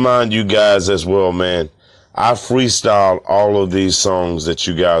 Let me remind you guys as well, man. I freestyle all of these songs that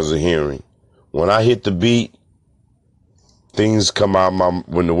you guys are hearing. When I hit the beat, things come out,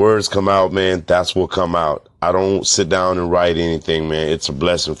 when the words come out, man, that's what come out. I don't sit down and write anything, man. It's a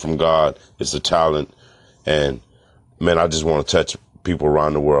blessing from God. It's a talent. And, man, I just want to touch people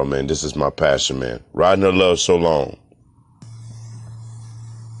around the world, man. This is my passion, man. Riding the Love So Long.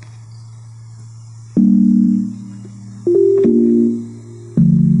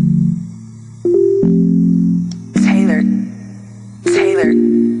 Taylor,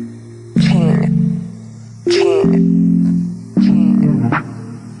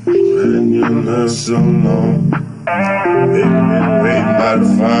 Riding your love so long, baby, been waiting by the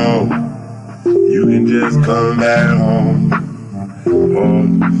phone. You can just come back home. Oh,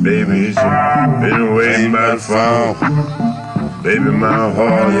 baby, been waiting by the phone. Baby, my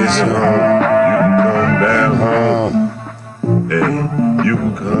heart is home. You can come back home. Hey, you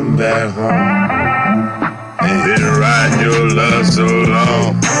can come back home. Been riding your love so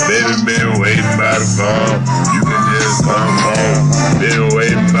long, baby, been waiting by the phone. You can just come home. Been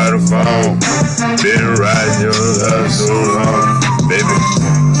waiting by the phone. Been riding your love so long, baby.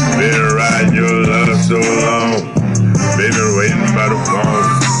 Been riding your love so long, baby, waiting by the phone,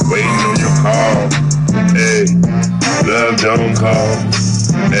 waiting on your call. Hey, love don't call.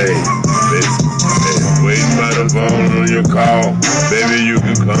 Hey, baby, hey, waiting by the the phone on your call. Baby, you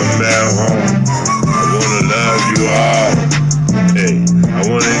can come back home. I wanna love you all. Hey, I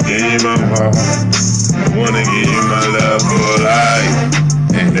wanna give you my heart. I wanna give you my love for life.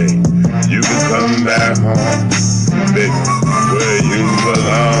 Hey, you can come back home. Baby, where you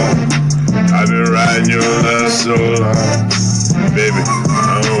belong. I've been riding your love so long. Baby,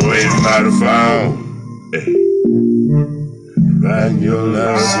 I'm waiting by the phone. Hey, riding your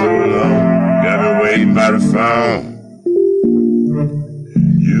love so long. Got me waiting by the phone.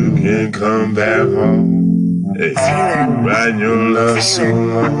 You can come back home. Hey, riding your love so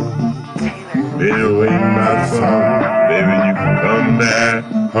long. Been waiting by the phone. Baby, you can come back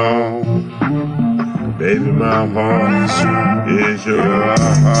home. Baby, my heart is your heart.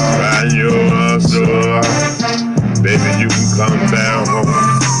 Riding your love so long. Baby, you can come back home.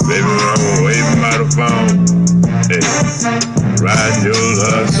 Baby, I'm waiting by the phone. Hey, riding your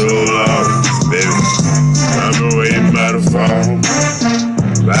love so long. Baby, I'm waiting by the phone.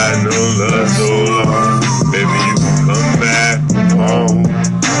 Riding your love so long. Baby, you can come back home.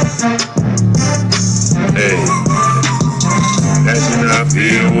 Hey, passion I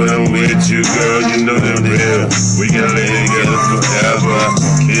feel when I'm with you, girl, you know the real. We can lay together forever.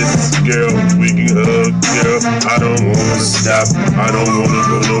 Kiss, girl, we can hug, girl. I don't wanna stop, I don't wanna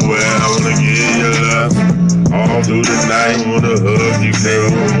go nowhere. I wanna give you love all through the night. I wanna hug you, girl,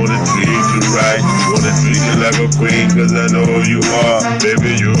 I wanna treat you right. Wanna treat you like a queen, cause I know you are.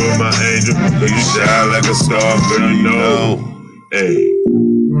 Baby, you're my angel, cause you shine like a star, girl, you know. Hey,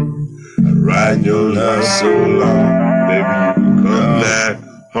 riding your love so long, baby, you can come back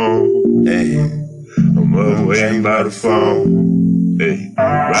home. Hey, I'm up waiting by the phone. Hey,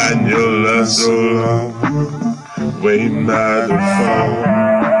 riding your love so long, waiting by the phone.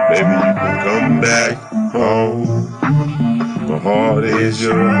 Baby, you can come back home. My heart is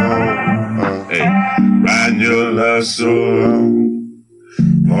your home. Hey, riding your love so long,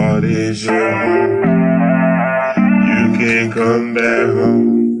 heart is your home. You can come back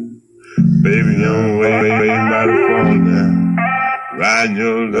home. Baby, I'm waiting by the phone now. Riding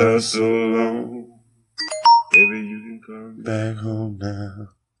your love so long. Baby, you can come back home now.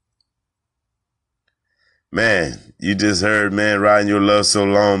 Man, you just heard, man, Riding Your Love So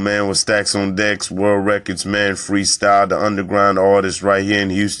Long, man, with Stacks on Decks, World Records, man, Freestyle, the underground artist right here in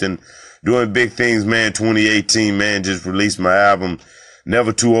Houston, doing big things, man. 2018, man, just released my album,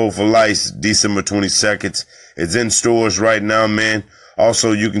 Never Too Old for Lice, December 22nd. It's in stores right now, man.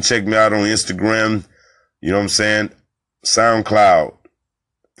 Also, you can check me out on Instagram, you know what I'm saying, SoundCloud,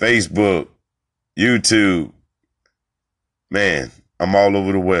 Facebook, YouTube. Man, I'm all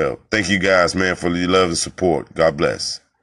over the world. Thank you guys, man, for your love and support. God bless.